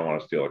people you don't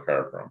want to steal a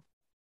car from.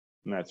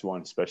 And that's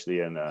one, especially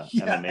in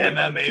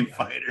MMA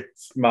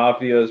fighters.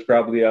 Mafia is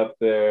probably up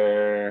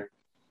there.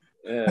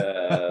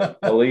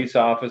 Police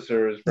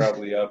officer is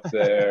probably up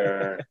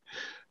there.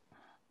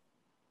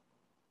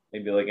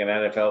 Maybe like an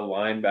NFL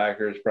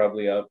linebacker is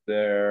probably up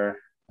there.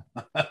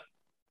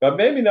 But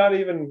maybe not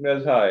even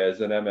as high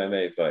as an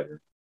MMA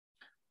fighter.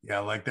 Yeah,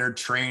 like they're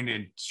trained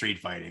in street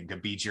fighting to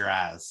beat your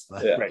ass.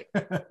 Yeah. Right.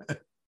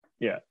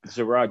 Yeah.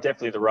 So we're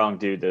definitely the wrong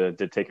dude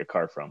to take a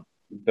car from.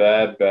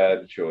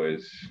 Bad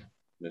choice,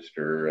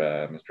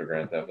 Mr.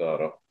 Grand Theft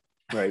Auto.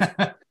 Right.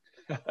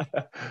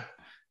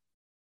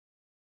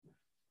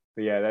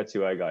 But yeah, that's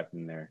who I got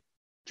in there.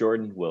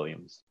 Jordan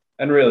Williams.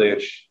 And really,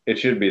 it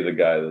should be the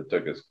guy that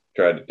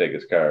tried to take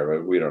his car,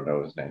 but we don't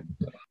know his name.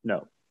 So.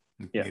 No.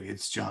 Yeah. Maybe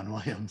it's John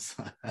Williams.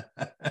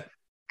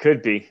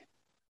 Could be.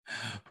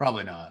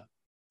 Probably not.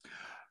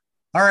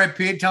 All right,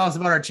 Pete, tell us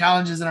about our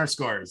challenges and our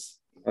scores.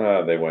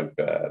 They went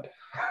bad.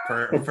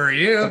 For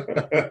you.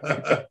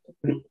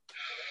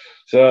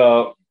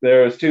 So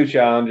there's 2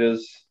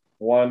 challenges.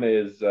 One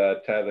is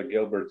Tyler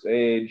Gilbert's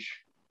age,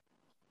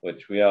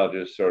 which we all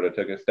just sort of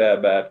took a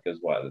stab at because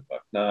why the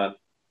fuck not?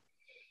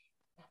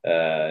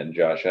 And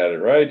Josh had it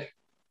right.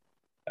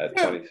 At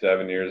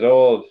 27 years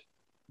old,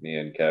 me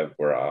and Kev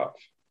were off.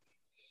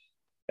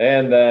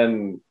 And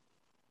then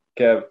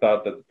Kev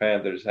thought that the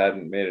Panthers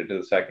hadn't made it to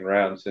the second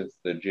round since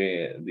the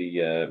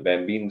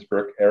Van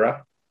Beensbroek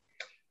era.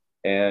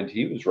 And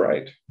he was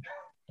right.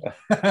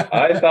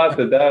 I thought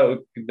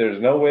that there's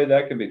no way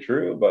that could be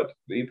true, but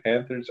the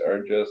Panthers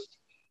are just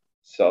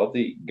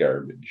salty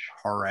garbage.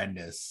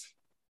 Horrendous.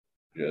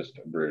 Just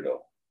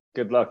brutal.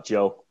 Good luck,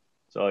 Joe.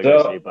 That's all I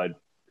gotta say, bud.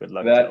 Good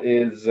luck. That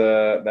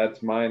Joe.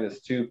 That's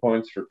minus 2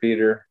 points for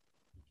Peter.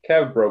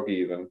 Kev broke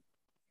even.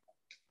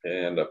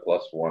 And a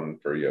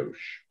 +1 for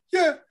Yosh.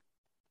 Yeah.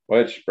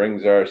 Which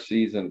brings our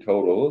season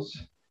totals.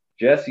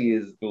 Jesse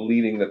is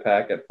leading the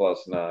pack at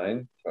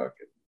 +9.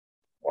 Fucking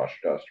wash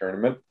toss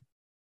tournament.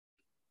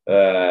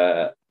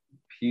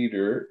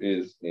 Peter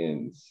is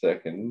in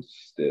second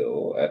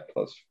still at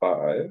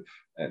 +5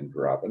 and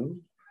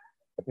dropping.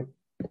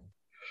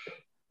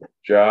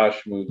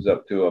 Josh moves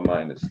up to a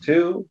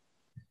 -2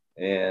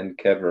 and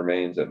Kev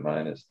remains at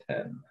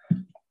 -10.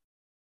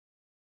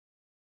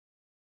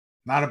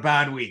 Not a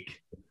bad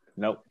week.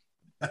 Nope.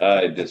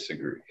 I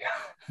disagree.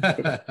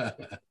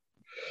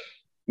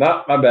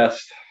 Not my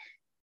best.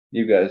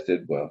 You guys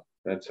did well.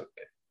 That's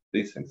okay.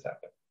 These things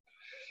happen.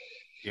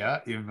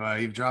 Yeah,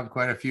 you've dropped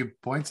quite a few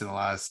points in the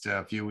last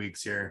few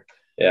weeks here.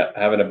 Yeah,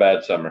 having a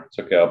bad summer. It's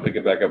okay. I'll pick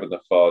it back up in the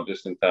fall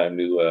just in time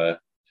to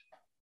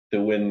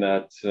win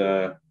that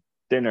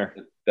dinner.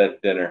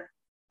 That dinner.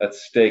 That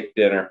steak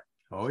dinner.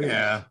 Oh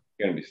yeah. It's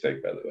gonna be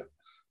steak, by the way.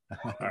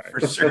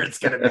 For sure, it's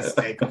gonna be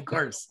steak, of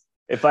course.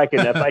 If I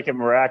can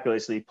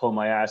miraculously pull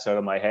my ass out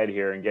of my head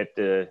here and get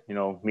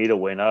me to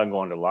win, I'm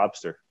going to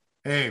lobster.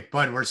 Hey,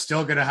 bud, we're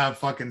still gonna have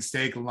fucking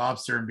steak and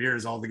lobster and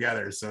beers all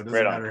together, so it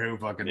doesn't matter who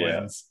fucking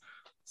wins.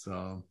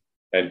 So.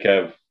 And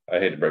Kev, I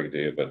hate to break it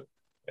to you, but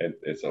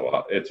it's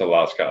a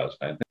lost cause,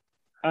 man.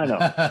 I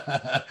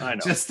know.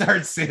 Just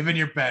start saving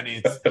your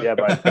pennies. Yeah,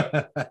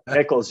 but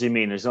nickels, you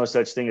mean? There's no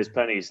such thing as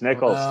pennies.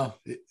 Nickels.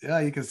 Yeah,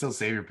 you can still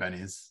save your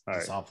pennies. All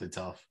it's right. awfully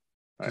tough.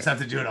 Just have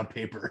to do it on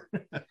paper.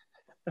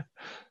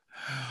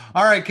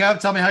 All right, Kev,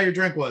 tell me how your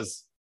drink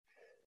was.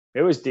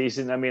 It was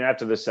decent. I mean,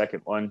 after the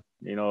second one,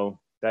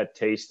 that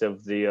taste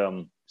of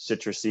the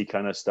citrusy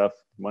kind of stuff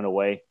went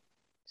away.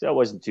 So that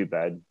wasn't too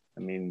bad. I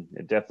mean,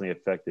 it definitely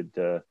affected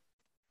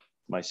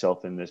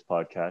myself in this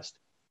podcast.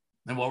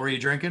 And what were you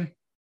drinking?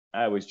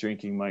 I was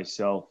drinking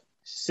myself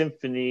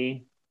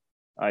Symphony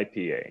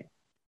IPA.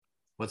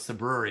 What's the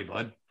brewery,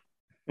 bud?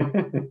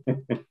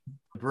 The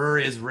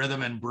brewery is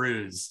Rhythm and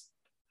Brews.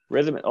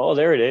 Oh,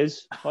 there it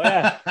is. Oh,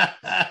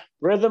 yeah.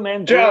 Rhythm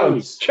and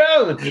Brews.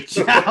 Challenge.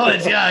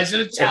 Yeah, I should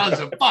have challenged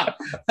him. Fuck.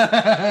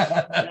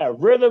 Yeah,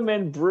 Rhythm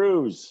and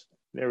Brews.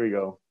 There we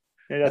go.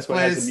 Yeah, that's what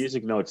has the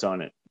music notes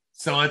on it.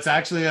 So it's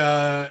actually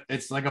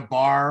it's like a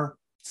bar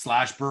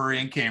 / brewery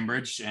in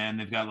Cambridge, and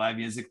they've got live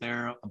music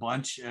there a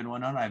bunch and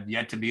whatnot. I've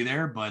yet to be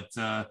there,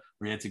 or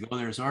yet to go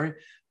there, sorry.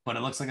 But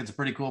it looks like it's a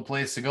pretty cool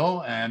place to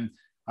go. And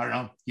I don't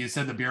know, you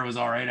said the beer was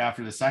all right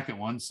after the second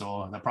one,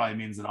 so that probably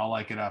means that I'll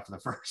like it after the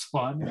first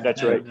one.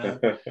 That's right.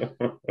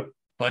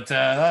 But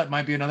that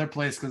might be another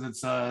place because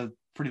it's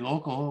pretty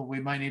local. We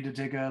might need to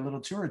take a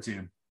little tour or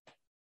two.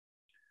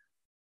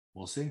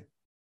 We'll see.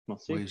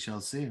 We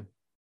shall see.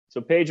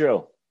 So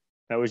Pedro,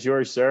 that was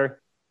yours, sir.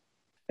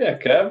 Yeah,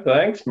 Kev,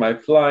 thanks. My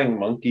Flying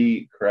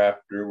Monkey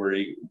Craft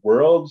Brewery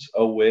Worlds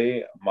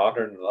Away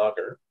Modern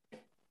Lager.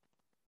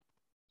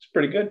 It's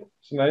pretty good.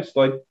 It's nice,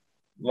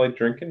 light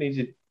drinking,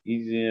 easy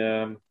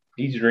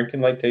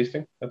drinking, light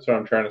tasting. That's what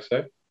I'm trying to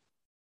say.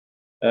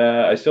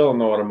 I still don't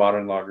know what a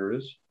modern lager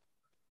is,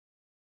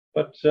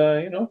 but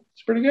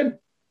it's pretty good.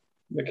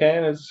 The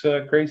can is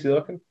crazy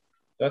looking.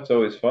 That's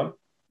always fun,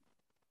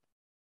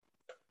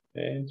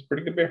 and it's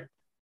pretty good beer.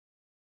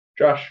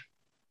 Josh,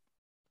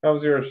 how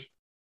was yours?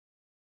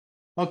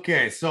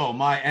 Okay, so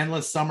my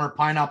Endless Summer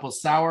Pineapple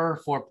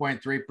Sour,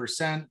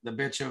 4.3%, the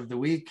bitch of the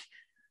week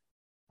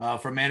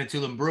from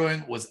Manitoulin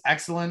Brewing was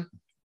excellent.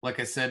 Like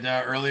I said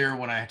earlier,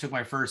 when I took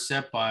my first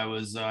sip, I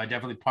was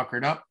definitely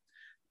puckered up,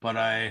 but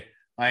I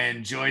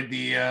enjoyed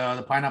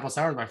the pineapple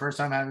sour. It was my first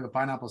time having a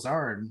pineapple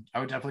sour, and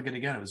I would definitely get it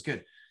again. It was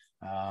good.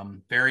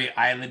 Very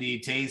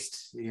islandy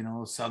taste,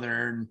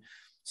 southern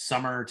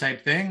summer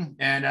type thing.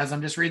 And as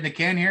I'm just reading the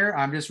can here,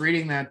 I'm just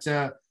reading that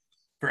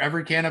for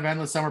every can of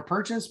Endless Summer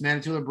purchase,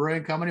 Manitoulin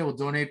Brewing Company will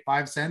donate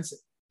 5 cents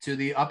to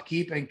the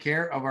upkeep and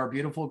care of our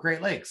beautiful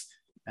Great Lakes.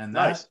 And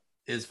that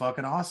is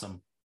fucking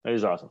awesome. That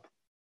is awesome.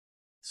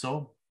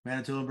 So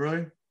Manitoulin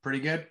Brewing,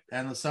 pretty good.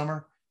 Endless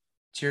Summer.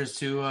 Cheers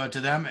to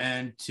them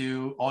and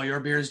to all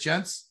your beers,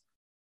 gents.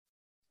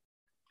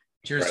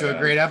 Cheers to a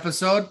great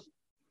episode.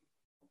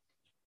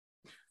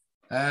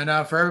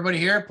 And for everybody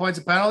here at Points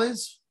and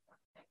Penalties,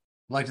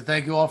 I'd like to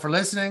thank you all for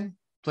listening.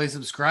 Please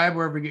subscribe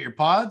wherever you get your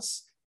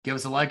pods. Give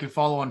us a like and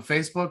follow on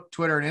Facebook,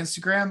 Twitter, and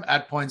Instagram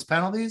at Points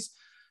Penalties.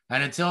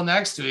 And until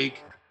next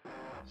week,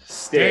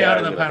 stay out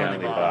of the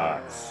penalty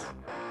box.